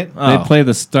 affording it. Oh. They'd play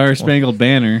the Star Spangled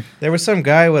Banner. There was some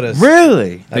guy with a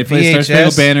Really? a They play Star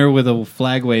Spangled VHS. Banner with a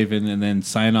flag waving and then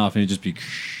sign off, and it'd just be.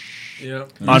 Yeah.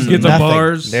 On Get the Nothing.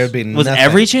 bars. There would be Was nothing.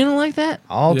 every channel like that?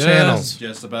 all Yeah. channels.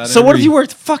 Just about. So what if you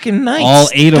worked fucking nights? All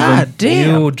 8 of them. God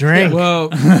damn. You drink. Well,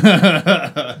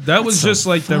 that was just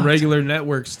like the regular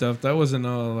network stuff. That wasn't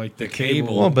all like the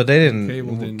cable. Well, but they didn't.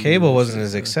 Cable didn't Cable do wasn't that as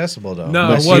stuff. accessible though. No,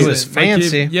 Unless it you wasn't. was Like,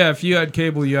 fancy. if you had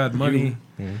cable, you had money.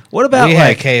 What about we had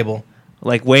like cable.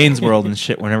 Wayne's World and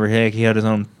shit? Whenever he had his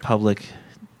own public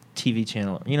TV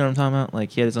channel. You know what I'm talking about?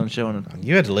 Like he had his own show. And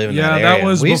You had to live in Yeah, that that area.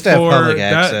 was we used to have before public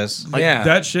that- access. Like, Yeah.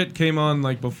 that shit came on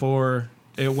like before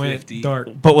it went 50. dark.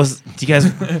 but was do you guys?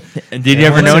 Did you Yeah,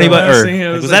 ever once know in a anybody? while, Or seeing it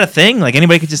like, was was like- that a thing? Like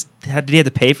anybody could just did he have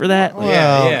to pay for that? Like,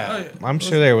 Well, yeah. I'm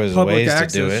sure there was Public ways to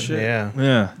access do it. shit. Yeah.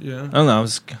 yeah. Yeah. I don't know. I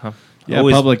was Yeah,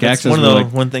 public that's access One of were the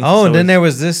like- one thing. Oh, and then there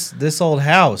was this old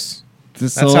house.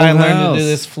 This That's old how I learned house. to do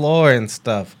this floor and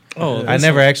stuff. Oh, I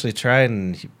never actually tried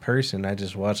in person. I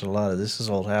just watched a lot of This Is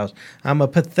Old House. I'm a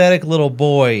pathetic little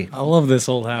boy. I love this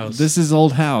old house. This is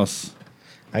old house.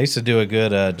 I used to do a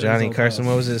good Johnny Old Carson. House.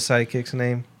 What was his sidekick's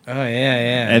name? Oh yeah,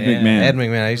 yeah. Ed yeah. McMahon. Ed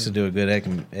McMahon. I used to do a good egg.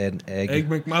 Egg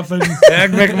McMuffin.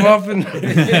 Egg McMuffin.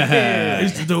 I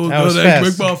used to do a That was good egg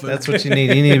fast. McMuffin. That's what you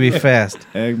need. You need to be fast.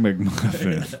 Egg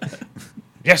McMuffin.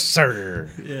 Yes, sir.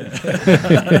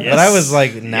 But I was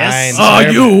like 9. so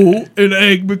Are you an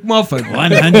egg McMuffin?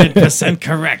 100%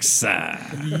 correct, sir.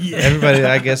 Everybody,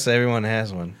 I guess everyone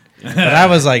has one. But I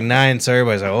was like 9, so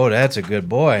everybody's like, "Oh, that's a good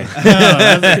boy."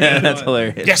 that's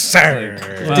hilarious. Yes, sir.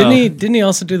 Didn't he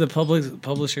also do the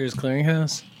Publishers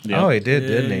Clearinghouse? Oh, he did,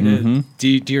 didn't he? Mm-hmm.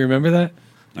 Do you remember that?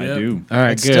 I Yep. do. All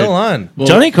right, It's still on.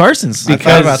 Johnny Carson's. I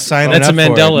thought about signing that's up a for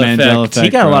it. Mandela Mandela effect. effect. He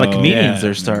got a lot of bro. comedians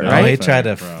their start, Oh, right? he tried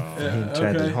to. Bro. He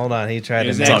tried to. Hold on, he tried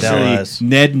It to was Mandela actually us.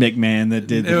 Ned McMahon that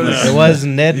did It was- It was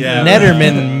Ned Yeah.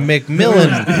 Netterman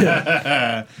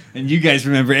McMillan. And you guys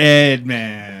remember Ed,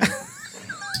 man.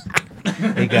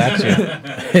 He got you.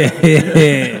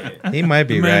 He might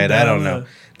be right. I don't know.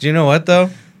 Do you know what though?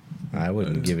 I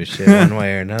wouldn't give a shit one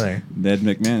way or another. Ned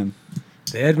McMahon.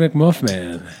 The Ed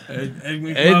McMuffman. Egg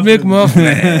McMuffin. Ed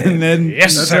McMuffman. Ned,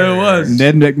 Yes, That's what it was.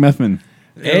 Ned McMuffin.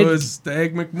 It Ed- was the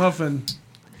Egg McMuffin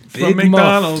Big from Muff.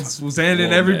 McDonald's. Was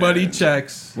handing everybody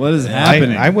checks. What is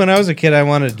happening? When I was a kid, I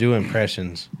wanted to do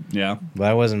impressions, yeah. but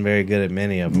I wasn't very good at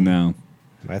many of them. No.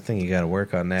 I think you got to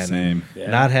work on that. Same.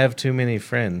 And not have too many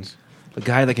friends. A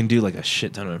guy that can do like a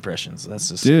shit ton of impressions. That's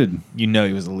just Dude, You know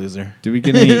he was a loser. did we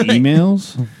get any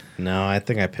emails? No, I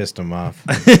think I pissed him off.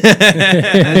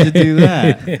 How'd you do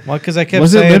that? Well, because I kept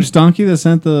Was it saying, Lips Donkey that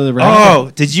sent the rap?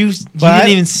 Oh, did you? You But-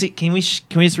 didn't even see. Can we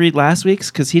just read last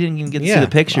week's? Because he didn't even get to see Yeah, the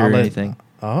picture I'll or let- anything.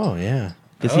 oh yeah,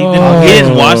 Because he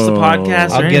didn't watch the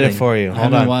podcast. I'll or get it anything. for you. I Hold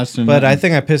haven't on. watched it, But I nothing.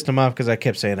 think I pissed him off because I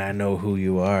kept saying, "I know who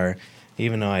you are,"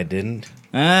 even though I didn't.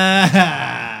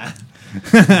 Ah.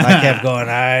 I kept going,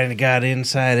 "I got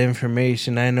inside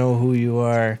information. I know who you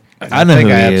are." I know think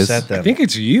who I he is. upset them. I think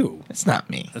it's you. It's not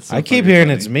me. I keep hearing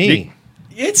it's me.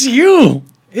 It's you.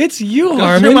 It's you, Go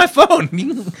Harmon. through my phone.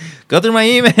 You can go through my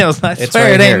emails. I It's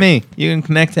swear right it here. ain't me. You can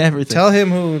connect to everything. Tell him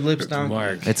who Lips Donkey.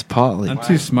 Mark. It's Polly. I'm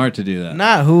too smart to do that.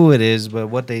 Not who it is, but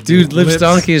what they do. Dude, Lips Lips-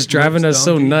 Donkey is driving Lips us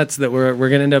so Donkey. nuts that we're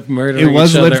gonna end up murdering It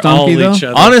was each other, Lips Donkey, all though? each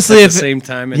other Honestly, at if the it- same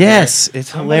time. in Yes, it's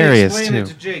Somebody hilarious explain too.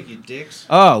 it to Jake, you dicks.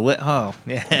 Oh,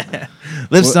 yeah.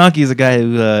 Lips Donkey is a guy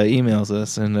who emails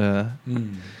us and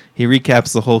he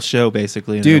recaps the whole show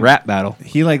basically in Dude, a rap battle.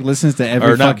 He like listens to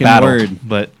every Or not fucking battle, word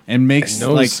but and there. makes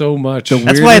Knows like so much. the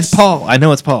that's why it's weirdest- Paul. I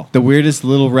know it's Paul. the weirdest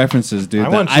little references, dude. I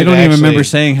that want you I don't to even remember actually-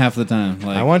 saying half the time.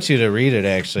 Like, I want you to read it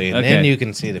actually, and then Okay. you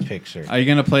can see the picture. are you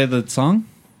gonna play the song?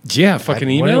 Yeah, fucking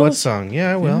What emails. song?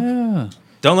 Yeah, I will. Yeah.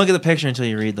 Don't look at the picture until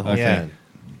you read the whole Yeah. thing.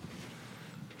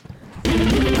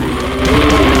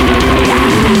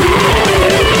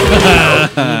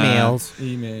 Emails.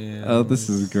 Email. Oh, this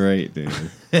is great, dude.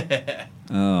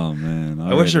 Oh man,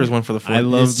 I wish there was one for the fourth. I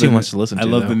love It's too much to listen to. I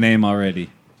love though. the name already.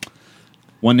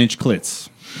 1 inch clits.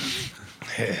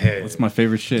 That's my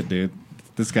favorite shit, dude.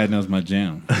 This guy knows my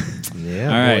jam. Yeah,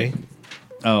 All right. boy.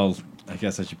 Oh, I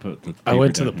guess I should put the. I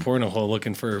went to the paper down. porno hole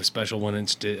looking for special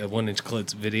 1-inch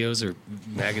clips videos or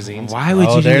magazines. Why would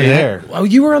Oh, you do they're that? there. Oh,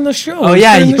 you were on the show. Oh, You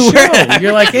yeah, were in you the were. show.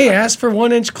 You're like, hey, ask for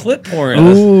 1-inch clip porn.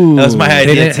 Ooh, That was my They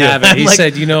idea didn't too. have it. He I'm like,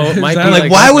 said, you know, it might be I'm like,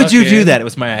 like why would you okay, do that? It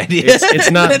was my idea.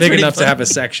 It's not That's big pretty enough to funny. have a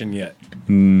section yet.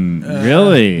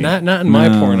 really? Not in my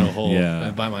No, porno hole.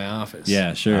 yeah. By my office.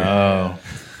 Yeah, sure. Oh,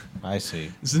 I see.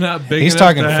 It's not big. He's enough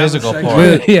talking to have a physical section.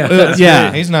 porn. yeah.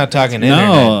 yeah. He's not talking internet.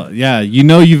 No, yeah, you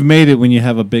know you've made it when you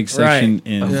have a big section Right.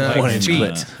 in, Yeah.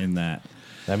 1-inch in that.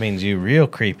 That means you real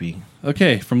creepy.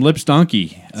 Okay, from Lips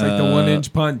Donkey. It's like the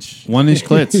 1-inch punch. 1 inch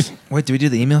clits. Wait, do we do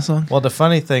the email song? Well, the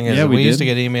funny thing is, Yeah, that we we used to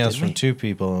did. get emails from two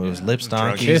people. It was Lips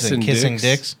Donkeys Kissing and Kissing Dicks.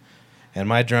 Dicks. And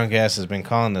my drunk ass has been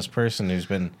calling this person who's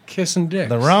been Kissing dicks.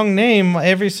 the wrong name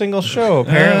every single show,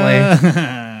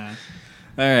 apparently.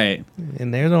 All right.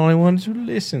 And they're the only ones who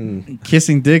listen.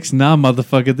 Kissing dicks? Nah,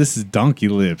 motherfucker. This is Donkey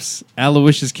Lips.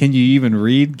 Aloysius, can you even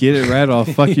read? Get it right. I'll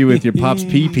fuck you with your pop's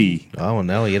pee-pee. Oh,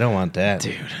 no, you don't want that.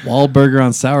 Dude. Wahlburger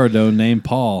on sourdough named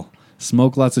Paul.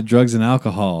 Smoke lots of drugs and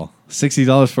alcohol.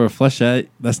 $60 for a fleshlight.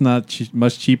 That's not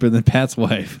much cheaper than Pat's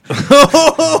wife.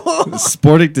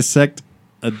 Sportic dissect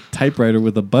a typewriter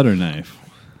with a butter knife.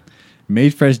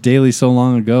 Made fresh daily so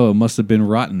long ago it must have been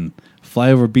rotten.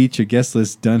 Flyover beach your guest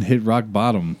list done hit rock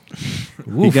bottom.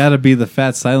 You gotta be the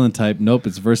fat silent type. Nope,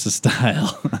 it's Versa style.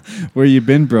 Where you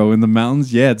been, bro? In the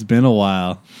mountains? Yeah, it's been a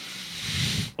while.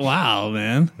 Wow,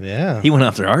 man. Yeah. He went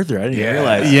after Arthur. I didn't even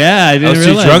realize. Yeah, I I didn't was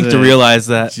too realize drunk it. to realize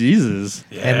that. Jesus.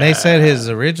 And they said his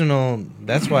original,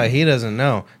 that's why he doesn't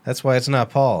know. That's why it's not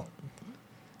Paul.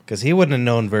 Because he wouldn't have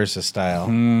known Versa style.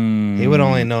 He would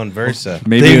only known Versa.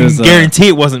 Maybe They it was can guarantee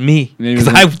it wasn't me maybe it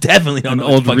because was I definitely don't an know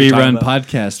what old the fuck you're talking rerun about.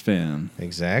 podcast fan.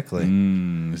 Exactly.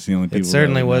 It's the only people It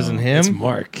certainly that would wasn't know. him. It's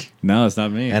Mark. No, it's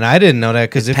not me. And I didn't know that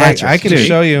because if Patrick. I can Dude,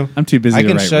 show you, I'm too busy I to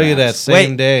can write show you that raps.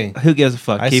 same Wait. day. Who gives a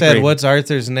fuck? I Keep said, reading. "What's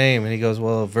Arthur's name?" And he goes,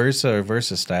 "Well, Versa or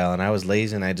Versa style." And I was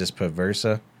lazy and I just put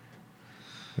Versa.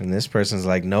 And this person's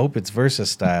like, "Nope, it's Versa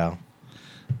style."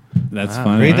 That's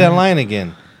funny. Read that line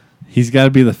again. He's got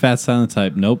to be the fat silent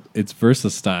type. Nope, it's Versa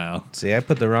style. See, I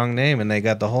put the wrong name and they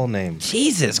got the whole name.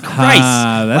 Jesus Christ!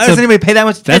 Ah, Why that's does a- anybody pay that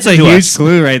much That's a attention to huge us?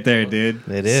 clue right there, dude.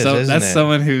 It is, So, isn't that's it?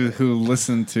 someone who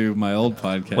listened to my old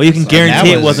podcast. Well, you can that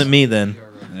guarantee it was- wasn't me then.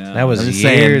 Yeah. That was I'm just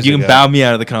years saying, you can ago. bow me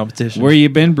out of the competition. Where you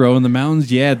been, bro? In the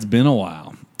mountains? Yeah, it's been a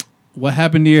while. What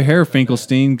happened to your hair,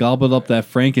 Finkelstein? Gobbled up that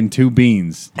Frank and 2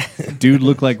 beans. Dude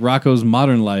looked like Rocco's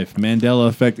Modern Life. Mandela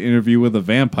Effect interview with a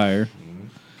vampire.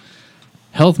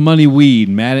 Health, money, weed.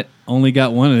 Matt only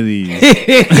got one of these. I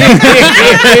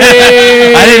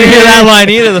didn't hear that line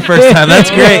either the first time. That's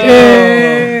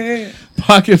great.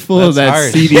 Pocket full of That's that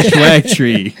hard. seedy swag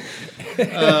tree.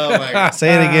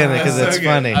 Say it again because it's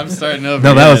funny. I'm starting over.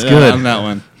 No, that was good. On that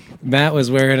one. Matt was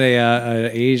wearing a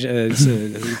Asian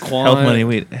Quan. Health, money,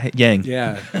 weed, Yang.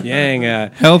 Yeah, Yang.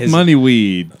 Health, his- money,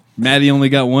 weed. Maddie only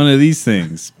got one of these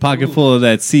things. Pocket full of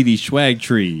that seedy swag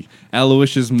tree.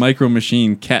 Aloysius Micro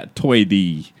Machine Cat Toy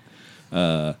D.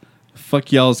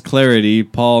 Fuck y'all's clarity.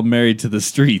 Paul married to the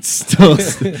streets.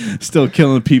 Still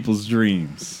killing people's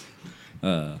dreams.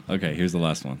 Okay, here's the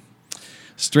last one.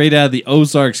 Straight out of the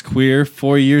Ozarks, queer.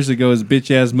 4 years ago, his bitch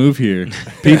ass moved here.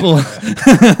 People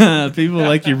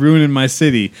like you ruining my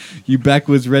city. You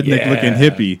backwoods redneck looking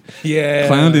hippie. Yeah.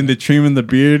 Clowned into trimming the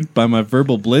beard by my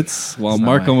verbal blitz while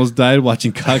Mark almost died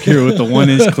watching Cock Hero with the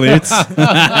 1-inch clits.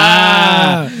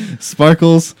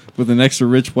 Sparkles with an extra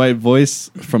rich white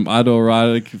voice from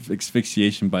autoerotic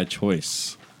asphyxiation by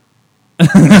choice. Show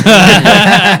it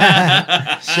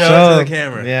to the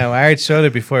camera. Yeah, well, I already showed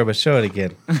it before, but show it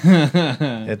again.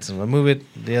 We'll move it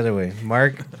the other way.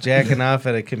 Mark jacking off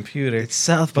at a computer. It's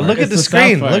South But Park. look at It's the the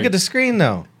screen. South Park. Look at the screen,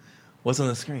 though. What's on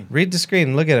the screen? Read the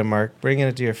screen. Look at it, Mark. Bringing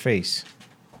it to your face.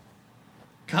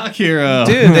 Cock Hero.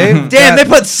 Dude, Damn, they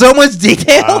put so much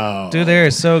detail. Dude, they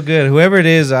are so good. Whoever it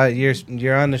is,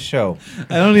 you're on the show.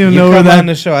 I don't even You know where come that. on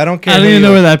the show. I don't care. I don't who even you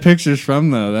know are. where that picture's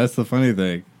from, though. That's the funny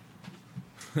thing.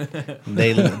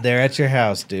 They're at your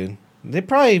house, dude. They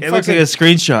probably. It looks like a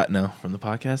screenshot now from the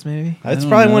podcast, maybe. It's I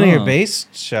probably don't one of your know. base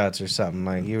shots or something.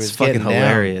 Like you It's was fucking getting down.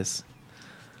 hilarious.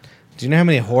 Do you know how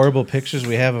many horrible pictures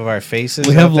we have of our faces?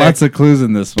 We have lots of clues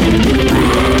in this one.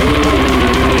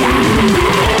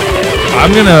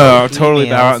 I'm gonna totally Emails.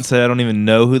 bow out and say I don't even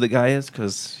know who the guy is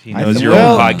because he knows your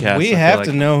well, own podcast. We I feel have like.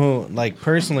 to know who, like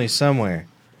personally, somewhere.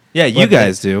 Yeah, you but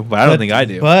guys do, but I don't think I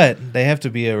do. But they have to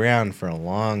be around for a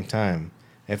long time.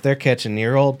 If they're catching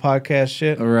your old podcast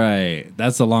shit, Right.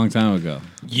 That's a long time ago.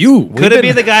 You. Could it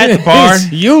be the guy at the bar?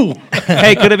 You.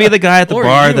 Hey, could it be the guy at the Or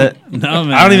bar you. that No,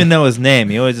 man. I don't even know his name?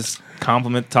 He always just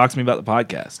talks to me about the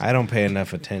podcast. I don't pay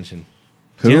enough attention.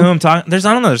 Do you know who I'm talking? I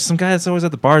don't know. There's some guy that's always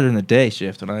at the bar during the day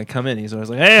shift. When I come in, he's always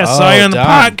like, "Hey, I saw you on the Dom.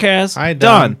 podcast." Hi,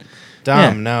 Done.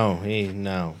 Dom, no,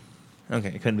 no. Okay,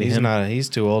 it couldn't be He's him. not. He's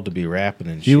too old to be rapping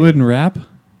and shit. You wouldn't rap?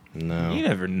 No. You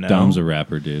never know. Dom's a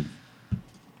rapper, dude.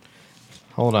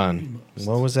 Hold on.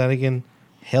 What was that again?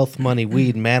 Health, money,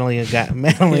 weed. Madeline got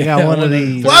one of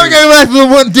these. Why are we going back to the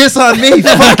one diss on me?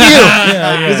 Fuck you.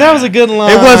 Because that was a good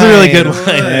line. It was a really good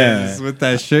line. Yeah. With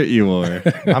that shirt you wore.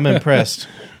 I'm impressed.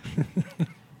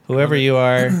 Whoever you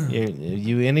are,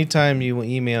 you anytime you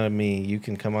email me, you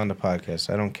can come on the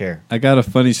podcast. I don't care. I got a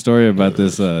funny story about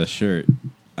this shirt.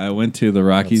 I went to the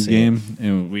Rockies see game,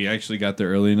 and we actually got there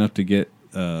early enough to get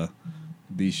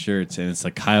these shirts, and it's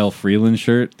a Kyle Freeland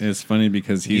shirt. And it's funny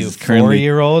because You he's currently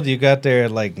 4-year-old, you got there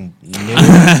like noon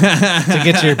to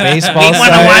get your baseball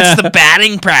signed. the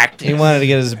batting practice. He wanted to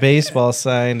get his baseball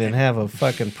signed and have a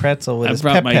fucking pretzel with I his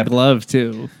brought pep my pep. glove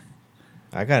too.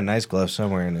 I got a nice glove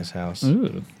somewhere in this house.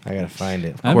 Ooh. I gotta find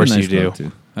it. I have course a nice you do. glove,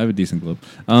 too. I have a decent glove.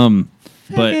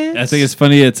 But I think it's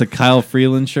funny. It's a Kyle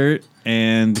Freeland shirt,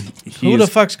 and Who the he's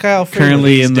fuck's Kyle Freeland?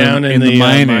 currently in the down in the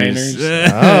minors.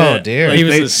 Oh dear. He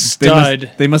was a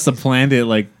stud. They must have planned it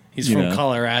like He's you from know,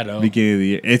 Colorado. beginning of the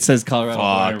year. It says Colorado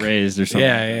born and Fuck. raised or something.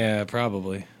 Yeah,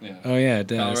 probably. Yeah. Oh yeah, it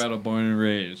does. Colorado born and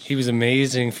raised. He was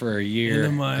amazing for a year,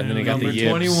 In the and then he got the Number yips.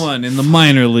 21 in the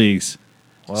minor leagues.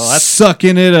 Well, that's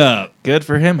Sucking it up. good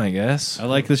for him, I guess. I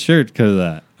like the shirt because of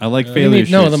that. I like You failure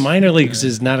mean- no, shirts. the minor leagues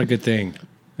is not a good thing.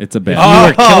 It's a bad. You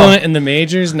were killing it in the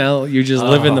majors. Now you just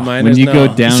live in the minors. when you No.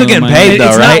 go down, still in the getting minor- paid, though,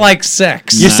 it's right? not like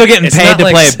sex. You're still getting It's paid not to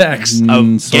like play sex.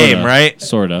 game, right?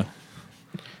 Sorta.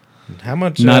 How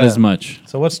much? Not as much.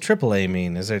 So what's AAA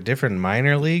mean? Is there different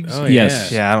minor leagues? Oh,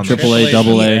 Yes. Yeah, I don't know. Triple A,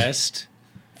 double A. Best,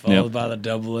 followed Yep. by the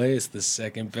double A is the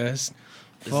second best.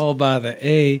 Followed by the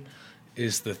A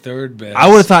is the third best. I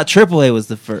would have thought AAA was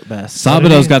the best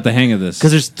Sabado's got the hang of this.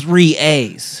 because there's 3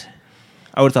 A's.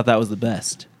 I would have thought that was the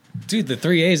best. Dude, the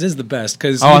 3 A's is the best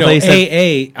because Oh, I you know thought you said-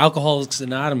 AA, Alcoholics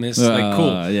Anonymous, like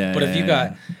cool. yeah, but if you yeah,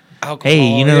 got alcohol,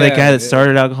 Hey, you know that yeah, guy that yeah.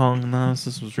 started Alcohol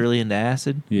Anonymous was really into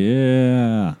acid?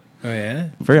 Yeah. Oh yeah.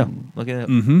 For real. Look at it.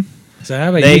 Mm-hmm. So how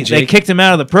about They you, Jake? kicked him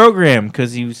out of the program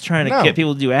because he was trying to No. get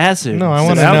people to do acid. No, I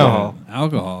instead wanna of know. alcohol.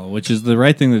 Alcohol, which is the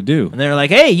right thing to do. And they were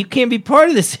like, "Hey, you can't be part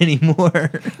of this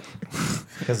anymore."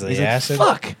 Because of He's the like, acid.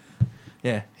 "Fuck."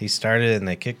 Yeah. He started it and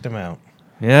they kicked him out.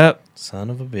 Yep. Son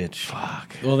of a bitch.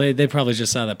 Fuck. Well, they probably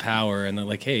just saw the power and they're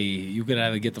like, hey, you could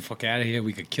either get the fuck out of here,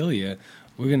 we could kill you.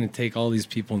 We're gonna take all these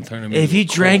people and turn them. If into you a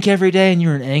cult." drank every day and you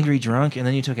were an angry drunk and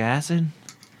then you took acid,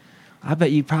 I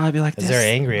bet you'd probably be like, Is "This-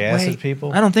 there angry acid wait,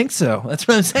 people? I don't think so. That's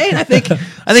what I'm saying. I think So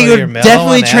it you're would mellow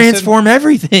definitely on acid? transform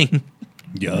everything.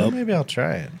 Well, maybe I'll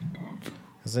try it.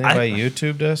 Has anybody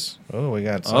YouTubed us? Oh, we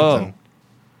got something.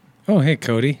 Oh, hey,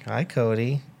 Cody. Hi,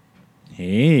 Cody.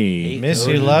 Hey. Miss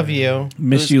you, love you.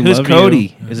 Miss you, Who's love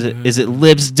Cody? you. Is it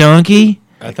Libs Donkey?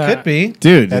 It could be.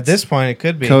 Dude, At it's- this point, it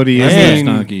could be. Cody I is mean,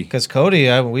 a donkey. Because Cody,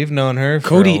 we've known her for a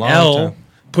Cody long L. time.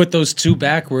 Put those two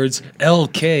backwards.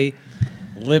 LK.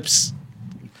 Lips.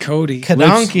 Cody.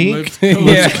 Kadonky.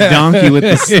 Yeah. Donkey with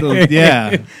the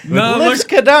yeah. No, Lips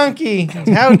Kadonky.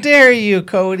 How dare you,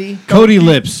 Cody? Cody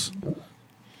lips.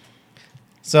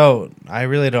 So I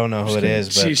really don't know who it is,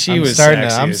 but She I'm was starting to,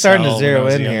 sexy I'm as starting hell to when I zero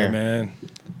was in younger, here. man.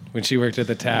 When she worked at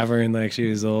the tavern, like she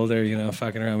was older, you know,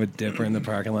 fucking around with Dipper in the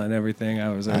parking lot and everything. I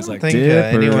was I don't like, think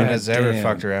Dipper. anyone has ever Damn.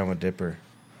 fucked around with Dipper.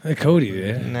 hey, Cody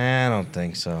did. Nah, I don't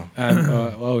think so.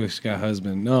 Oh, she got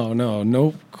husband.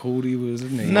 Nope. Cody was her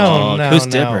name. No, no, who's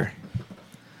no. Dipper?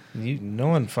 No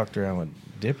one fucked around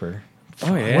with Dipper.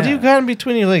 Oh yeah. What do you got in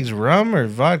between your legs? Rum or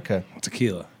vodka?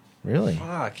 Tequila. Really?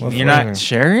 Fuck, What you're flavor? not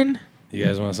sharing? You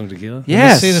guys want some tequila?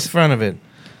 Yes. Let's see the front of it.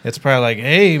 It's probably like,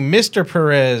 hey, Mr.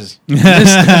 Perez. Hey,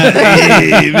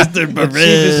 Mr. The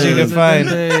cheapest you can find.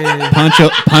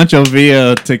 Pancho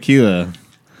Villa tequila.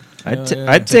 I'd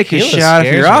take a Tequila shot if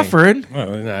scares you're me. offering.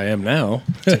 Well, I am now.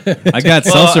 I got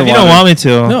Well, seltzer if you water. don't want me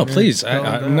to. No, please. I'm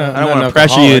not, I don't I'm wanna not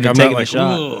pressure you alcoholic. into I'm taking not the like,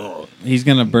 shot. "Ugh." He's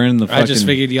gonna burn the fucking. I just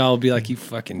figured y'all would be like, you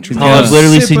fucking. Yeah. I've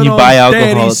literally seen Sipping you on buy alcohol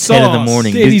daddy at 10 in the sauce.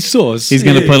 morning. Daddy sauce. He's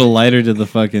gonna put a lighter to the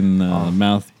fucking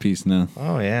mouthpiece now.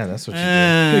 Oh, yeah, that's what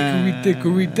you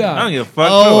Dickory I don't dock. give a fuck.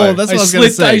 Oh, that's I what I was gonna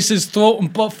slit say. Ice's throat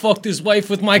and butt fucked his wife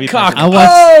with my We cock. I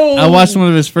watched. Oh! I watched one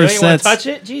of his first You want sets.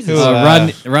 to touch it? Jesus.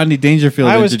 Who, Rodney Dangerfield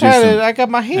I was introduced trying him to, I got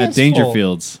my at hands full.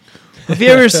 Dangerfields. Have you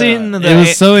ever seen the? It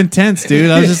was so intense,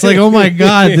 dude. I was just like, "Oh my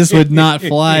god, this would not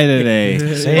fly today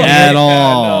Say it at again.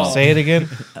 all." Say it again.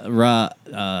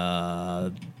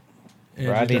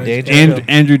 Rodney Dangerfield.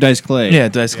 Andrew Dice Clay. yeah,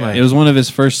 Dice Clay. It was one of his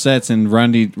first sets, and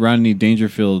Rodney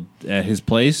Dangerfield at his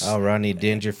place. Oh, Rodney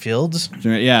Dangerfields.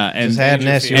 Yeah, and Just had an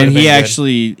S. you and would've he been good.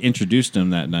 actually introduced him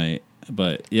that night.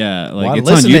 But yeah, like Well, it's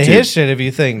on listen YouTube. to his shit if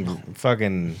you think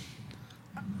fucking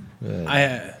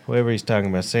I, whoever he's talking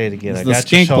about. Say it again. I It's the got your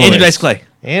skink shoulder. Andrew Dice Clay.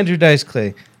 Andrew Dice Clay.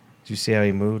 Did you see how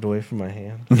he moved away from my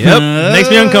hand? Yep. Makes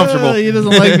me uncomfortable. He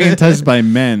doesn't like being touched by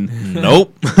men.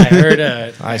 Nope. I heard.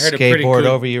 I heard a pretty skateboard good-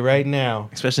 over you right now.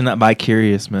 Especially not bi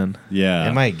curious, man. Yeah,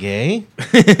 Am I gay?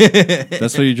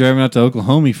 that's what you're driving out to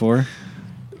Oklahoma for.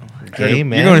 Gay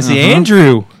man. You're going to see Uh-huh.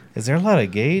 Andrew. Is there a lot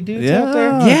of gay dudes Yeah. out there?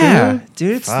 Yeah,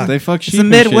 dude. It's, Fuck. They fuck it's sheep the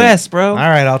and shit. Midwest, bro. All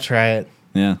right, I'll try it.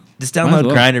 Yeah, Just Might as download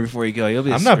well. Grindr before you go. You'll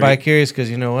be. I'm not straight. bi-curious because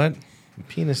you know what?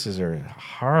 Penises are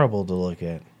horrible to look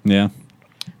at. yeah,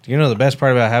 Do you know the best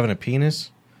part about having a penis?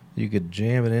 You could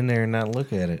jam it in there and not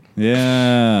look at it.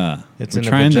 yeah. It's We're in the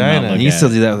trying to not vagina. look You at still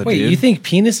it. do that with a Wait, dude. you think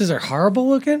penises are horrible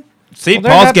looking? See, Well,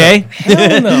 they're Paul's not gay.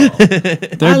 Hell no.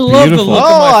 They're I love the beautiful. look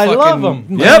Oh, of my I fucking love 'em.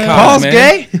 my Yep, cock, Paul's man.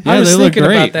 gay. Yeah, I was they look thinking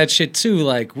great. about that shit too.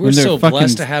 Like, we're When they're so fucking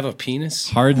blessed to have a penis.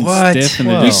 Hard and What? stiff, and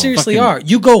Well, they're We just seriously fucking- are.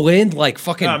 You go in like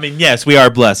fucking I mean, yes, we are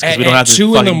blessed because at, we don't at have to 2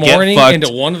 in the fucking get morning fucked.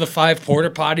 into one of the 5 porta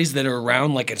potties that are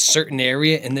around like a certain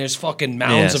area, and there's fucking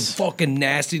mounds Yes. of fucking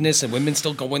nastiness, and women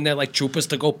still go in there like troopers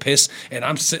to go piss, and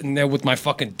I'm sitting there with my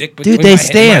fucking dick between Dude, they my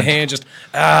stand. hand, just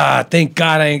thank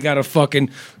God I ain't got a fucking.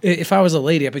 If I was a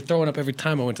lady, I'd be throwing up every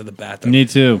time I went to the bathroom. Me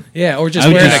too. Yeah, or just I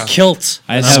would wearing just- a kilt,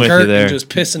 I'd and a have- I'm with you skirt, there. and just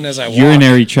pissing as I walk.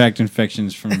 Urinary tract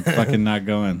infections from fucking not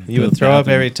going. You to would the throw up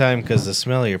bathroom. every time because the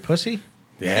smell of your pussy?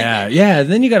 Yeah, yeah.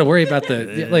 Then you got to worry about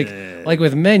the like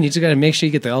with men. You just got to make sure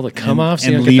you get all the cum off,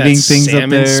 so you and don't get leaving that things up salmon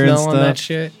there and smell on that stuff.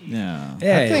 shit. Yeah.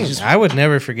 Yeah, I you think just- I would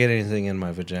never forget anything in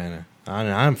my vagina.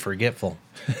 I'm forgetful.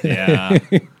 Yeah.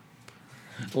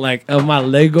 like my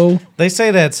Lego. They say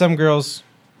that some girls.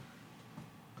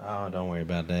 Oh, don't worry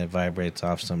about that. It vibrates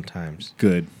off sometimes.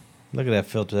 Good. Look at that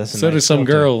filter. That's a So do nice some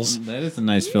filter. girls. That is a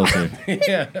nice filter.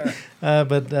 Yeah.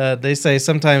 But they say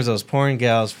sometimes those porn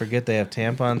gals forget they have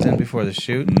tampons in before the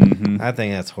shoot. Mm-hmm. I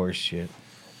think that's horse shit.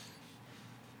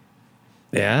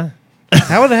 Yeah.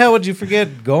 How the hell would you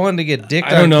forget going to get dicked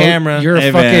I don't on know. camera? You're a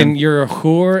Hey, fucking. man. You're a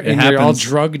whore, and you're all happens.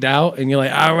 drugged out, and you're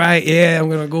like, all right, yeah, I'm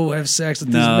gonna go have sex with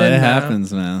these No, men. it now."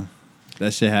 happens, man.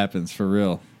 That shit happens for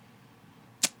real.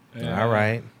 All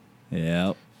right.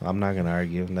 Yep. I'm not going to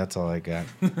argue. That's all I got.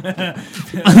 Oh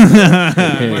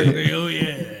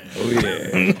yeah. Oh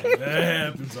yeah. That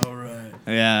happens all right.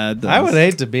 Yeah, it does. I would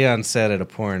hate to be on set at a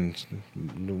porn.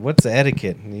 What's the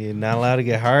etiquette? You're not allowed to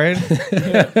get hard?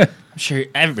 I'm sure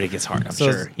everybody gets hard. I'm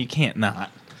So- sure you can't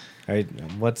not. Right,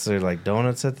 what's there, like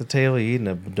donuts at the table? You eating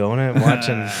a donut,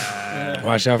 watching,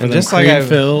 Watch out for And them just like cream I've-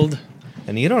 filled.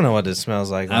 and you don't know what this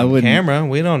smells like I on wouldn't- camera.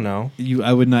 We don't know.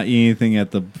 I would not eat anything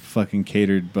at the fucking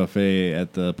catered buffet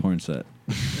at the porn set.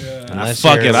 Unless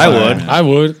fuck you're, it, I would. I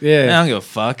would. I Yeah. don't give a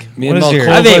fuck. Me and What is your-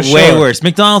 Malcolm I think for way sure. worse.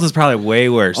 McDonald's is probably way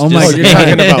worse. Oh Just my Oh, you're God.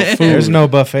 talking about food. There's no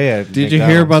buffet at Did you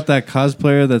hear McDonald's. about that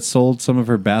cosplayer that sold some of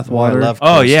her bath Oh, I water? love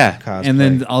Yeah. cosplay. and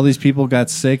then all these people got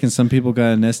sick, and some people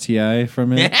got an STI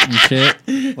from it and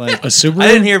shit. Like A Subaru? I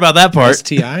didn't hear about that part.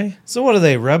 STI? So what are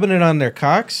they rubbing it on their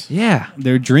cocks? Yeah.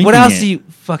 they're drinking. What else it. do you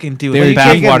fucking do They're with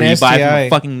drinking bath water an you buy from STI. a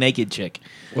fucking naked chick?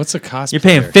 What's a cost? You're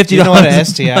paying $50. Do you know what an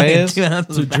STI is?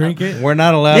 To drink it? We're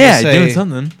not allowed Yeah, to say. doing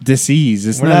something. Disease.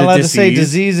 It's We're not not allowed a to say disease.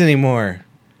 disease anymore.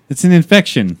 It's an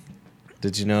infection.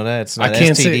 Did you know that? It's I not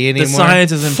can't STD say- anymore. The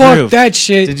science is Fuck improved. that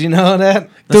shit. Did you know that?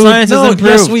 The science no, is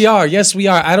improved. yes, we are. Yes, we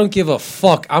are. I don't give a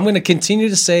fuck. I'm going to continue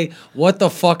to say what the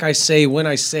fuck I say when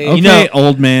I say Okay, it. know-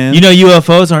 old man. You know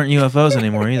UFOs aren't UFOs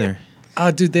anymore either. Oh,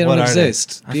 dude, they What don't are they?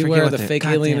 exist. I forget Beware what of the they- fake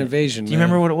God alien damn it. invasion. Do you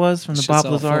remember what it was from the Shit's Bob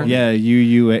all Lazar? phony. yeah,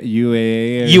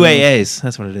 UAA. or- UAAs.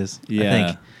 That's what it is.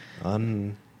 Yeah. I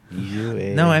think.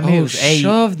 UA. No, I mean it Oh, was A.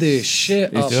 shove this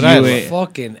shit up It's my UA.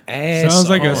 fucking ass. Sounds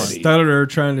like a already. stutterer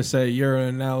trying to say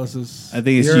urinalysis. I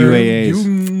think it's UAAs.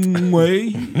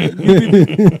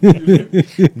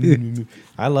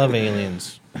 I love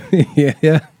aliens. yeah.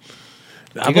 You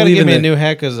I gotta believe give in me a the- new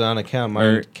hat because on account my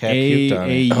Or cat puked on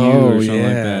it. AAU Oh, or something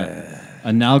like yeah. that.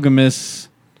 Analgamous.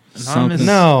 Something.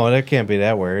 No, that can't be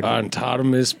that word.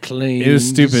 Autonomous planes. It was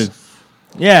stupid.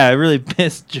 Yeah, it really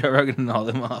pissed Joe Rogan and all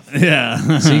them off.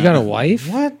 Yeah. So you got a wife?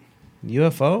 What?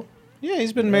 UFO? Yeah,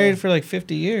 he's been married for like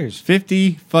 50 years.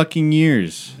 50 fucking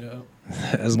years.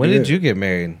 That's When good. did you get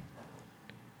married?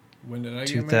 When did I get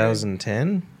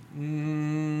 2010?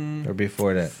 married? Or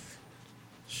before that?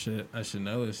 Shit, I should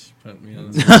know this. You put me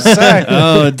on the spot.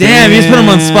 Oh, Damn, you just put him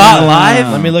on spot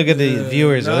live? Let me look at the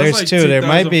viewers. No, There's it's like two. There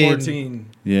might be. 2014.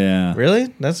 Yeah.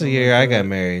 Really? That's the year I got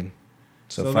married.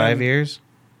 So, So 5 then- years?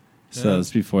 So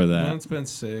it's before Well, that. it's been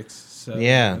 6, 7.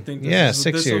 Yeah. I think Yeah, this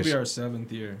 6 This will years. be our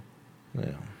 7th year. Yeah.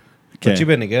 Okay. But you've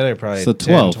been together probably So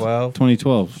 10, 12. 12.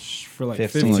 2012. For like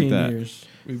 15. 15 Like that. years.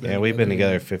 Yeah, we've been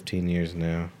together 15 years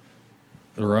now.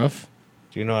 Rough?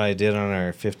 Do you know what I did on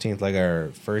our 15th, like our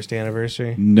first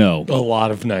anniversary? No. A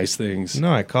lot of nice things.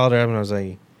 No, I called her up and I was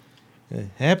like,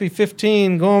 "Happy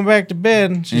 15, going back to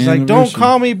bed." And she's like, "Don't Anniversary.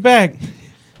 call me back."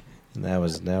 And that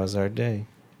was our day.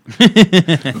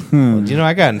 Well, you know,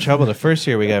 I got in trouble the first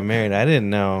year we got married. I didn't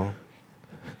know,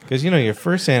 because your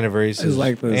first anniversary It's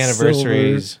like the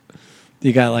anniversaries.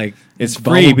 You got like It's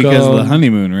free because of the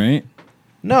honeymoon, right?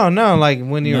 No, like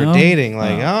when you were No? dating,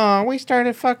 like, Oh. oh, we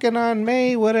started fucking on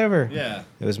May, whatever. Yeah.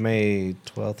 It was May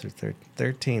 12th or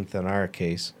 13th in our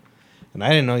case. And I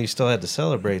didn't know you still had to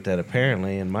celebrate that,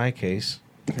 apparently, in my case.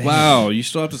 Wow, you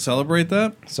still have to celebrate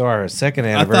that? So our second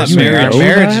I thought anniversary, marriage, our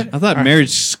marriage. I thought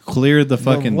marriage cleared the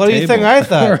fucking What do you think table. I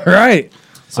thought? right.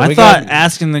 So I we thought got-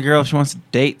 asking the girl if she wants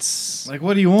dates Like,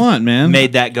 what do you want, man?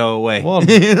 made that go away. Well, Like-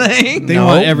 They No,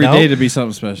 want every day no. to be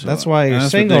something special. that's why you're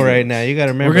That's single ridiculous. right now. You got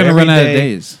to remember. We're gonna every run out of day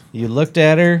days. You looked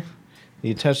at her,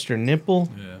 you touched her nipple.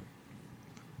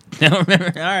 Yeah. I don't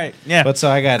remember. All right. Yeah. But so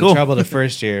I got Cool. in trouble the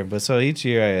first year. But so each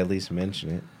year I at least mention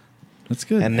it. That's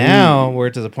good. And now we're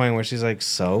to the point where she's like,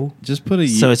 "So just put a.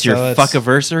 so it's your so it's-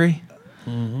 fuck-iversary?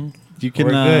 you can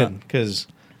we're good," because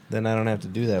then I don't have to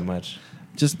do that much.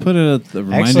 just put a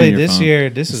reminder. Actually, in your this phone. year,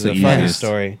 this It's is the a funny easiest.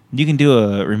 story. You can do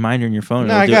a reminder in your phone.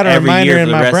 No, It'll I do got it a every reminder year for in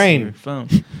the my rest of brain. your phone.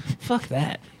 Fuck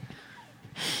that.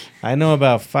 I know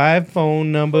about 5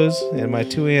 phone numbers and my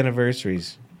 2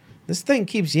 anniversaries. This thing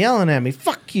keeps yelling at me.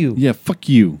 Fuck you. Yeah, fuck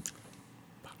you.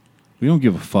 We don't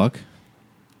give a fuck.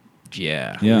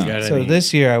 Yeah. Yeah. got So any-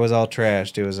 this year I was all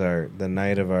trashed. It was the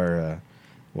night of our.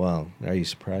 Well, are you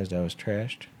surprised I was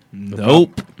trashed?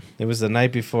 Nope. It was the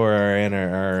night before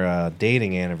our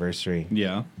dating anniversary,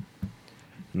 Yeah.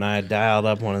 and I dialed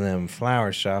up one of them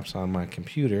flower shops on my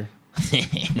computer,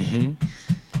 and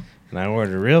I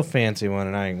ordered a real fancy one,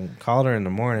 and I called her in the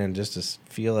morning just to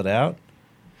feel it out,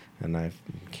 and I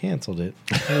canceled it.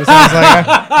 So I was like,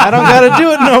 I don't got to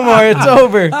do it no more. It's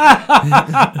over.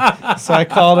 So I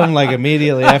called him like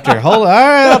immediately after. Hold on. All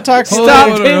right, I'll talk to you Stop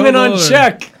later. payment on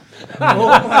check. Oh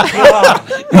my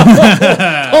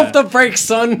god. Pump the brakes,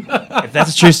 son. If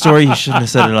that's a true story, you shouldn't have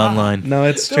said it online. No,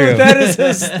 it's true. Dude, that is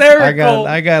hysterical.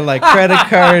 I got like credit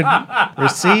card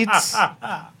receipts,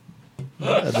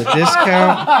 the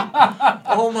discount.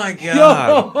 Oh my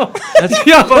god. That's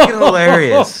fucking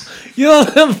hilarious. You know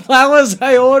the flowers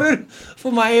I ordered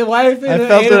for my wife? I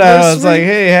felt it out. I was like,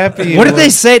 "Hey, happy." What did they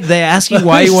say? Did they ask you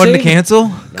why you wanted to Say- cancel?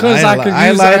 Because I could I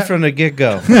use lied that. from the get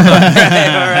go, All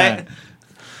right.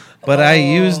 but I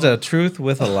used a truth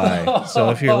with a lie. So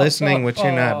if you're listening, which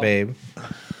you're not, babe,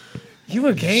 You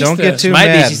a gangster. don't get too Might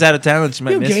mad. be she's out of town and she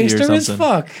might You miss you or gangster as something.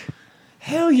 fuck.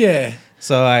 Hell yeah.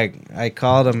 So I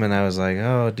called him and I was like,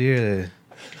 "Oh dear,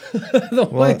 The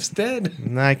wife's dead.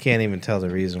 no, I can't even tell the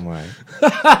reason why."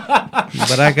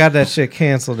 But I got that shit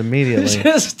canceled immediately.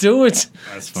 Just do it.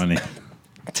 That's funny.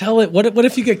 Tell it. What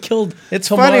if you get killed? It's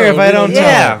tomorrow? funnier if We I don't know.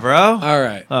 Yeah, bro. All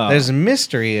right, There's a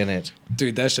mystery in it.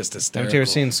 dude, that's just hysterical. Haven't you ever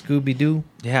seen Scooby Doo?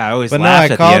 Yeah, I always But no,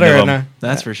 laughed I at called the end her of and them.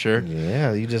 That's for sure.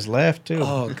 Yeah, you just laughed too.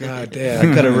 Oh god I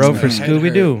damn! could have wrote for My head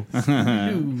Scooby Doo.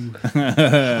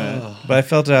 Oh. But I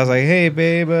felt it. I was like, hey,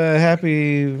 babe,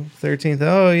 happy 13th.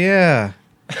 Oh, yeah.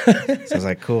 So I was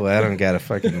like, cool. I don't got to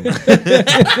fucking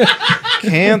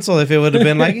cancel. If it would have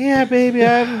been like, yeah, baby,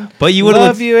 I But you would have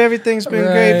love looked, you. Everything's been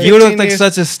Right. great. you would 15 have looked like years.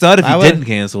 such a stud if I you would- didn't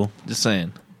cancel. Just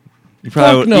saying. You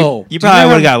probably Fuck would, no. You Do you probably know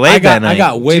would have how- got laid that night. I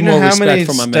got Do way you know more how respect many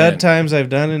for my stud man. times I've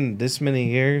done in this many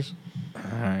years? All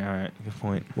right. Good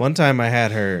point. One time I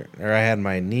had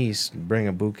my niece bring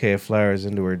a bouquet of flowers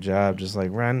into her job, just like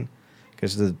run,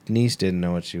 because the niece didn't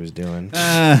know what she was doing. Do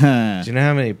you know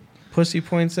how many pussy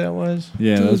points that was?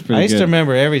 Yeah, that was pretty I used good. to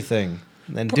remember everything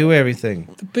and do everything,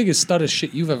 The biggest stud of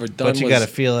shit you've ever done but you was got to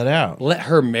feel it out. let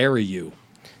her marry you.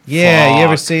 Yeah, you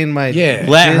ever Fuck. seen my Yeah.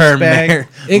 Let jizz her bag? marry.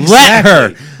 Exactly. Let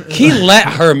her. He let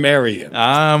her marry him.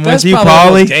 I'm That's with you, probably the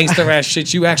Paulie. most gangster ass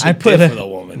shit you actually I put did a- for the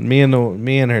woman. Me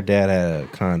and her dad had a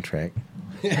contract.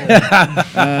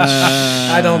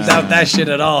 I don't doubt that shit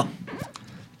at all.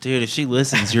 Dude, if she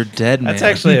listens, you're dead, man. That's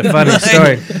actually a funny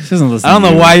story. She doesn't listen I don't to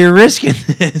know you. why you're risking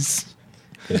this.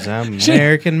 Because I'm an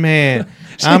American man.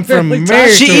 I'm from barely talks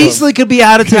America. She easily could be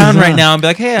out of town right now and be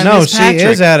like, "Hey, I No, miss she Patrick."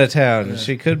 is out of town.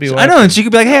 She could be. I know, and she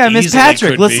could be like, "Hey, I miss Easily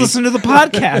Patrick. could Let's be. listen to the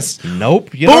podcast."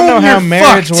 Nope. You Boom, don't know how you're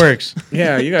marriage fucked. works.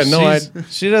 Yeah, you got no idea.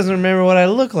 She doesn't remember what I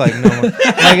look like no more.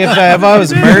 Like if I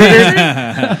was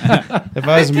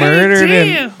murdered,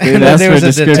 and Dude, that's there was her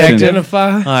a description. detective,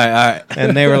 Identify. All right.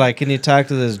 and they were like, "Can you talk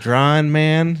to this drawing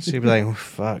man?" She'd be like, oh,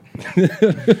 "Fuck."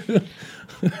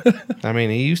 I mean,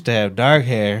 he used to have dark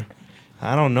hair.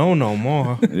 I don't know no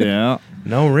more. Yeah.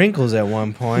 No wrinkles at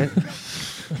one point.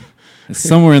 It's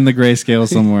somewhere in the grayscale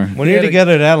somewhere. When you're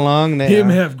together that long, they, Him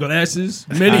have glasses,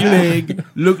 many leg,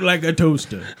 look like a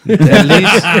toaster.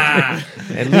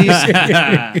 at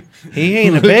least he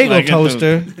ain't a bagel Like a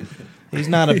toaster. He's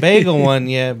not a bagel one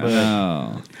yet, but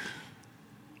Oh.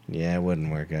 yeah, it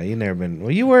wouldn't work out. You never been.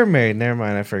 Well, you were married. Never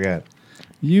mind, I forgot.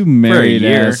 You married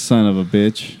year. ass son of a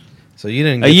bitch. So you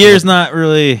didn't. A get year's to- not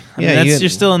really. I mean, Yeah, you're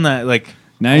still in that like.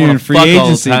 Now I you're wanna in free fuck all the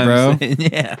agency, time. bro.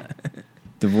 Yeah.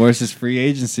 Divorce is free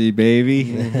agency, baby.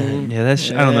 Yeah, that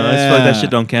shit. I don't know. I just feel like that shit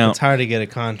don't It's count. hard to get a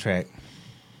contract.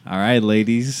 All right,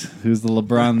 ladies. Who's the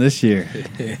LeBron this year?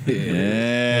 Does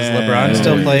Yeah. LeBron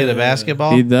still play the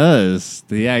basketball? He does.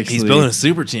 He actually. He's building a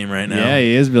super team right now. Yeah,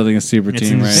 he is building a super It's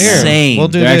team right now. insane. We'll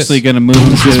do They're this. actually going to move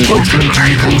him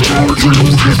to.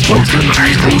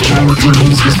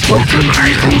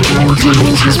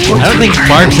 I don't think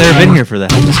Mark's ever been here for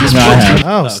that. No, I have.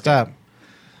 Oh, stop.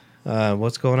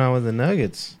 What's going on with the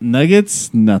Nuggets?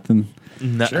 Nuggets, nothing.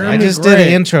 No. I just did an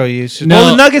intro. You should. No.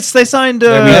 Well, the Nuggets they signed.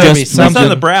 There better They be signed something.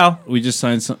 the Brow. We just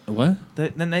signed some. What?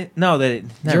 They never You're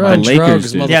mind. on Lakers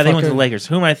drugs, did. Yeah, they went to motherfucker. the Lakers.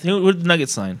 Who did the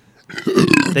Nuggets sign?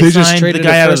 They just signed traded the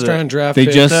guy a out of first the. round draft They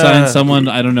pick. just signed someone.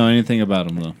 I don't know anything about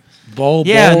him though. Bol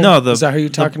Yeah, Bol? no, the- Is that who you're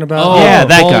talking about? Oh, Yeah,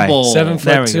 that Bol guy. Bol. 7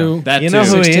 There foot we go. 2. That You know too.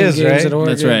 who he 16 is, games right? at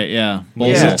Oregon. That's right. Yeah. Bol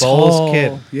He's Bol. a Bulls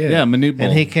kid. Yeah. Yeah, Manute Bol.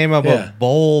 And he came up Yeah. with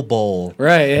Bowl.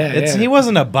 Right, yeah. It's, yeah. He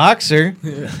wasn't a boxer.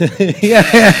 yeah.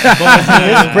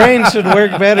 His brain should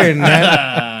work better than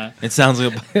that. It sounds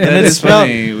like. And That it's is spelled.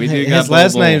 funny. We do got His Bol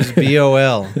last Bol. name's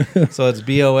B-O-L. So it's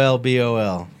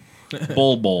B-O-L.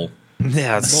 Bol Bol.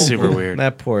 Yeah, it's super weird.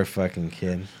 That poor fucking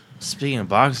kid. Speaking of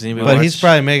boxing, anybody But watch- he's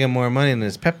probably making more money than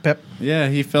his Pep. Yeah,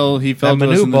 he fell to That us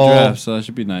Manute in the Bol. draft, so that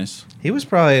should be nice. He was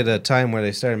probably at a time where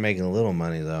they started making a little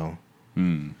money, though.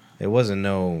 It wasn't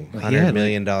no Well, he $100 had,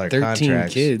 million like, 13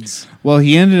 contracts. kids Well,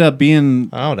 he ended up being.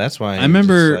 Oh, that's why. I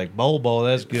remember- like Bowl.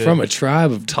 That's good. from a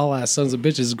tribe of tall ass sons of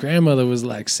bitches. His grandmother was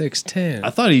like 6'10". I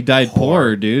thought he died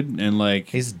poor, dude, and like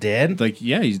He's dead. like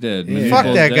yeah, he's dead. Yeah. Manute Fuck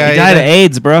Bol's that dead. guy. he died of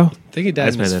AIDS, bro. I think he died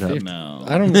Let's in his made that up. 50s. No,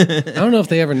 I don't know if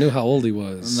they ever knew how old he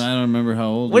was. I don't remember how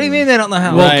old. What do you mean they don't know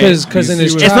how? Well, Right. because in You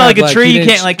his see tribe, It's not like a tree. he You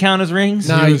didn't can't like count his rings.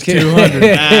 Nah, you can't. Saw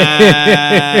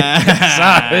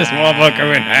this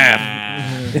motherfucker in half.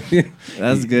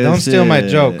 That's good. Don't steal my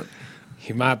shit. joke.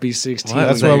 He might be 16. What?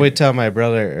 That's was what that? we tell my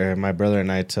brother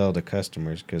and I tell the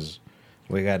customers because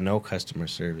we got no customer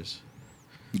service.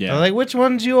 Yeah, I'm like, which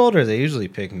one's you older? They usually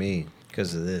pick me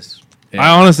because of this. Yeah. I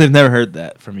honestly have never heard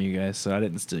that from you guys, so I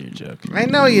didn't steal your joke. I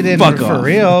know you didn't Fuck for off.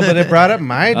 real, but it brought up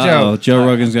my Uh-oh, joke. Joe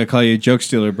Rogan's gonna call you a joke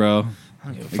stealer, bro.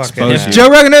 Fucking Expose hell. you. Joe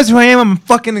Rogan knows who I am. I'm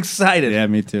fucking excited. Yeah,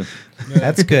 me too.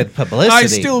 That's good publicity. I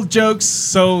steal jokes,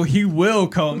 so he will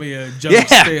call me a joke Yeah.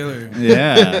 stealer.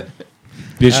 Yeah,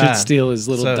 You should Ah, steal his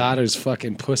little so- daughter's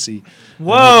fucking pussy.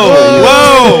 Whoa,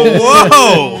 whoa,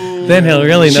 whoa! Then he'll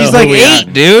really know. She's like who we 8,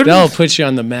 are. dude. That'll put you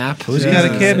on the map. Who's got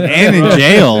a kid? And in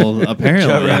jail,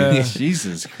 apparently. Yeah.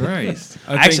 Jesus Christ.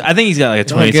 Actually, I think he's got like a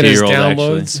Don't get his 22-year-old. Actually,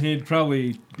 downloads. He'd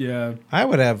probably, yeah. I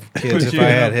would have kids if put I you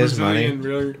in had a his money.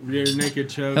 Brazilian rear naked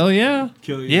choke. Hell yeah.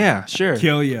 Kill you. yeah, sure.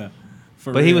 Kill you.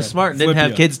 But he was smart and didn't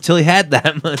have kids till he had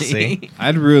that money. See?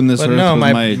 I'd ruin this But earth no, with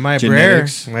my my brer,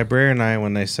 genetics. my brer and I,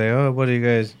 when they say, "Oh, what do you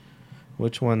guys?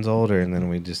 Which one's older?" and then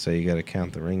we just say, "You got to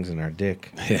count the rings in our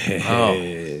dick."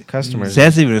 Oh, Customers,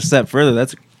 that's even a step further.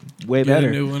 That's way Get a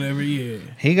better. new one every year.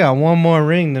 he got one more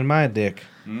ring than my dick.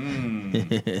 Is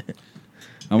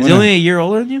I'm he gonna- only a year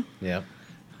older than you? Yep.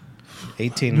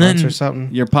 18 months or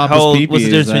something. Your papa's How old? pee-pee What's the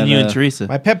difference is between at, you and Teresa?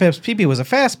 My Pep's pee-pee was a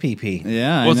fast pee-pee.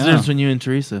 Yeah, What's I the know. difference between you and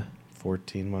Teresa?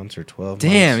 14 months or 12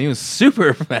 Damn, months. he was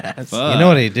super fast. Fuck. You know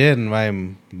what he did? And my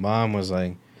mom was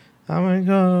like, "I'm going to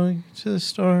go to the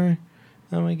store.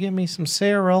 I'm going to get me some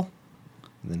cereal."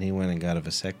 And then he went and got a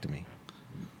vasectomy.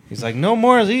 He's like, "No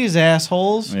more of these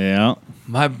assholes." Yeah.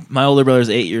 My older brother's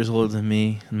 8 years older than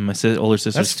me, and my older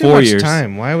sister's That's too 4 much years.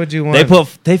 time. Why would you want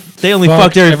They only Fuck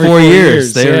fucked every 4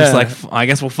 years. They were just yeah. like, I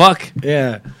guess we'll fuck.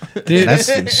 Yeah.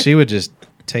 Dude, She would just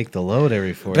take the load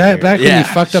every 4 back, years. back when Yeah, you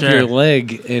fucked up sure. your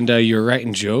leg and you were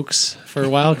writing jokes for a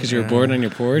while because you were bored on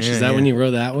your porch. Is that when you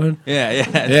wrote that one? Yeah,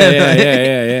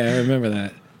 Yeah. I remember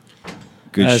that.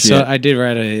 Good shit. So I did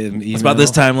write an email. It's about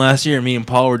this time last year. Me and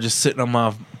Paul were just sitting on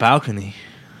my balcony,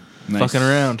 Nice. fucking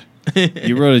around.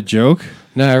 You wrote a joke?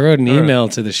 No, I wrote an email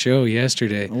to the show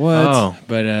yesterday. What? Oh,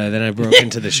 But then I broke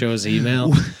into the show's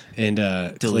email and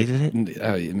Deleted it.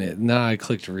 Oh, no, I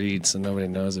clicked read, so nobody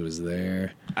knows it was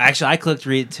there. actually, I clicked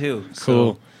read too.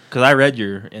 Cool. Because I read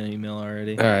your email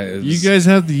already. All right, it You was- guys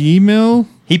have the email?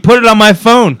 He put it on my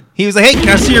phone. He was like, "Hey, can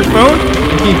I see your phone?"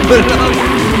 He put it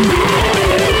on.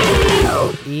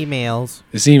 Emails.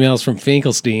 This email's from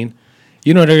Finkelstein.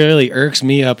 You know what really irks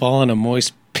me up all in a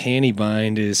moist panty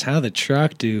bind is how the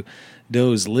truck do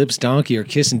those lips donkey or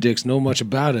kissing dicks know much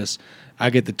about us. I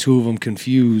get the two of them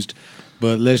confused,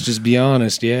 but let's just be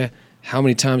honest, yeah? How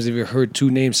many times have you heard two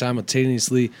names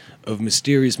simultaneously of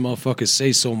mysterious motherfuckers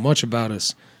say so much about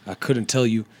us? I couldn't tell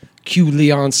you. Cue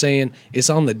Leon saying, "It's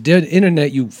on the dead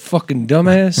internet, you fucking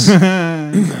dumbass."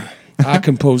 I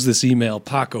composed this email,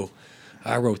 Paco.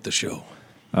 I wrote the show.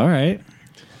 All right.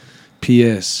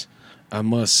 P.S. I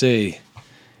must say,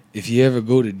 if you ever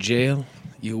go to jail,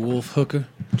 you wolf hooker,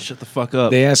 Shut the fuck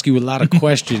up. they ask you a lot of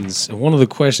questions. And one of the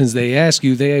questions they ask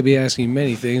you, they be asking you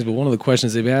many things, but one of the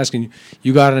questions they be asking you,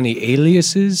 you got any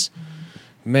aliases?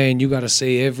 Man, you got to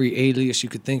say every alias you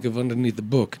could think of underneath the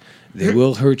book. They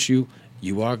will hurt you.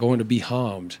 You are going to be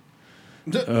harmed.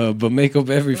 But make up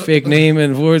every fake name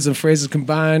and words and phrases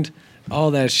combined. All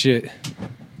that shit.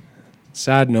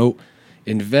 Side note,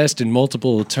 invest in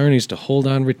multiple attorneys to hold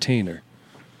on retainer.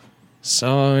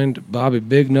 Signed, Bobby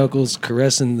Big Knuckles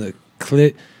caressing the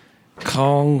clit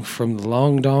Kong from the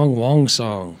Long Dong Wong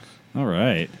song. All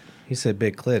right. He said,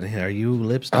 "Big clit. Are you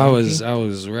lips?" I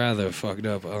was rather fucked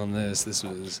up on this. This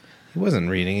was He wasn't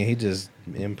reading it. He just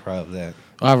improv that.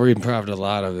 I've improved a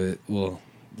lot of it. Well,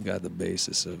 got the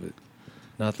basis of it,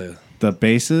 not the The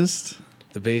bassist?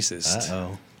 bassist.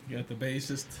 Oh. You got the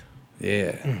bassist.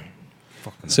 Yeah.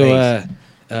 Fucking So bass.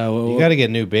 well, You got to get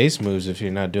new bass moves if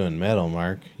you're not doing metal,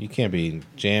 Mark. You can't be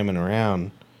jamming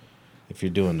around if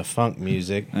you're doing the funk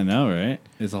music. I know, right?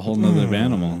 It's a whole nother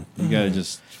animal. You gotta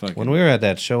just fucking... When we were at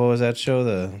that show, what was that show?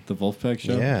 The Wolfpack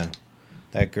show? Yeah.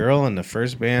 That girl in the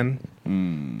first band,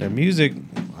 their music,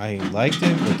 I liked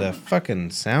it, but the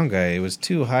fucking sound guy, it was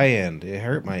too high end. It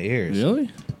hurt my ears. Really?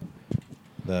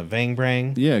 The Vang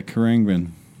Brang. Yeah,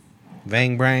 Karangbin.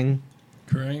 Vang Brang.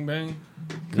 Kerrang Bang.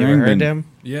 You ever Karangbin. heard them?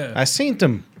 Yeah. I seen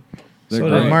them. They're So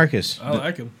great. did Marcus. I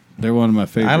like them. They're one of my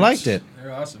favorites. I liked it.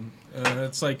 They're awesome.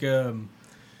 It's like How'd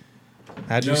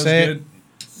you Joe's say good.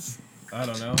 it? I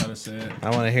don't know how to say it. I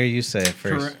want to hear you say it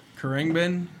first.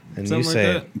 Karangbin. And Something you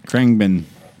say like it. Krangbin.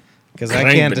 Because I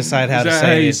can't decide how Is to that say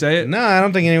how it. you say it? No, I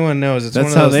don't think anyone knows. It's That's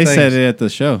one of how those they things. said it at the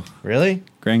show. Really?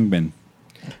 Krangbin.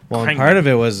 Well, and part of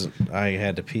it was I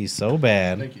had to pee so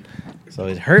bad, Thank you. so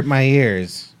it hurt my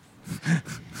ears.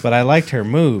 But I liked her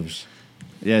moves.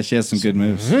 Yeah, she has some good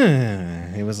moves.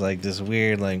 It was like this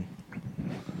weird, like.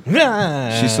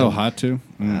 She's so hot too.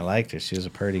 I liked her. She was a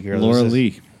pretty girl. Laura This is-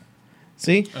 Lee.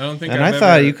 See? I don't think And I've I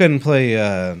thought ever- you couldn't play.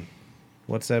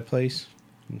 What's that place?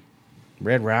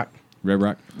 Red Rock. Red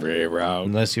Rock.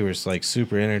 Unless you were like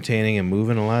super entertaining and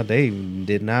moving a lot. They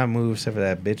did not move except for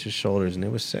that bitch's shoulders, and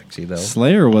it was sexy though.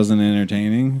 Slayer wasn't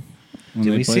entertaining. when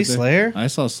Did they we played see there. Slayer? I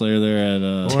saw Slayer there at.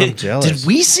 Oh, I'm jealous. Did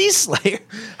we see Slayer?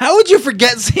 How would you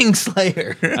forget seeing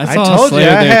Slayer? I saw told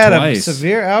Slayer you I there had twice. a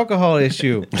severe alcohol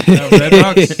issue. Red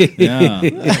Rocks. Yeah.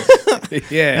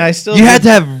 Yeah. I still You do- had to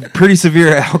have pretty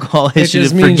severe alcohol issue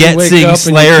just to means you forget wake seeing up and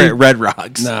Slayer you at Red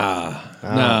Rocks. Nah.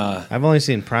 I've only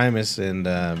seen Primus and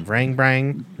Vrang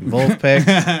Brang,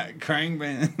 Wolfpack, Krang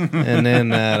bang. and then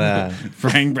that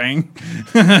Frang bang.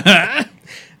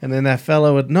 and then that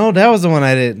fellow with that was the one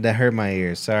I did that hurt my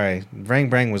ears. Sorry, Vrang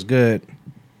Brang was good.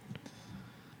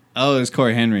 Oh, it's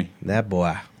Corey Henry. That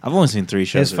boy, I've only seen 3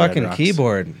 shows. his at Red fucking Rocks.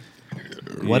 keyboard,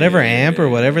 whatever amp or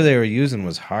whatever they were using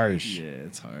was harsh. Yeah,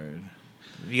 it's hard.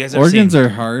 You guys ever Organs seen, are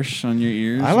harsh on your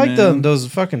ears. I like man. those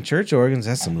fucking church organs.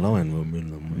 That's some low end.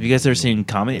 Have you guys ever seen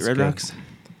comedy at That's Red good. Rocks?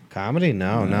 Comedy?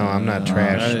 No, I'm not That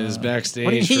trash. is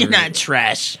backstage. You're for- not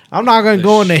trash. I'm not gonna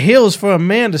go in the hills for a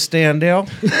man to stand there. I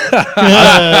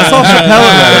saw Chappelle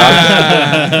at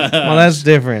Red Rocks. Well, that's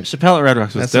different. Chappelle at Red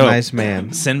Rocks was That's dope. a nice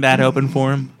man. Sinbad opened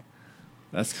for him.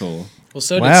 That's cool. Well,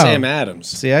 so did Wow. Sam Adams.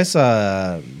 See, I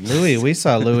saw Louis. We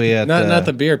saw Louis at Not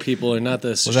the beer people, or not the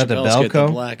Was that the Chappelle skit, the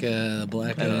Belco?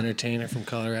 black entertainer from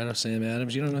Colorado, Sam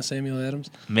Adams. You don't know Samuel Adams?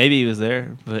 Maybe he was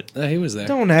there, but No, he was there.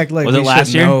 Don't act like Was we it last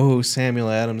should year? know who Samuel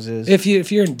Adams is. If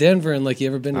you're in Denver and like you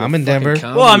ever been, to I'm a in fucking Denver.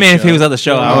 comedy well, I mean, if he show, was at the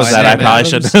show I Oh, was Sam at, I probably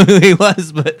Adams. should know who he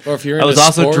was. But or if you're I was into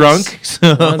also sports, drunk.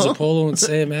 So. Ron Zapolo and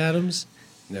Sam Adams.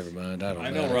 Never mind, I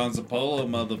don't know. Ron Zapolo,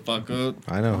 motherfucker.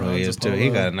 I know who he is too. He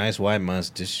got a nice white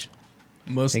mustache.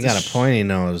 He got a pointy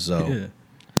nose though. Yeah.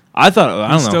 I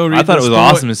thought still I read thought it the was story?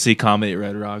 awesome to see comedy at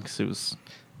Red Rocks. It was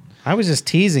I was just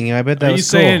teasing you. I bet that Are you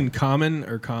was cool. saying common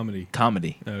or comedy?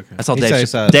 comedy. Okay. I saw He Dave,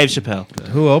 said- Dave Chappelle.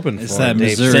 Who opened It's for that him?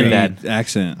 Dave Missouri Sinbad.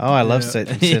 accent. Oh, I love Yeah.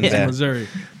 Sinbad. Missouri.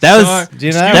 That was Sorry. Do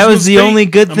you know that that? was the only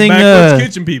good I'm thing. Backwoods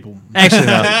Kitchen people. Actually,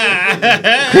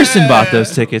 no. Kristen bought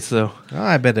those tickets though. Oh,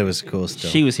 I bet it was cool still.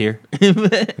 She was here. She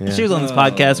was on this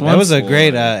podcast once. that was a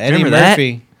great Eddie Remember that?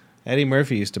 Murphy. Eddie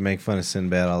Murphy used to make fun of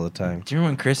Sinbad all the time. Do you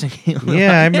remember when Kristen came?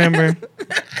 Yeah, I remember.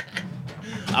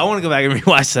 I want to go back and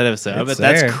rewatch that episode. I It's bet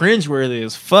that's there. cringeworthy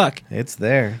as fuck. It's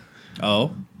there.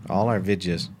 Oh. All our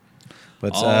videos.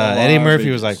 But All Eddie our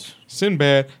Murphy was like, videos.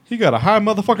 Sinbad, he got a high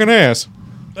motherfucking ass.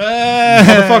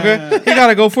 Motherfucker, he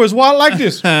gotta go for his wallet like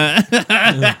this. To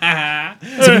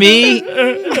me,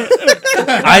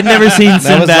 I'd never seen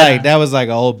Sinbad. That was like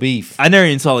old beef. I never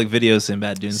even saw like videos of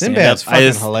Sinbad doing Sinbad's stand-up.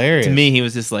 fucking hilarious. To me, he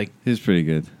was just like, He's pretty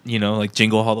good. like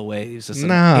Jingle All the Way. He was just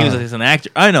No. he was just an actor.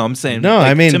 I know. I'm saying No, like,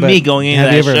 I mean, to but me going into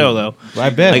have you that ever- show though, I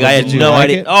bet. like I Did had you no like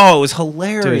idea. it? Oh, it was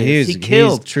hilarious. Dude, he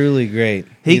killed. He's truly great.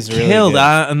 He He's really killed. good.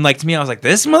 And like to me, I was like,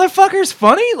 this motherfucker's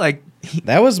funny. Like,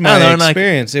 That was I my don't know, like-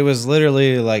 experience. It was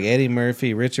literally like Eddie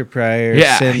Murphy, Richard Pryor,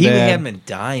 yeah, Sinbad, he had been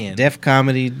dying. Def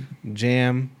Comedy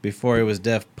Jam before it was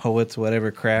Def Poets, whatever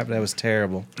crap. That was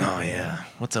terrible. Oh yeah,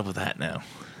 what's up with that now?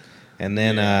 And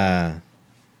then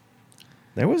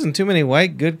there wasn't too many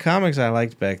white good comics I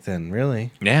liked back then,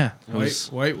 really. Yeah, it White,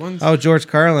 was- white ones? Oh, George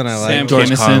Carlin I Sam liked. George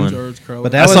Kinison. Carlin. George Carlin.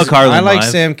 But that I saw was Carlin I like live.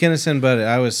 Sam Kinison, but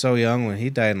I was so young when he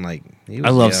died and like he was I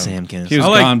love young. Sam Kinison. He was I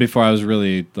like- gone before I was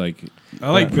really like. I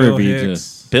like privy Bill to-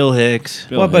 Hicks. Bill Hicks.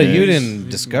 Bill Well, but you Hicks. didn't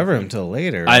discover him till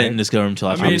later. I right? didn't discover him until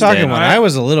after I he mean, was I'm talking dead. when I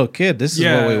was a little kid. This is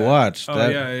what we watched. Oh,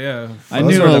 That- yeah. I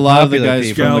Those knew were a the lot of the popular guys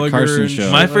people. from the Gallagher Carson and show.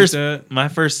 shit. My like first, that. my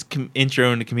first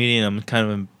intro into comedian. I'm kind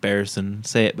of embarrassed and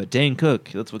say it, but Dane Cook.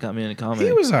 That's what got me into comedy.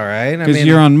 He was all right. I Because mean,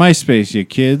 you're on MySpace, you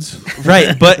kids.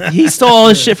 right, but he stole all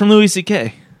his shit from Louis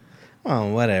C.K. oh,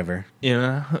 whatever. You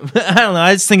know, I don't know.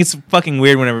 I just think it's fucking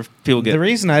weird whenever people get. The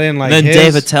reason I didn't like then his,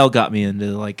 Dave Attell got me into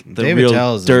like the Dave real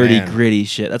Attell's the dirty, man. gritty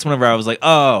shit. That's whenever I was like,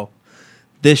 oh,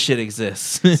 this shit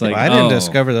exists. It's like, I didn't oh.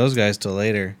 discover those guys till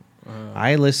later.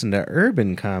 I listened to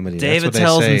urban comedy. Dave That's what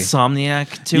Attell's they say.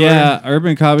 Insomniac tour. Yeah,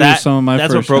 urban comedy That- was some of my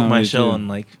that's first what broke my comedy, shell too. in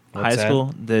like What's high that?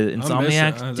 school. The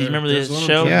Insomniac. Do you remember this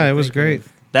show? Yeah, it was great.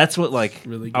 That's what like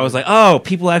Really I was good. like, oh,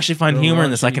 people actually find Bill humor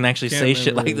in this. I Raunchy. can actually Can't say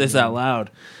shit remember like this his name. out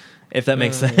loud, if that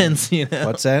makes Uh, sense. You know.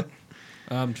 What's that?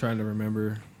 I'm trying to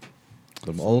remember.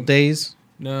 The old days?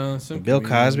 No, some Bill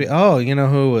comedian. Cosby? Oh, you know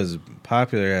who was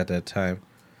popular at that time?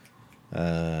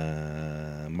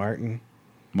 Martin.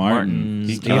 Martin.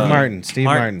 Steve Steve Martin. Steve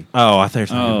Martin. Oh, I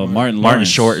thought. Oh, Martin Martin Lawrence.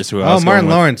 Short is who I Oh, was Martin going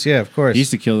with. Lawrence. Yeah, of course. He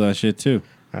used to kill that shit too.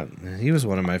 He was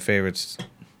one of my favorites.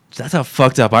 That's how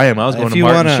fucked up I am. I was If going to you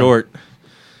Martin wanna- Short,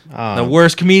 Oh, the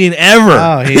worst comedian ever.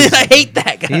 Oh, he's- I hate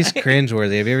that guy. He's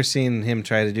cringeworthy. Have you ever seen him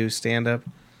try to do stand up?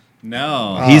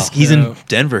 No. He's no. in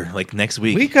Denver like next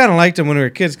week. We kind of liked him when we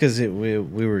were kids because we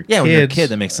were yeah, kids. when you're a kid,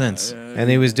 that makes sense. and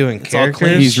he was doing all characters.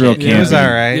 clean He's real shit. He was campy.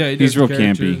 all right. Yeah, he He's does real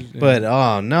characters, campy. yeah.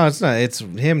 But no, it's not. It's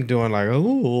him doing like,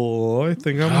 oh, I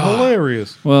think I'm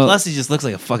hilarious. Well, Plus, he just looks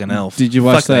like a fucking elf. did you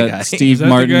watch Fuck that that, guy. Steve Is that the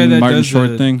guy Martin that Martin does Short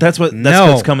the- thing? That's what. No.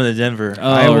 That's what's coming to Denver. Oh,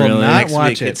 I will really? not next watch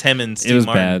week, it. it's him and Steve It was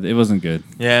Martin. bad. It wasn't good.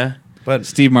 Yeah. But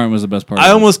Steve Martin was the best part. I of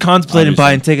it, almost contemplated obviously.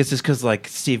 buying tickets just because like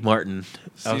Steve Martin.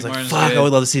 I was like, Martin's fuck, good. I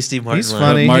would love to see Steve Martin. he's live.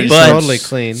 funny. Martin's He's But- totally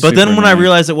clean. But then Super when I nice.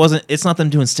 realized it's not them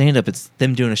doing stand up, it's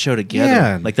them doing a show together.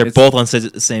 Yeah, Like they're it's- both on stage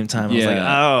at the same time. I was like,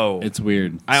 Yeah. oh. It's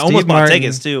weird. I Steve almost bought Martin-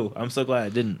 tickets too. I'm so glad I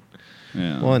didn't.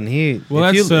 Yeah. well, and he. Well,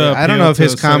 if that's, you, I don't appeal know if to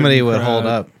his a certain comedy would hold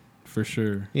crowd. up. For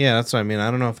sure. Yeah, that's what I mean.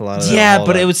 I don't know if a lot of that Yeah, hold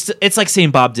but up. it's like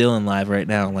seeing Bob Dylan live right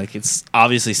now. Like it's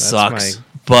obviously sucks, my-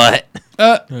 but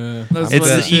That's it's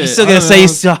what you shit. still I gotta don't say you know.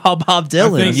 saw Bob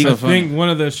Dylan. I You- think one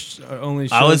of the only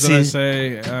I would shows that I see-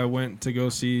 say I went to go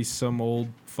see some old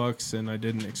fucks and I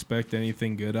didn't expect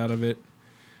anything good out of it,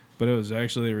 but it was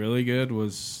actually really good.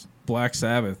 Was Black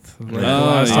Sabbath? Like, the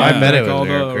last yeah. time I bet it back, was all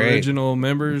they were the great. original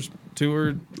members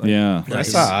toured. Like, Yeah. I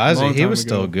saw Ozzy. long He time was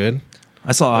still ago. good.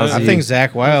 I saw Ozzy. I think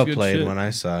Zach Wilde good played shit. when I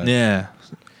saw it. Yeah.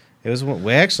 It was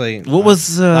we actually. What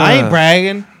was? I ain't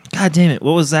bragging. God damn it!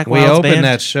 What was Zach We Wilde's opened band?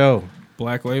 that show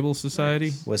Black Label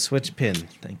Society. with Switch Pin.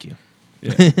 Thank you.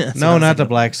 No, not the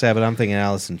Black Sabbath. I'm thinking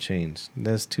Alice in Chains.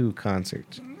 There's 2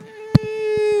 concerts.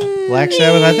 Black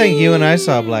Sabbath. I think you and I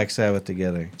saw Black Sabbath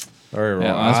together, or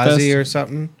Yeah, Ozzy Ozfest? or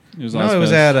something. It was No, it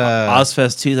was Ozfest. at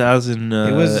Ozfest 2008.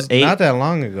 it was not that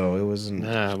long ago. It was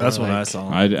That's when I saw.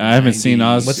 I haven't seen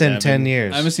Oz. within 10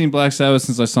 years. I haven't seen Black Sabbath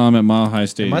since I saw him at Mile High It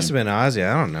Stadium. must have been Ozzy.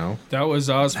 I don't know. That was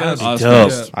Ozfest.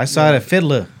 Ozfest. I saw it at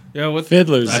Fiddler. Yeah, what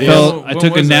Fiddlers. I yeah. felt I When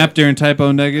took a was nap that? during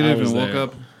typo negative I was and woke there.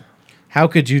 up How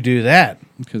could you do that?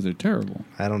 because they're terrible.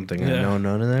 I don't think I Yeah. know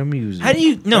none of their music. How do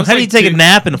you was How do you like take a 2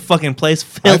 nap in a fucking place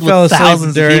I filled fell with asleep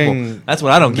thousands of people? during That's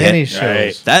what I don't many get.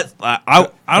 shows. That I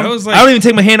That was like- I don't even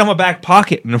take my hand out my back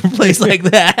pocket in a place like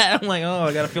that. I'm like, oh,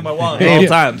 I gotta feel my wallet at all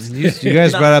times. You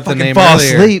guys brought up the Fucking name fall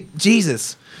earlier. asleep.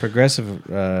 Jesus. Progressive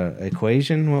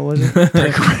equation. What was it?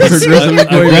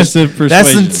 Aggressive persuasion.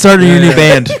 That's the start of your new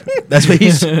band. That's what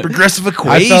he's progressive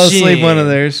equation. I fell asleep one of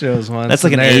their shows once. That's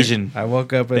like and an their- Asian I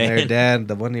woke up and their band. dad,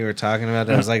 the one you were talking about,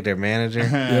 that was like their manager,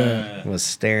 Yeah. was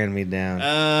staring me down.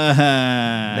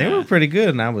 Uh-huh. They were pretty good,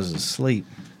 and I was asleep.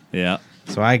 Yeah.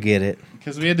 So I get it.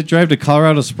 Because we had to drive to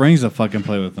Colorado Springs to fucking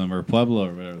play with them, or Pueblo,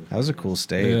 or whatever. That was a cool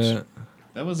stage. Yeah.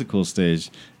 That was a cool stage.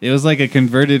 It was like a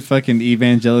converted fucking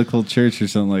evangelical church or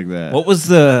something like that. What was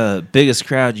the biggest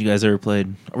crowd you guys ever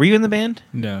played? Were you in the band?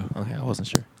 No, Okay, I wasn't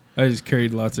sure. I just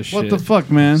carried lots of shit. What the fuck,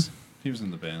 man? He was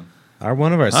in the band.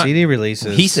 One of our Huh? CD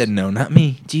releases. He said no, not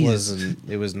me. Jesus.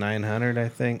 it was 900, I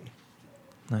think,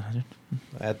 900.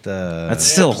 at the. That's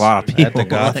still a lot of people. at the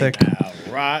Gothic.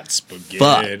 Right, spaghetti.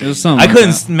 Fuck. It was something I like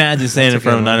couldn't that. imagine standing in That's a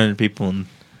front of good one. 900 people. And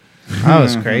That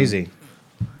was crazy.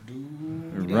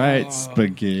 Right,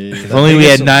 spaghetti. if only we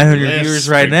had biggest- 900 viewers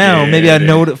right now, maybe I'd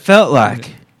know what it felt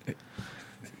like.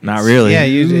 Not really. Yeah,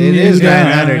 it is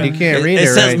 900. You can't read it it,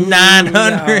 says right.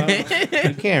 900.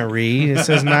 You can't read. It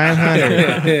says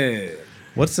 900.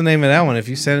 What's the name of that one? If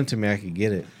you send it to me, I could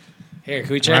get it. Here,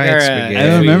 can we check Right, our? spaghetti. I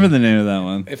don't remember the name of that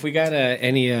one. If we got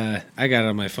any, I got it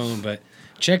on my phone, but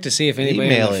check to see if anybody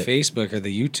Email on the it. Facebook or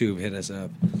the YouTube hit us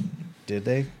up. Did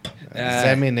they? Does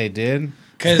that mean they did?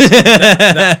 Cause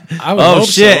I would Oh hope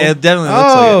shit! so. It definitely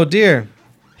looks Oh like dear.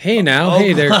 Hey now,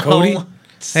 hey there, Cody.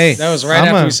 Hey, That was right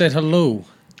after we said hello.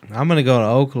 I'm gonna go to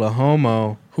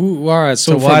Oklahoma Who are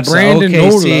so to for watch the Brandon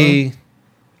Nola? OKC.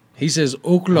 He says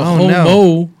Oklahoma,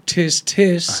 no. tis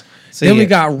tis. See, Then we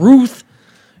got Ruth.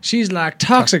 She's like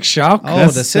toxic shock. Oh,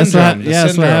 the syndrome.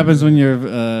 That's what happens when you're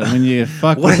when you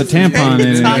fuck with a tampon and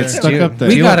it gets stuck up there.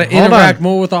 we you- gotta hold interact on.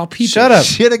 more with our people. Shut up.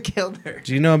 should have killed her.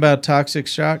 Do you know about toxic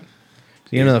shock?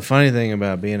 You know the funny thing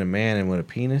about being a man and with a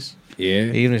penis? Yeah.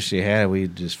 Even if she had it,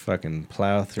 we'd just fucking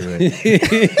plow through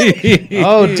it.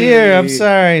 Oh dear, I'm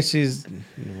sorry. She's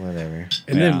whatever.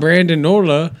 And Yeah. then Brandon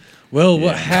Nola. Well,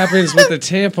 what happens with the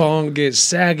tampon gets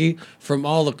saggy from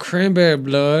all the cranberry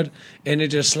blood, and it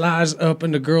just slides up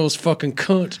in the girl's fucking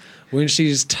cunt when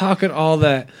she's talking all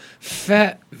that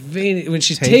fat veiny. When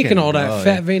she's taking all that oh,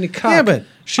 fat yeah. veiny cock. Yeah, but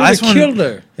should I have just wanna- killed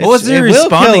her. What was It he will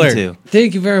responding kill her. to?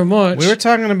 Thank you very much. We were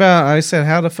talking about. I said,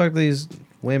 how the fuck these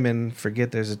women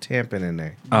forget there's a tampon in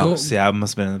there? Oh, Go- see, I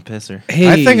must have been in the pisser. Hey,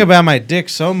 I think about my dick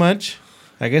so much.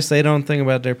 I guess they don't think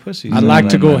about their pussies. I'd all like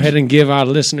that to go much. ahead and give our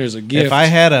listeners a gift. If I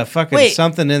had a fucking Wait.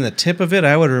 something in the tip of it,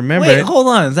 I would remember Wait, it. hold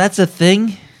on. That's a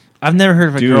thing? I've never heard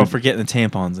of a Dude. girl forgetting the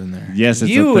tampons in there. Yes, it's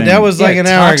a You, thing. that was like Yeah, an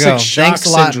hour toxic ago. shock Thanks a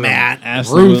lot, syndrome. Matt.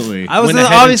 absolutely. I was went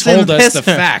ahead obviously and in told the us the pisser.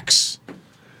 facts.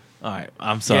 All right,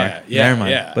 I'm sorry. Yeah, Never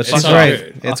mind. yeah. But It's she's all right.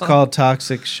 good. It's called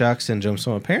toxic shock syndrome.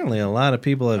 So apparently, a lot of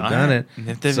people have All done right. it.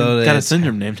 If they've So got a it's-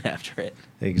 syndrome named after it.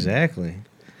 Exactly.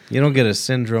 You don't get a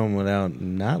syndrome without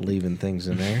not leaving things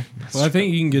in there. Well, I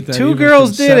think you can get that. Two even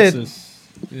girls from did it. sepsis.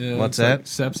 Yeah, What's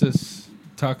it's like sepsis,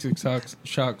 toxic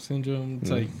shock syndrome.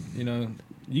 It's like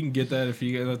you can get that if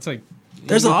you. That's like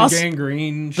There's With the also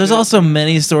gangrene. there's shit. also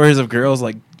many stories of girls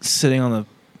like sitting on the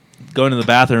going to the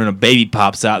bathroom and a baby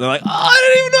pops out. And they're like, "Oh,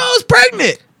 I didn't even know I was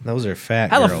pregnant." Those are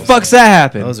fat How girls. the fuck's that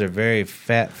happen? Those are very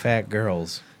fat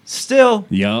girls. Still,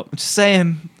 Yup. I'm just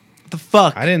saying, what the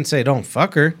fuck? I didn't say don't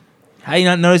fuck her. How you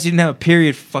not notice you didn't have a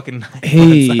period for fucking 9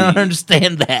 Hey. months? I don't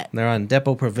understand that. They're on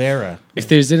Depo-Provera. If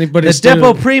there's anybody The still,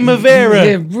 Depo Primavera.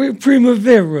 Yeah,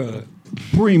 Primavera.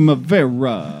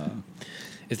 Primavera.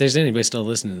 If there's anybody still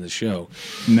listening to the show,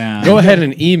 Nah. go ahead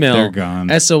and email They're gone.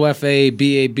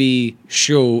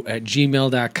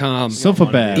 sofabab@gmail.com.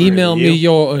 Sofabab. Email me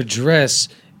your address,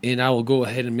 and I will go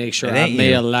ahead and make sure It I ain't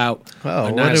mail you. out Oh, a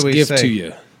what nice did we gift say? to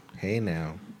you. Hey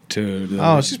now. To the,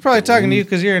 Oh, she's probably talking to you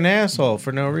because you're an asshole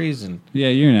for no reason. Yeah,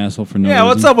 you're an asshole for no Yeah,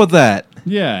 what's reason. up with that?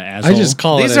 Yeah, asshole. I just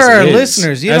call These it. are as our it is.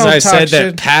 listeners. You as don't I talk said,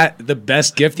 shit. that Pat, the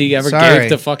best gift he ever Sorry. gave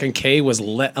to fucking Kay was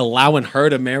allowing her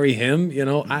to marry him. You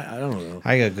know, I don't know.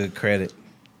 I got good credit.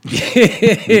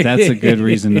 That's a good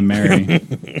reason to marry.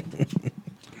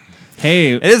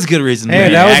 Hey, It is a good reason. to Hey,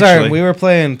 marry, that was actually. we were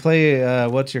play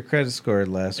what's your credit score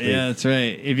last week? yeah, that's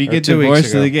right. If you Or get 2 weeks divorced,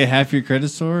 do ago. they get half your credit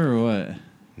score or what?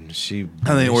 She I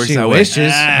think it works she that way.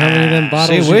 wishes. How many of them She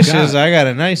bottles you wishes got? I got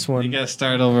a nice one. You got to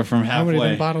start over from How many of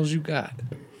them halfway. bottles you got?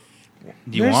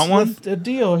 Do you want one? A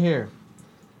deal here.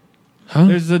 Huh?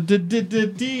 There's a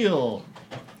deal.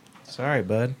 Sorry,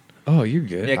 bud. Oh, you're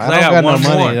good. Yeah, 'cause I don't got one no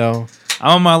more. money though.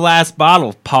 I'm on my last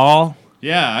bottle, Paul.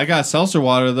 Yeah, I got seltzer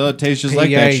water though. It tastes just like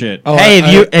that Hey, shit. Oh, Hey,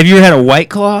 have you had a White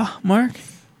Claw, Mark?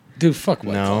 dude? Fuck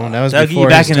what? No, that was That'll get before you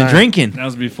back his into time. drinking. That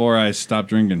was before I stopped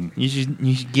drinking. You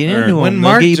should get Or into when them.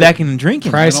 Mark They'll get you ju- back into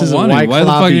drinking. Prices of want it. White Why the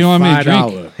Claw fuck do be you want me to drink?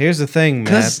 $5. Here's the thing,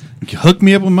 Matt. 'Cause- Hook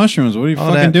me up with mushrooms. What are you Oh,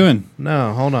 fucking that- doing?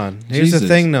 No, hold on. Here's the Jesus.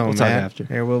 thing, though, We'll talk Matt. after.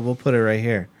 Here, we'll put it right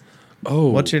here. Oh,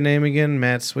 What's your name again?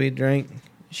 Matt Sweet Drink.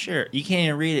 Sure, you can't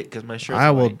even read it because my shirt's I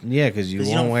will. white. Yeah, because you 'Cause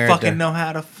won't don't wear fucking it. know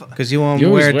how to. Because you won't You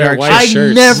always wear wear dark white shirts.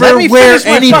 shirts. never Let me wear finish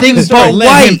my anything fucking story. but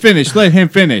Let him white. finish. Let him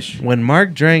finish. When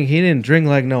Mark drank, he didn't drink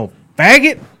like no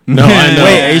faggot. no, I know.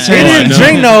 Wait, are you He saying didn't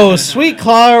drink no Sweet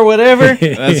Claw or whatever.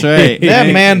 That's right.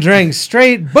 That man drank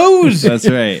straight booze. That's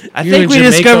right. I You think in we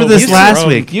Jamaica discovered this with last rum.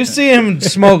 week. You see him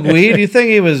smoke weed? You think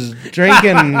he was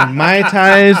drinking Mai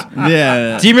Tais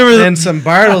Yeah. Do you remember? and some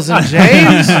Bartles and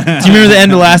James? Do you remember the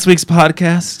end of last week's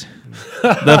podcast?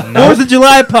 The 4th of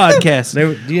July podcast.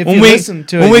 If when you we listen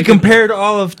to it, when we you can- compared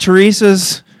all of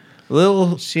Teresa's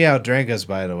little. she outdrank us,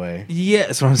 by the way. Yeah,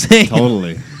 that's what I'm saying.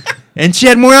 Totally. And she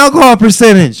had more alcohol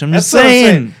percentage. I'm just That's what I'm saying.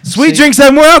 saying. Sweet See- drinks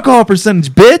have more alcohol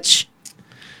percentage, bitch.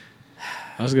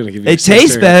 I was gonna give you. They a sister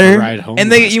taste a better, ride home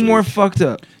and they get last you more week. fucked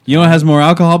up. You know what has more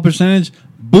alcohol percentage?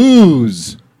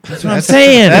 Booze. That's what I'm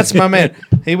saying. That's my man.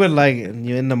 He would like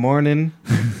you in the morning.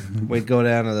 We'd go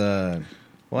down to the.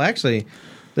 Well, actually,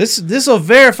 this will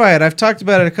verify it. I've talked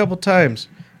about it a couple times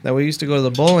that we used to go to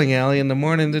the bowling alley in the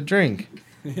morning to drink.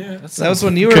 That was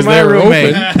when you were 'Cause my they were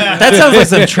roommate. That sounds like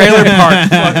some trailer park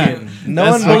fucking.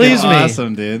 No That's one believes fucking me.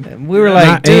 Awesome, dude. And we were like,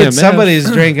 Not dude, AMF.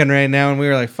 somebody's drinking right now, and we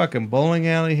were like, fucking bowling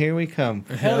alley, here we come.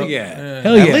 Hell yeah.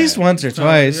 Hell At yeah. least once or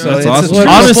twice. So That's it's awesome. a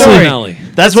true Honestly, story.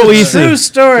 That's what we used True to.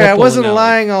 story. I What wasn't bowling alley?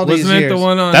 lying all these Wasn't it years. the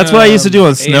one on? That's what I used to do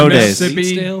on snow days.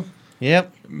 Mississippi,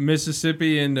 Yep.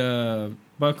 Mississippi, and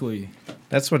Buckley.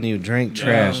 That's when you drink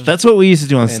trash. That's what we used to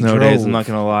do on And snow days. drove. I'm not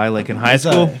gonna lie. Like in high Is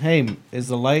school. hey, is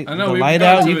the light I know, the we've light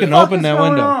gone out? to You it. can What open that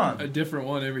window. A different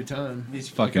one every time. He's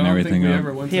I fucking don't everything think we up.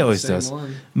 ever went He to always the same does.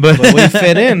 one. But But we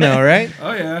fit in though, right?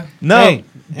 Oh yeah. no, Hey,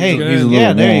 hey, He's a little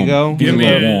yeah, there you warm. go. Give me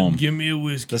a warm. Give me a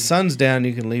whiskey. The sun's down.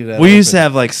 You can leave that. we used to open.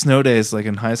 have like snow days, like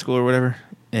in high school or whatever.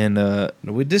 And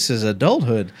This is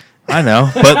adulthood. I know,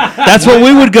 but that's what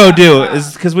we would go do.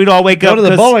 Is because we'd all wake Go up to the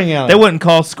 'cause bowling alley. They wouldn't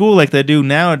call school like they do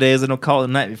nowadays. They don't call it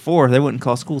the night before. They wouldn't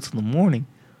call school till the morning.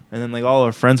 And then like all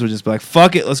our friends would just be like,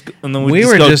 "Fuck it, let's." Go. And then We we'd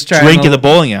were go just trying drink to- in the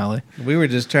bowling alley. We were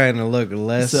just trying to look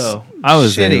less So I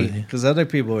was there with you. shitty because other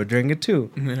people were drinking too.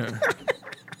 Yeah.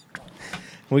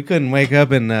 We couldn't wake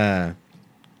up and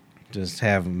just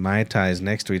have Mai Tais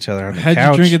next to each other on the How'd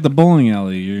couch. you drink at the bowling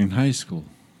alley? You're in high school.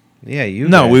 Yeah, you.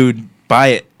 No, did. we would buy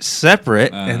it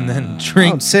separate and then Oh,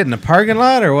 drink. sit in the parking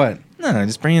lot or what? No,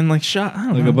 just bring in like shot. I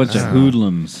don't Like know. a bunch of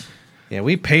hoodlums. Yeah,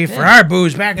 we paid for our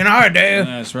booze back in our day.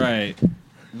 That's right.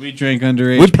 We drank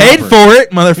underage. We paid proper. for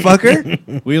it,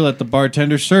 motherfucker. We let the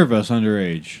bartender serve us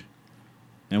underage,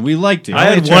 and we liked it. I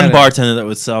had try one to- bartender that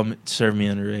would serve me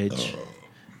underage,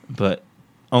 but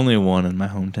only one in my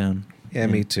hometown. Yeah,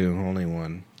 me too. Only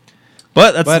one.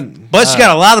 But that's But, but she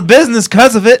got a lot of business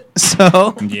because of it.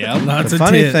 So yeah. Lots The of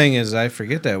funny tit. thing is, I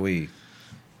forget that we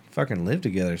fucking lived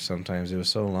together. Sometimes it was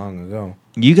so long ago.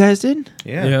 you guys did?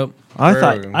 Yeah. Yep. I For-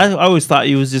 thought I always thought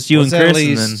you was just you Was and at Chris,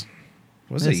 and least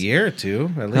Was it a year or two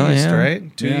at Hell least, yeah.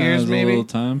 right? 2 Yeah, it years was a maybe. little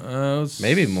time.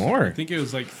 Maybe more. I think it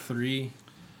was like three.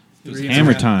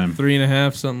 Hammer time.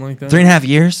 3.5, something like that. 3.5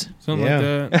 years. Something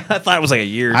Yeah. like that. I thought it was like a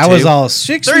year. Or I was two. all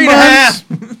 6 3.5.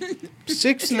 months.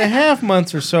 6.5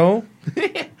 months or so.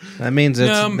 That means he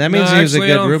was actually, a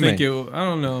good I don't roommate. think I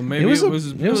don't know. Maybe It was a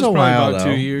probably while, about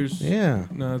though. 2 years. Yeah.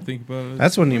 No, I think about it.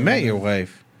 That's when you met your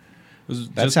wife. It was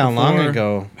That's just how long before.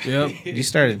 ago Yep. you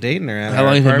started dating her. At How our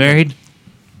long have you been apartment. married?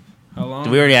 How long?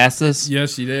 Did we already ask this?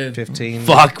 Yes, you did. 15.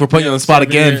 Fuck, we're putting you on the spot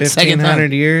again.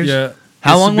 1,500 years. Yeah.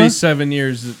 How This long will be was? 7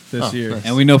 years this Oh, year. nice.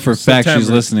 And we know for a fact she's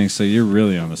September. listening, so you're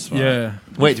really on the spot. Yeah.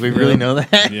 Wait, do we really know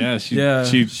that? Yeah,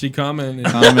 she She commented.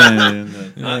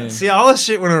 commented. Yeah. See, all this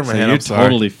shit went over my So head. you're I'm sorry.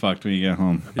 totally fucked when you get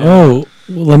home. Oh,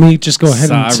 well, let me just go ahead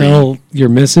and Sorry. tell your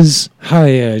missus.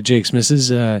 Hi, Jake's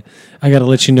missus. I got to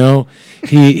let you know,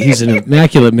 he's an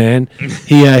immaculate man.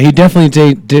 He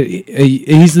definitely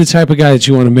he's the type of guy that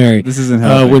you want to marry. This isn't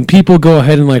helping. when people go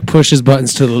ahead and like push his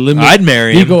buttons to the limit. I'd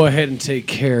marry You him. go ahead and take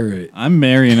care of it. I'm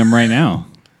marrying him right now.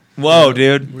 Whoa,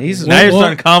 dude. He's Now you're Well,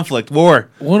 starting conflict, war.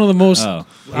 One of the most. Oh.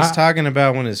 he's talking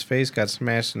about when his face got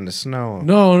smashed in the snow.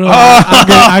 No,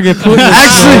 I get put in the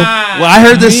Actually, snow. well, I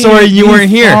heard this story. You Me weren't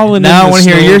here. falling Now in I the want to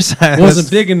hear snow your side. Wasn't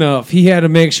big enough. He had to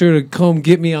make sure to come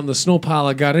get me on the snow pile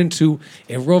I got into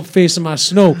and rub face in my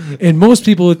snow. And most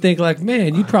people would think like,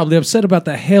 man, you probably upset about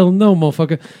that. Hell no,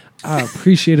 motherfucker. I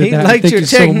appreciated He that. liked Thank your you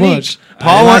so technique. much.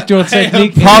 Paul I wa- liked your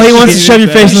technique. Paul, he wants to shove your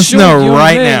face in the Show snow you,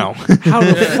 right man, now. How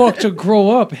the fuck to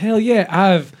grow up? Hell yeah,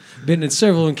 I've been in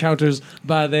several encounters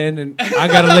by then, and I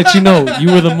gotta let you know,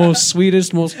 you were the most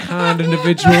sweetest, most kind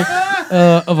individual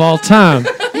of all time.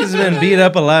 He's been beat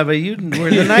up a lot, but you were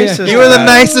the nicest. You were the guy.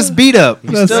 nicest beat up.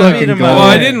 You still fucking beat him gold. up. Well,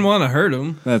 I didn't want to hurt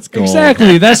him. That's gold.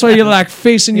 Exactly. That's why you're like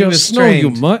facing He your was snow, you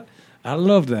trained. mutt. I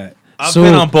love that. I've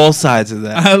been on both sides of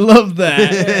that. I love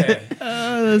that.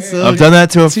 I've done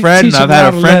that to a friend, and teach I've him had how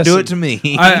a to friend do lesson. it to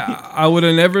me. I would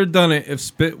have never done it if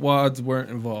spitwads weren't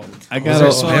involved. I there got a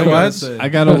spitwads? I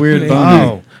got a weird Oh. boner.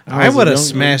 Oh, I was a would have young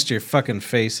smashed your fucking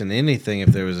face in anything if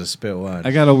there was a spit wad.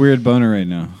 I got a weird boner right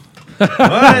now.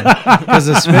 Because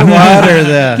the spit wad or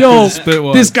the Yo,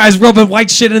 Spitwad. this guy's rubbing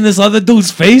white shit in this other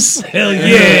dude's face. Hell yeah.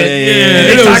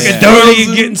 They It was talking dirty,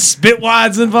 frozen. getting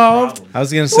spitwads involved. I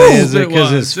was gonna say, is it Spit because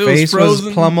wad. his It was face was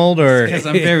frozen. plummeled or Because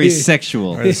I'm very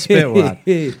sexual. the spit wad?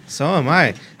 So am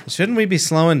I. Shouldn't we be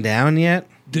slowing down yet?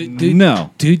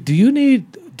 No. Do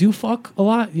you fuck a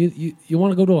lot? You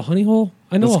want to go to a honey hole?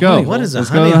 I know Let's a go. honey What hole. is a Let's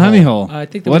go to the honey honey hole? hole. I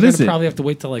think that What we're is gonna it? probably have to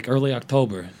wait till like early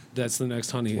October. That's the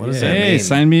next honey. What does that Hey, mean?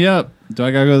 sign me up. Do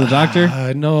I gotta go to the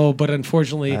doctor? No, but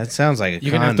unfortunately, That sounds like a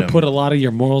you're gonna have condom. to put a lot of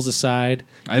your morals aside.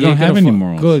 I You don't ain't have gonna any fuck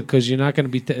morals. Good, because you're not gonna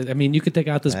be. I mean, you could take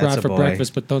out this That's broad a for boy.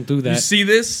 breakfast, but don't do that. You see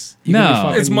this? You can be No.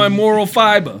 fucking- It's my moral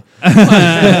fiber.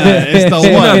 It's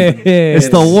the one. It's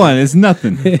the one. It's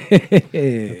nothing.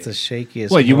 It's the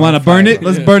shakiest. What, you moral want to burn it? fiber.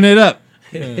 Let's burn it up.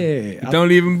 Hey,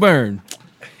 Don't even burn.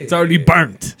 It's already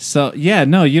burnt. So, yeah,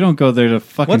 no, you don't go there to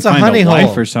fucking What's a find honey a wife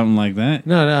hole? or something like that.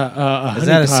 No. Is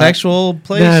that a sexual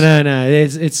place? No.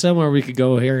 It's somewhere we could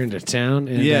go here into town.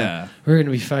 And, Yeah. we're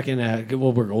gonna be fucking.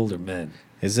 Well, we're older men.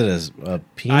 Is it a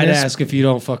penis? I'd ask if you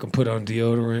don't fucking put on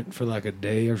deodorant for like a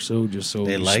day or so, just so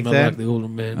They you like smell that? like the older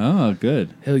men. Oh, good.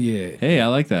 Hell yeah. Hey, I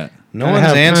like that. No I one's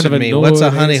have kind answered of a me. What's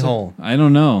a no honey answer. hole? I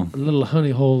don't know. A little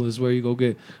honey hole is where you go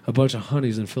get a bunch of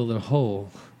honeys and fill their hole.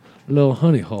 A little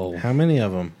honey hole. How many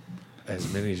of them?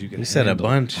 As many as you can. You said a handle.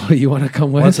 bunch. You want to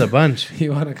come with? What's a bunch?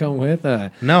 You want to come with?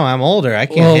 No, I'm older. I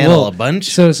can't handle a bunch.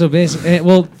 So basically,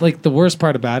 well, like the worst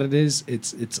part about it is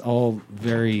it's all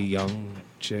very young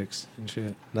chicks and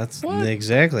shit. That's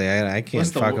exactly. I can't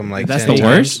fuck them like that's 10 the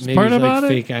times. worst Maybe part like about it?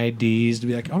 fake IDs to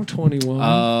be like, I'm 21.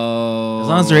 Oh. As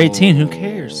long as they're 18, who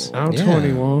cares? I'm yeah.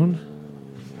 21.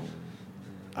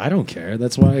 I don't care.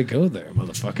 That's why I go there,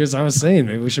 motherfuckers. I was saying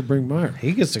maybe we should bring Mark.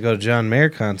 He gets to go to John Mayer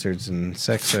concerts and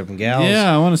sex some gals.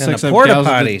 Yeah, I want to and sex a up porta gals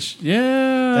with potty. the-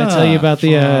 Yeah. Did I tell you about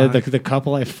fuck. the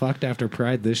couple I fucked after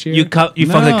Pride this year? You fucked a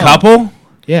No. couple?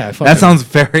 Yeah, I fucked That a- sounds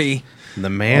very. The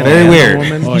man, Very and the weird.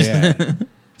 woman. Oh yeah.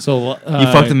 So You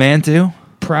fucked a man too?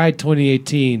 Pride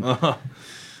 2018.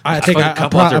 I think fucked a I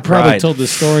couple after probably Pride. told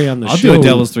this story on the I'll show. do a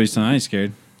devil's threesome. I ain't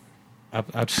scared. I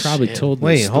probably told. This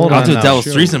Wait, story hold I'll on do a now. devil's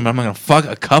Show. threesome, but I'm not gonna fuck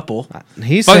a couple.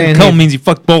 He's Fucking saying a couple he, means you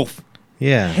fuck both.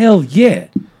 yeah. Hell yeah!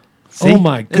 See? Oh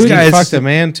my This goodness! guy He is- fucked a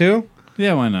man too.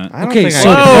 Yeah, why not? I don't Okay, think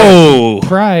so- I could. Oh,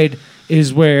 Pride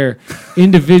is where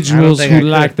individuals I don't think who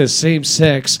I like could. the same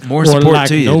sex More or support like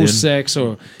to you, no dude. sex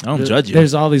or I don't judge you.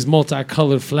 There's all these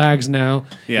multicolored flags now.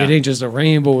 Yeah. It ain't just a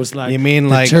rainbow. It's like You mean the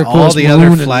like turquoise all the other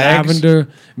maroon and flags? lavender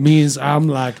means I'm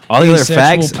like All the other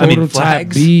asexual fags? I mean prototype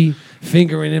flags? B.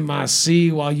 fingering in my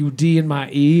C while you D in my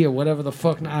E or whatever the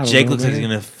fuck. I don't Jake know, looks like man. he's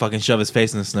gonna fucking shove his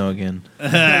face in the snow again.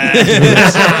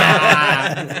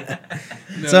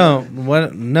 So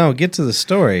what? No, get to the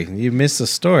story. You missed the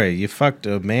story. You fucked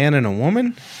a man and a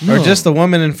woman, or No. just the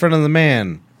woman in front of the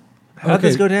man? How'd Okay.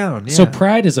 this go down? So Yeah.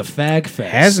 Pride is a fag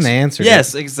fest. Hasn't answered.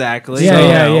 Yes, exactly. Yeah,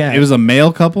 So- yeah. It was a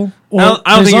male couple. Well,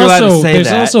 I don't think there's you're allowed to also- say there's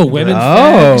that. also women. Oh,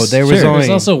 fags. there was There's only-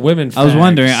 also women. I was fags.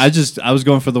 wondering. I was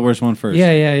going for the worst one first.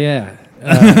 Yeah, yeah.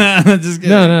 Just kidding.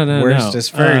 No. Worst is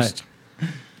first.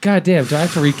 God damn, do I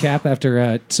have to recap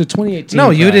after so 2018?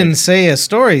 No, you Pride. didn't say a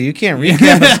story. You can't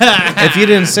recap. If you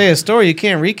didn't say a story, you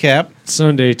can't recap.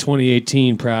 Sunday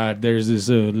 2018 Pride. There's this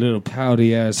little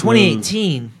pouty ass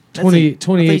 2018. That's 20 like- I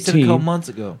thought you said a 2018. couple months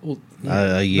ago.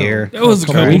 A year. That was a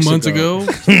Couple couple weeks months ago.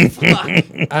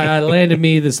 ago. I landed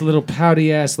me this little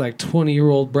pouty ass like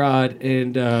 20-year-old broad,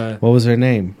 and What was her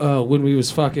name? when we was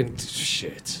fucking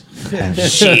shit.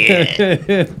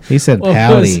 He said What was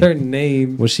pouty. her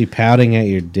name? Was she pouting at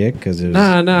your dick because it was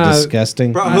Nah.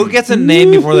 disgusting? Bro, who gets a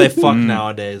name before they fuck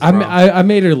nowadays? Bro? I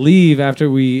made her leave after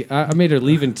we. I made her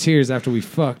leave in tears after we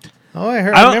fucked. Oh, I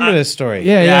heard. I I don't- remember this story.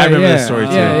 Yeah, I remember this story,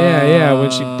 too. Yeah. When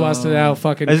she busted out,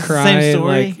 fucking Is it the crying, same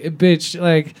story? like bitch,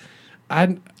 like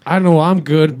I know I'm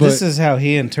good, but This is how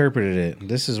he interpreted it.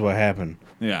 This is what happened.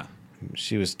 Yeah.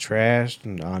 She was trashed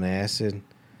and on acid.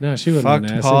 no, she wasn't Fucked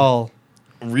an acid. Paul.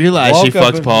 realize she Woke up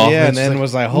fucked and- Paul. Yeah, and It's then like-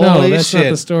 was like, No, holy that's not the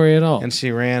shit. story at all. And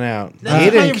she ran out. That's He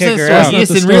didn't 100% kick her story. out. You That's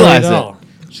just not the didn't story realize at it. all.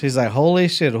 She's like, holy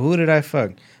shit, who did I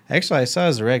fuck? Actually, I saw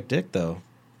his erect dick, though.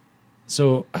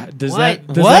 So does What?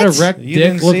 that What? erect You dick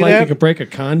didn't look see like that? it could break a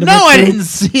condom? No, or I two? didn't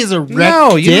see his erect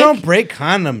No, you dick. don't break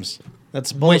condoms.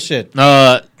 That's bullshit.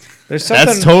 There's something.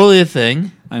 That's totally a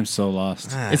thing. I'm so lost.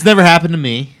 Ah, It's never happened to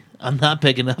me. I'm not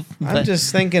big enough. I'm but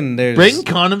just thinking there's. breaking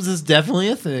condoms is definitely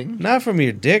a thing. Not from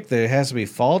your dick. There has to be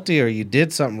faulty or you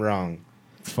did something wrong.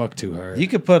 Fuck too hard. You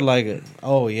could put like a.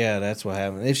 Oh, yeah, that's what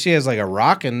happened. If she has like a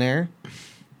rock in there.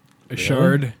 A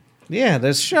shard. Yeah,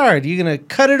 there's shard. You're going to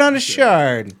cut it on a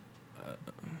shard.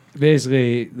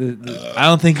 Basically, the I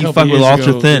don't think you couple fuck with years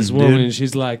ultra ago, thin, this woman, dude.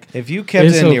 she's like, If you kept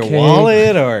It's it in your okay.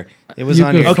 wallet or it was you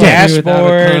on could your fuck me without a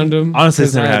dashboard, condom, Honestly,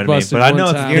 it's 'cause never I happened to me, busted but I one know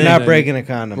it's- time you're and not then breaking a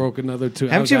condom. Broke another two. I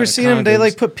Haven't was you ever out of seen them? They condoms.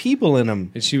 like put people in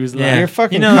them. And she was Yeah. like, You're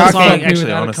fucking You know, that's cocky. why- fuck me actually,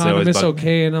 without a honestly, condom, always it's bug-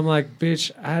 okay. And I'm like,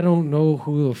 bitch, I don't know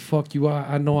who the fuck you are.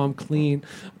 I know I'm clean,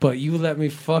 but you let me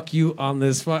fuck you on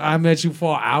this. I met you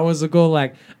 4 hours ago.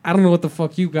 Like, I don't know what the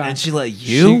fuck you got. And she let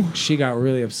you? She got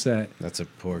really upset. That's a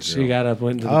poor girl. She got up,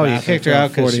 went to the Oh, bathroom. you kicked her for out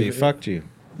because 40 she fucked you.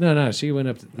 No, she went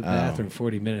up to the Oh. bathroom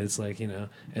 40 minutes, like, and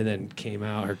then came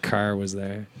out. Her car was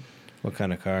there. What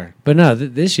kind of car? But no,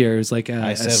 this year it was like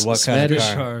I said, what kind of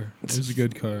Swedish- car? It was a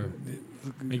good car.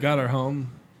 He got her home.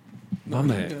 My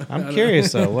man. I'm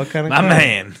curious though. What kind of My car?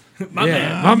 man.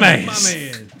 My man.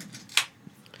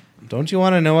 Don't you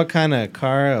want to know what kind of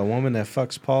car a woman that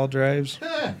fucks Paul drives?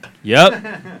 Yep.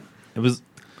 It was.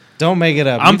 Don't make it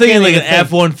up. I'm You thinking can't like an even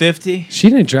think- F-150. She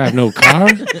didn't drive no car.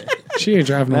 She didn't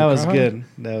drive no That car. was good.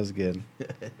 That was good.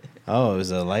 Oh, it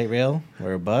was a light rail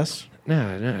or a bus?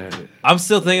 No. I'm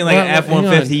still thinking like Well, an hang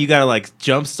F-150. on. You gotta like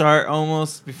jump start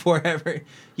almost before ever.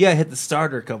 You gotta hit the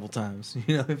starter a couple times,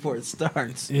 before it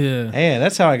starts. Yeah. Hey,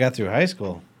 that's how I got through high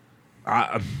school. Yeah,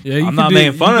 I'm could not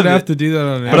making fun you of could it. have to do that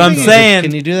on But I'm Can you- saying-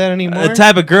 can you do that anymore? The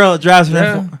type of girl that drives an Yeah.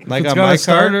 F-150. Like it's on got my a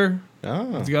starter.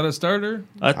 Oh, It's got a starter.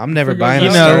 I'm never Figure buying out a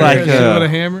You know, starter. like, with a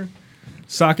hammer,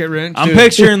 socket wrench. I'm Dude.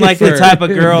 picturing like the For- type of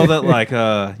girl that like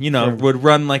would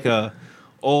run like a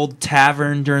old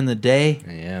tavern during the day.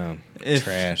 yeah, If,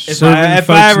 trash. If Serving I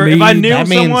folks meat. knew that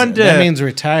means someone to that means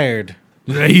retired.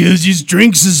 His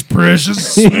drinks is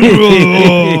precious.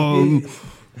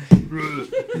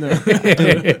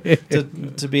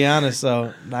 To be honest,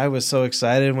 though, I was so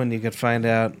excited when you could find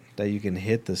out that you can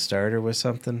hit the starter with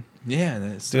something. yeah,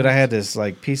 that's, Dude, I had this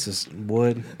like piece of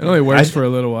wood. It only works for a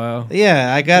little while.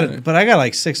 Yeah, I got it, but I got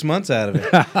like 6 months out of it.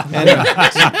 And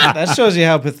that shows you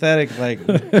how pathetic like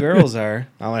girls are.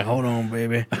 I'm like, hold on,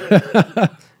 baby.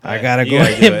 I gotta You go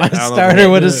gotta do hit it. my I don't know starter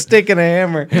what with to a do. stick and a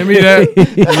hammer. Hand me that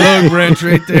lug wrench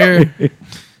right there.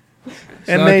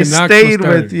 And I they can knock stayed the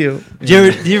starter. with you.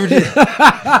 do you ever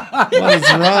What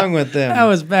is wrong with them? That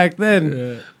was back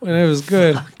then when it was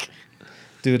good.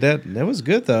 Dude, that was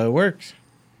good though. It worked.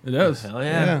 It does. Hell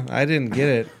yeah. Yeah, I didn't get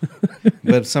it,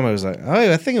 but somebody was like,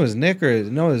 "Oh, I think it was Nick or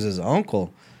no, it was his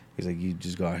uncle." He's like, "You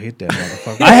just gotta hit that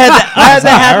motherfucker." I had that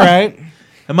All happen. right.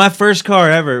 And my first car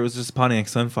ever, it was just Pontiac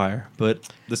Sunfire, but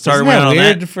the starter Isn't went that on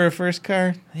weird that. for a first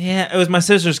car? Yeah, it was my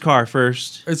sister's car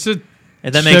first. It's a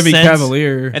If that makes Chevy sense.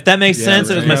 Cavalier. If that makes Yeah, sense,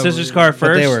 it was right. my sister's car But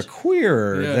first. they were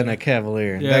queerer Yeah. than a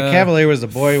Cavalier. Yeah. That Cavalier was the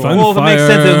boy Fun one. Well, if it makes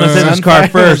sense, it was my sister's car Sunfire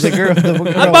was first. the girl, the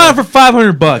girl I bought it for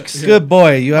 $500. Good boy.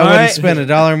 I All wouldn't right. spend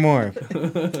 $1 more.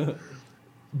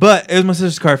 But it was my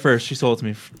sister's car first. She sold it to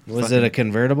me. Was it a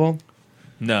convertible?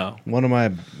 No. One of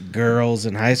my girls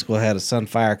in high school had a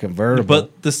Sunfire convertible.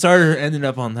 But the starter ended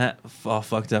up on that all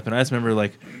fucked up. And I just remember,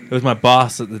 like, it was my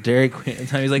boss at the Dairy Queen. And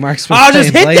he was like, Mark's been "Oh,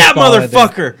 just hit playing that baseball at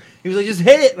that. motherfucker." He was like, "Just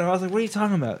hit it." And I was like, "What are you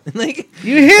talking about?" And like,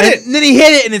 You hit it. And then he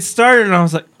hit it and it started. And I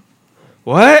was like,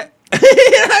 "What?" And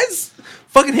I just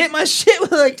fucking hit my shit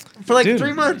for Dude.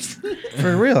 3 months.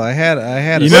 For real, I had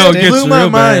You a know it stick, gets blew my real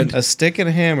mind. bad. a stick and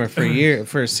a hammer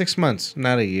for 6 months,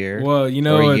 not a year. Well, you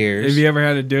know Or what? years. Have you ever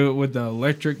had to do it with the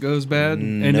electric goes bad,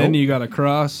 and then Nope. you got to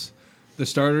cross the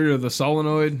starter or the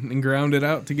solenoid and ground it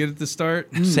out to get it to start?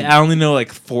 See, I only know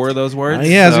like 4 of those words.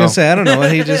 Yeah, I was so- gonna say I don't know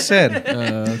what he just said.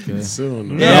 Okay.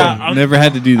 Yeah, I'll- Never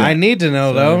had to do that. I need to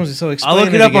know though. So explain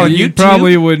look it up again. on You YouTube?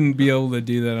 probably wouldn't be able to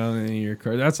do that on any of your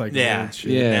cars. That's like Yeah. old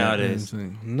shit. Yeah. Nowadays.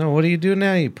 No, what do you do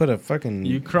now? You put a fucking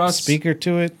You cross- speaker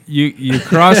to it. You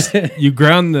cross you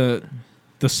ground the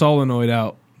solenoid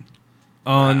out.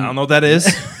 I don't know what that is.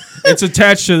 It's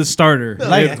attached to the starter.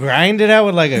 Like grind it out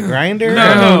with like a grinder.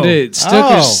 No. Dude,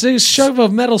 shove a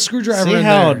metal screwdriver See in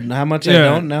how there. how much I Yeah.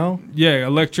 don't know. Yeah,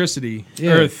 electricity,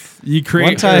 Yeah. earth. You create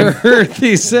One time- earth. Earth,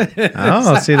 he said.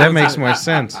 Oh, see that makes more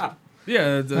sense.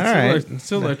 Yeah, that's right.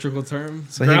 it's an electrical term.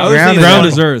 So he ground, grounded ground it.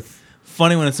 is earth.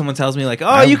 Funny when someone tells me like,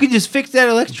 "Oh, you can just fix that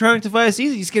electronic device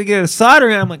easy. You just gotta get a solder."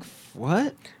 And I'm like,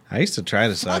 "What?" I used to try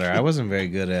to solder. I wasn't very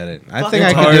good at it. I Fuck, think I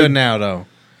it's could do hard. it now though.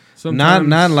 Sometimes-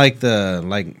 Not like the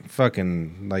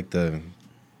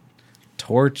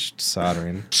torched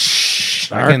soldering.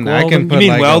 I can welding? put You mean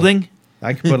like welding?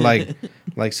 I could put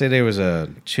like say there was a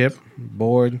chip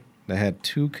board that had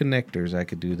 2 connectors. I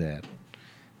could do that.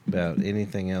 About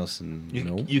anything else, and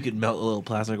nope. You could melt a little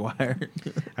plastic wire.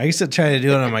 I used to try to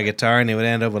do it on my guitar, and it would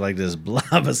end up with like this blob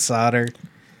of solder.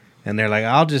 And they're like,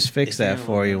 "I'll just fix that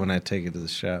for you when I take it to the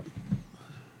shop."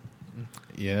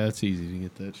 Yeah, it's easy to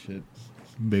get that shit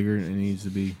bigger than it needs to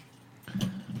be.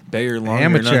 Bigger, longer,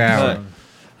 Amateur uncut. hour.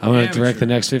 I'm gonna direct the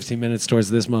next 15 minutes towards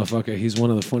this motherfucker. He's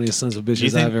one of the funniest sons of bitches You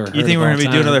think, I've ever heard. you think of we're all gonna be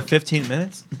time. doing another 15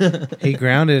 minutes? He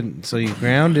grounded, so you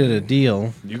grounded a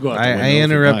deal. You go out the I window if you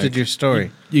interrupted like. your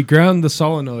story. You ground the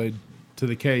solenoid to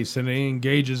the case, and it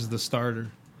engages the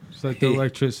starter. It's like the Hey.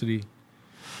 electricity.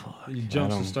 You jump I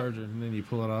the don't- starter, and then you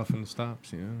pull it off, and it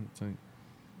stops. You know, it's like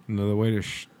another way to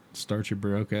start your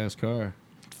broke ass car.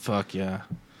 Fuck yeah!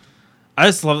 I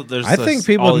just love that there's. I think all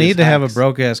people these need to have a hacks.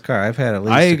 broke ass car. I've had at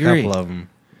least I a agree. couple of them.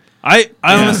 I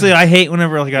honestly I hate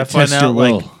whenever like I find Test your out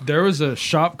like. will. There was a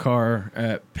shop car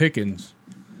at Pickens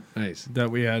Nice. that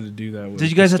we had to do that with.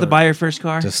 Did you guys have to buy your first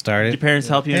car? To start Did it. your parents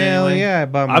help you in Hell any way? yeah! I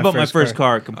bought my first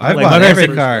car. I completely. bought my every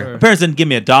parents- car. My parents didn't give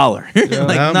me $1. like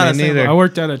No, not a me single- neither. I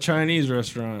worked at a Chinese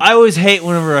restaurant. I always hate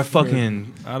whenever I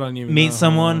fucking I don't even meet know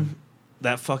someone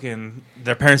that fucking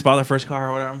their parents bought their first car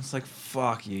or whatever. I'm just like,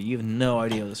 fuck you. You have no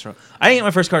idea what's wrong. I didn't get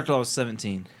my first car until I was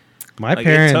 17. My Like,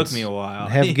 parents it took me a while.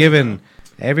 have given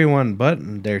everyone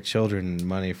but their children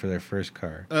money for their first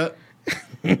car.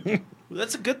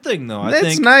 That's a good thing though. I That's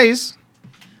think. nice.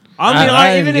 I mean,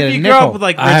 I even didn't get if a you grow up nickel. with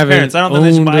like I rich haven't parents, I don't think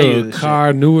they should owned buy you a this car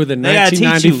shit. newer than They gotta teach you.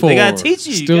 1994. They gotta teach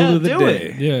you. You Still gotta to the do day.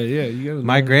 it. Yeah, you gotta.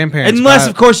 My grandparents. Unless, bought-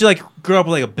 of course, you like grew up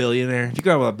with like a billionaire. If you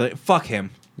grew up with a billion, fuck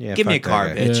him. Yeah, Give me a fuck that car,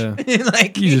 guy. bitch.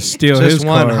 like You just steal his just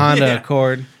one car. Honda Yeah.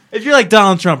 Accord. if you're like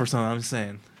Donald Trump or something, I'm just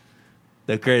saying,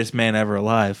 the greatest man ever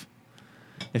alive.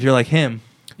 If you're like him,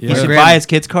 Yeah. he should Grand- buy his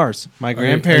kids cars. My Are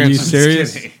grandparents. you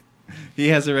serious? He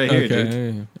has it right here, dude. Okay,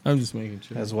 yeah. I'm just making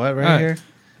sure. Has what right Alright. here?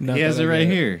 Not He has that it I right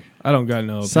got here. I don't got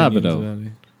no opinions Sabato. about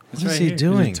it. It's What's right he here.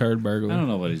 doing? He's a turd burglar. I don't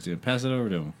know what he's doing. Pass it over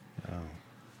to him.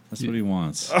 That's what he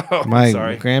wants. My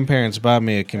sorry. grandparents bought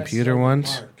me a computer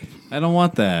once. I don't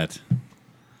want that.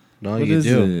 No, What you is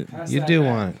do. it? You do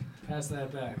want it. Pass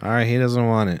that back. All right, he doesn't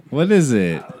want it. What is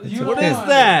it? What is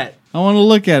that? I want to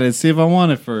look at it, see if I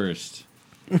want it first.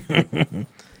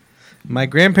 My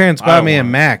grandparents I bought don't me a want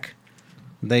it. Mac.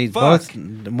 They Fuck. both,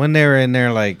 when they were in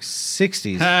their like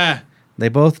 60s, Ha! they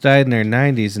both died in their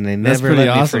 90s, and they That's never pretty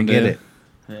let me awesome, forget dude. it.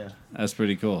 Yeah. That's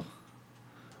pretty cool.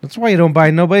 That's why you don't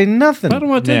buy nobody nothing. I don't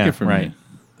want to take Yeah, it from right. you.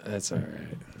 That's all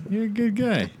right. You're a good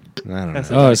guy. I don't know.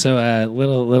 Oh, so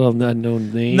little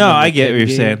unknown name. No, in the I get what you're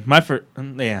game. saying. My first,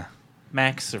 yeah,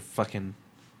 Macs are fucking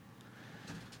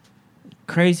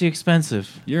crazy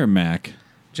expensive. You're a Mac.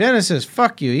 Genesis,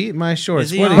 fuck you. Eat my shorts.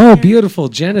 Is he What on? do you- Oh, beautiful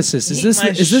Genesis! Is Eat this my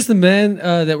is this the man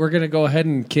that we're gonna go ahead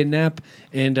and kidnap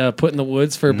and put in the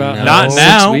woods for about No. Not 6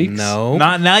 now. weeks? No.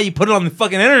 Not now. You put it on the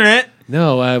fucking internet.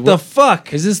 No, The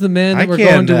fuck? is this the man that I we're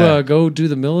going can't, to go do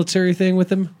the military thing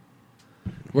with him?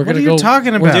 We're What gonna are you go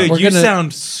talking we're- about? Dude, we're you gonna-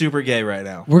 sound super gay right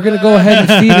now. We're gonna go ahead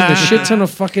and feed him a shit ton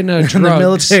of fucking drugs. The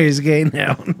military's gay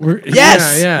now.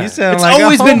 Yes! Yeah, yeah. You sound It's like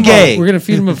always a been homo. gay. We're gonna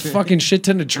feed him a fucking shit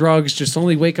ton of drugs. Just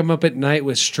only wake him up at night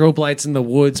with strobe lights in the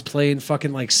woods, playing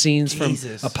fucking like scenes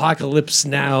Jesus. from Apocalypse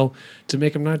Now to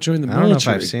make him not join the I don't know if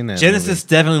military. I've seen that. Genesis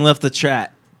definitely left the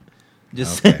chat.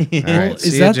 Just Okay. saying. All right. Is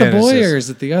See that ya, the boy Genesis. or is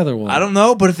it the other one? I don't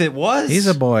know, but if it was, He's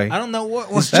a boy. I don't know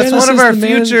what. Is That's Genesis one of our the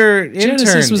man- future Genesis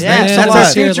interns. was the Yeah, man that's that our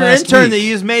was here future last intern week. that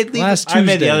you just made leave. Last I made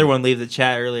the Tuesday. other one leave the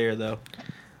chat earlier though.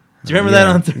 Do you remember that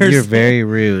on Thursday? You're very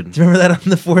rude. Do you remember that on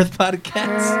the fourth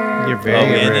podcast? You're very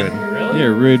man. rude.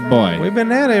 You're a rude boy. We've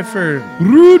been at it for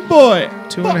Rude boy.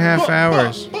 2.5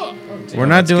 hours. We're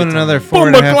not doing another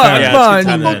 4.5 hours. Yeah, it's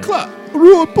a good time then.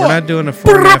 We're not doing a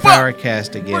 4.5 hour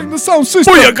cast again. sound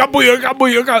system.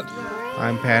 Booyaka.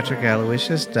 I'm Patrick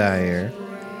Aloysius Dyer.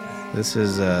 This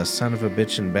is a Son of a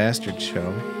Bitch and Bastard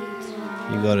show.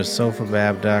 You go to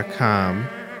sofabab.com.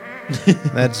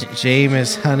 That's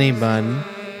Jameis Honeybun.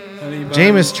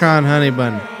 Jameis Tron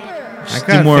Honeybun.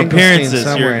 I Do more Finkelstein appearances.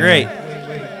 somewhere You're in great.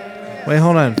 there. Wait,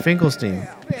 hold on. Finkelstein.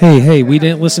 Hey, we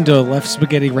didn't listen to Left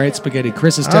Spaghetti, Right Spaghetti.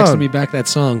 Chris is texting Oh. me back that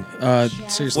song.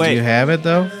 Seriously. Wait. Do you have it,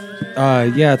 though?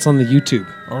 Yeah, it's on the YouTube.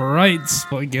 All right,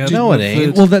 spaghetti. No, it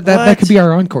ain't. Well, that What? could be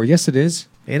our encore. Yes, it is.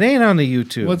 It ain't on the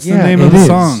YouTube. What's Yeah, the name it of the is.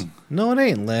 song? No, it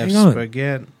ain't. Left Hang on.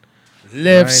 Spaghetti.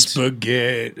 Left Right.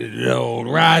 spaghetti, old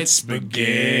right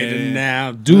spaghetti.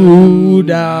 Now Do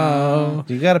da.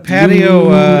 You got a patio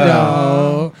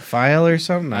Doo-dah. file or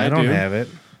something? I don't do. have it.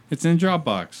 It's in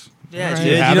Dropbox. Yeah, Right. dude.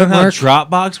 You You have know it, how Mark?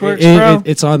 Dropbox works, It- bro?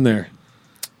 it's on there.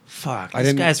 Fuck. I This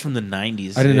didn't- guy's from the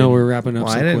 90s. I didn't dude. know we were wrapping up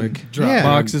Well, I so didn't- quick. Yeah.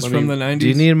 Dropbox is let from me- the 90s. Do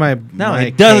you need my No, my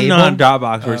he doesn't know how cable?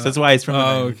 Dropbox works. That's why he's from the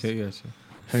Oh, 90s. okay, gotcha.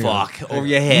 Hang on. Fuck. Over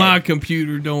your head. My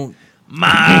computer don't.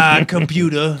 My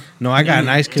computer. No, I got a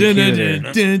nice computer.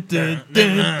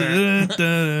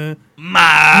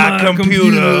 My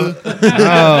computer.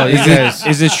 Oh, you guys.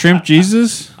 Is it Shrimp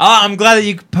Jesus? Oh, I'm glad that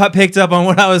you picked up on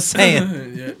what I was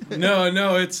saying. Yeah.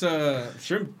 No, it's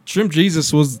Shrimp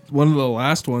Jesus was one of the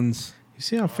last ones. You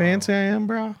see how fancy I am,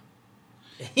 bro?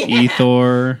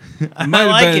 Ethor. I Might have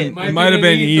like been- it. It might have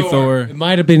been Ethor. It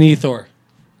might have been Ethor.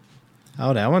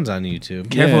 Oh, that one's on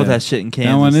YouTube. Careful Yeah. with that shit in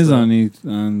Kansas. That one is though.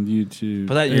 on YouTube.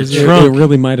 Put that in your It trunk.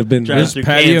 really might have been. Drive This- through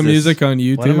Patio Kansas. music on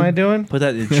YouTube. What am I doing? Put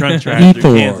that in your trunk. Drive through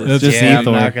Ethor. Kansas. That's just Yeah, I'm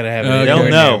Ethor. not gonna have it. They'll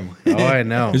know. Oh, I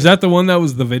know. Is that the one that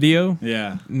was the video?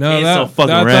 Yeah. No, Can't still that, fuck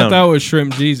I around. thought that was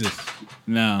Shrimp Jesus.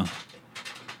 No.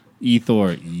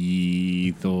 Ethor.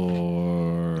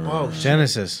 Ethor. Whoa.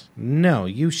 Genesis? No,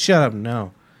 you shut up.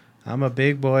 No, I'm a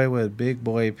big boy with big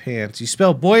boy pants. You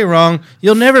spell boy wrong,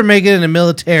 you'll never make it in the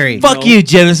military. Fuck you,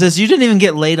 Genesis. You didn't even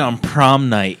get laid on prom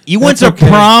night. You went to That's okay.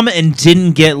 prom and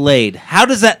didn't get laid. How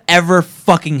does that ever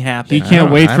fucking happen? He can't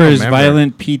don't- wait I for don't his remember.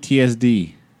 violent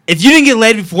PTSD. If you didn't get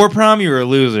laid before prom, you're a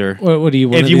loser. What do you?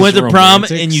 One If of you these went to prom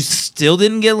romantics? and you still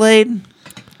didn't get laid,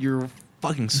 you're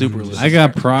fucking super loser. I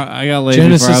got laid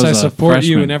Genesis, before I I was a support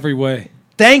you freshman. in every way.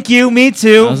 Thank you. Me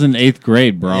too. I was in 8th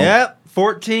grade, bro. Yep.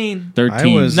 14.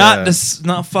 13. I was- Not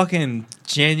not fucking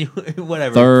January.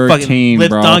 Whatever. 13, fucking Lips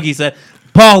bro. Donkey said.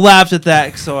 Paul laughed at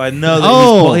that, so I know that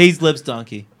Oh. he's Lips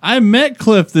Donkey. I met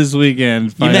Cliff this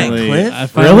weekend. You met Finally, Cliff? I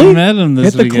finally Really? met him this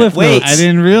Hit the weekend. Cliff Wait. I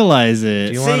didn't realize it.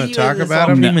 Do you See, want to you talk guys about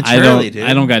all him? meet I maturely, dude.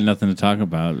 don't got nothing to talk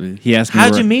about. He asked me.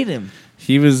 How'd where- you meet him?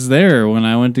 He was there when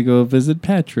I went to go visit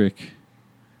Patrick.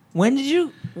 When did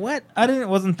you? What?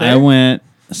 Wasn't there. I went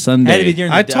Had to be Sunday.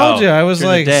 during the I told day. you, I was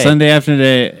during the like- day. Sunday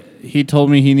afternoon. He told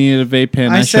me he needed a vape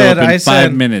pen. I I showed up in said-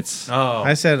 5 minutes. Oh,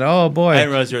 I said, "Oh boy, I didn't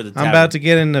realize you were at the I'm tavern. about to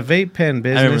get in the vape pen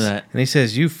business." remember that. And he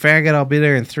says, "You faggot, I'll be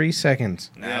there in 3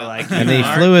 seconds." I like And you, he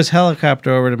Mark. flew his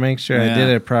helicopter over to make sure I Yeah. did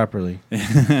it properly.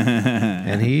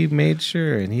 And he made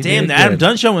sure. And he Damn, did the Adam good.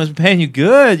 Dunn show was paying you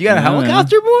good. You got a Yeah, man.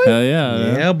 helicopter, boy. Hell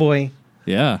yeah. Yeah, boy.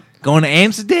 Yeah. Going to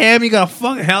Amsterdam, you got a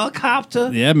fucking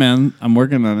helicopter. Yeah, man. I'm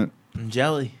working on it. I'm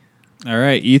jelly. All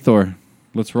right, Ethor.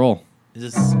 Let's roll.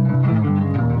 Is this?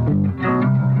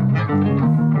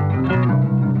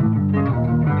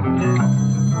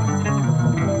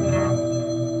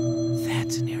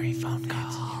 That's an eerie phone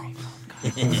call.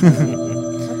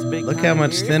 Look how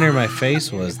much thinner my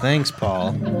face was. Thanks,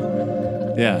 Paul.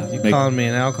 Yeah. You Make, calling me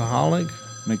an alcoholic?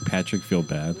 make Patrick feel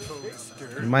bad.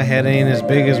 My head ain't as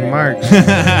big as Mark's.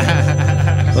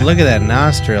 But look at that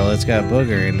nostril. It's got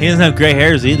booger in He it. doesn't have gray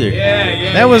hairs either.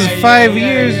 That was 5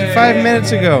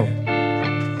 minutes ago.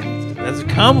 That's a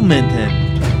compliment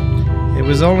then. It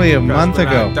was only a month When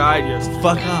I ago. died yesterday.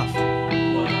 Fuck off.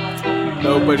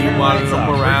 Nobody wanted them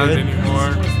We're around good.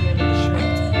 anymore.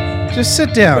 Just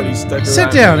sit down. But he stuck Sit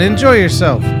around. down. Enjoy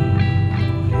yourself.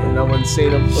 No one's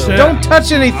seen him for Shit. Don't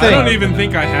touch anything. I don't even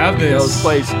think I have those this.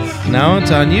 places. No,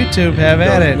 it's on YouTube. Have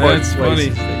at it. That's funny.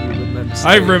 Places that you would never see.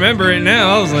 I remember it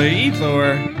now. I was like,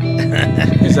 Ethor.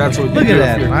 Because that's what you Look do at if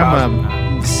that. you're I'm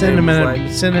Cosmonaut. a Like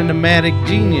cinematic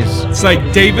genius. It's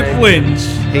like David Lynch.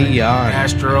 Hey, yawn.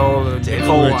 Astro, David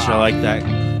Cole, Lynch, I like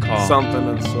that call. something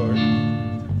of the sort.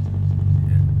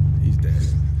 He's dead.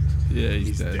 Yeah,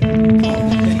 he's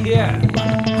dead. Yeah.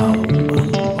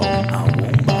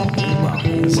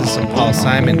 This is some Paul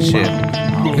Simon shit.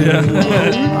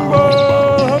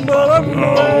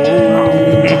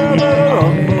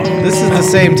 This is the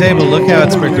same table. Look how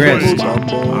it's progressed.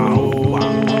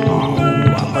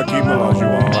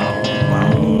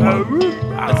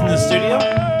 That's in the studio?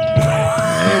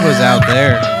 It was out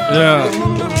there. Yeah.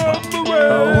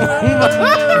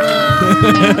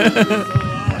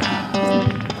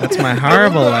 That's my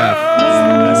horrible laugh.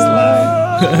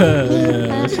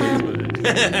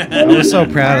 I'm so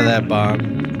proud of that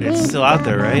bong. It's still out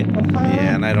there, right?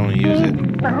 Yeah, and I don't use it.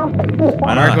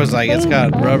 Why Mark not? was like, it's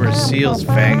got rubber seals,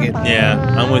 faggot. Yeah,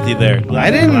 I'm with you there. I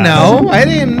didn't know. I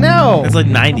didn't know. It's like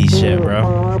 90s shit,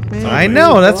 bro. I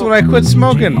know. That's when I quit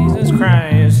smoking. Jesus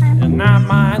Christ, and not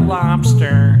my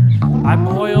lobster. I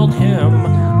boiled him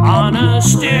on a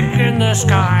stick in the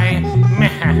sky.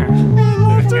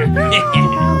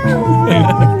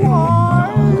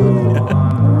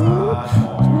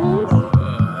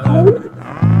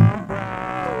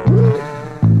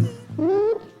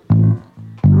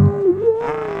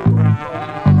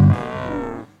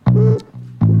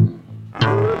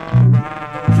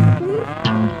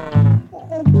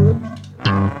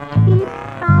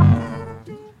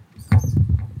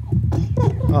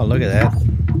 Oh, look at that.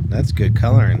 That's good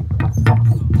coloring.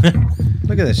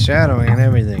 Look at the shadowing and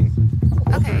everything.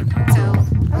 Okay, so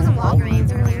I was in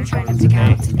Walgreens earlier trying to pick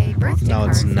out a birthday No,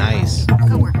 it's card nice. for a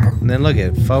coworker. And then look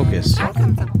at focus. Guy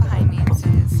comes up behind me and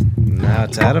says, Now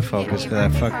it's out of focus because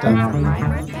I fucked "For up. my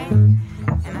birthday?" And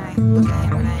I look at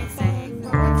him and I say,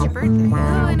 "Well, when's your birthday?"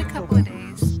 "Oh, in a couple of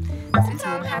days." So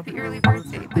tell him happy early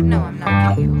birthday, but no, I'm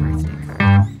not getting you a birthday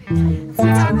card. So we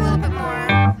talk a little bit more,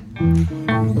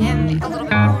 and a little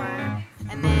bit more,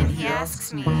 and then he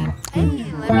asks me, "Hey,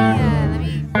 let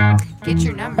me get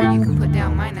your number. You can put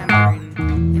down my number,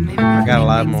 and maybe we I can got a make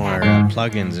lot things more happen."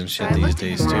 plugins and So shit I these looked at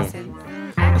days him and I too. said,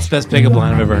 That's the best pickup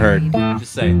line I've ever heard.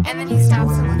 Just saying. and then he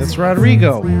stops and looks That's at me and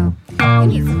Rodrigo. says,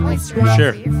 "Well, you need some moisturizer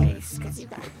Sure. for your face because you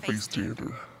got a face tanner."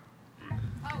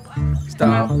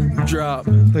 Stop, drop,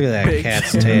 Look at that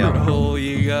cat's tail. roll,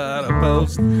 you gotta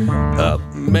post up,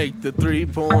 make the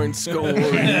 3-point score.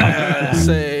 You gotta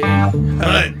say,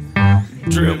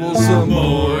 dribble some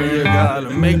more. You gotta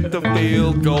make the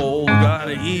field goal.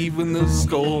 Gotta even the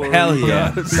score. Hell You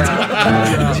yeah. gotta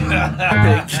stop,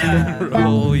 drop, pick and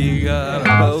roll. You gotta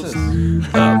post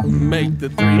up, make the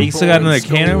 3-point You still got another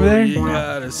can over there? You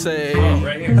gotta say,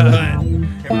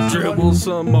 dribble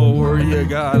some more. You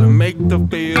gotta make the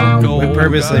field goal. We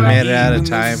purposely Gotta made it out of even the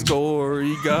time. Score.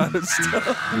 You gotta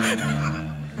stop.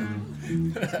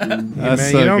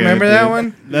 That's You don't remember that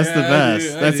one? That's the Yeah, I best.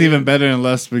 do, I That's do. even better than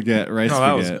Less Spaghetti, Rice No,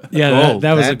 that was- Spaghetti. Yeah, Gold.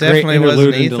 that was That a great definitely wasn't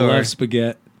interlude into Ethor. Love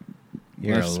Spaghetti.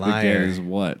 You're Less a Spaghetti liar. is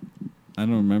what? I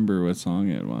don't remember what song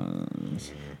it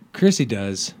was. Chrissy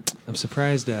does. I'm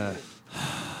surprised.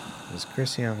 Is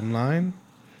Chrissy online?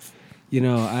 You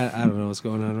know, I don't know what's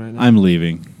going on right now. I'm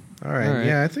leaving. All right. All right.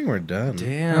 Yeah, I think we're done.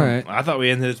 Damn. All right. I thought we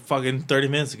ended fucking 30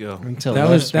 minutes ago. Until that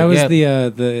Less was Spaghetti.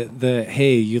 the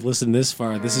hey, you listened this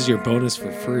far. This is your bonus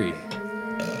for free.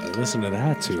 You listen to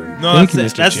that too. No, Thank that's you, it.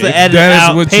 Mr. That's Jake. the edit That is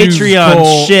out what you Patreon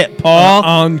call shit, Paul.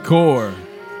 Encore.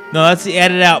 No, that's the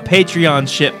edit out Patreon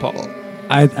shit, Paul.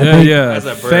 I Yeah, think yeah. That's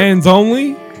a burp. Fans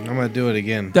only. I'm gonna do it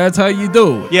again. That's how you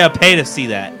do it. Yeah, pay to see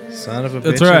that. Son of a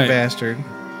That's bitch right. and bastard.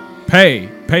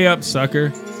 Pay up,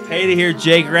 sucker. Pay to hear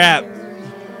Jake rap.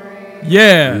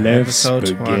 Yeah. Episode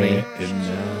 20.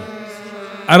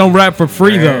 I don't rap for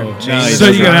free though, James so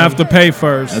you're gonna Brown. have to pay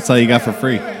first. That's all you got for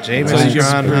free. James That's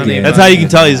John just- Honey. That's how you can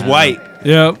tell he's white.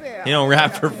 Yep. You don't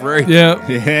rap for free. Yep.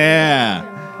 Yeah.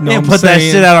 You No, don't I'm put that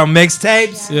saying- shit out on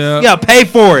mixtapes. Yeah. You gotta pay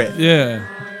for it. Yeah.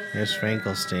 There's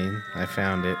Finkelstein. I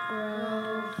found it.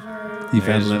 You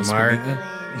There's found Less Mark. Spaghetti?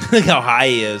 Look how high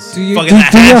he is. Do you- Fucking do-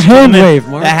 that do your hash took hand him in. wave,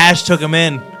 Mark. That hash took him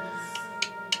in.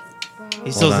 He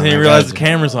still Hold on, doesn't even I realize got the it.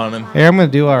 camera's on him. Here, I'm gonna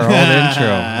do our old intro.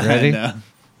 Ready? No.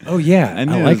 Oh yeah, I I,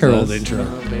 knew it like was her us. old intro.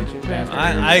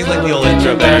 I like the old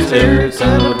intro better too.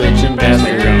 Son of a bitch and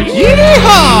bastard.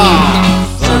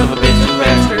 Son of a bitch and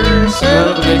bastard. Son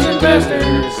of a bitch and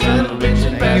bastard. Son of a bitch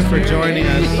and Thank you bastard. for joining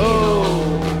us.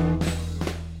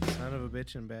 Son of a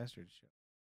bitch and bastard.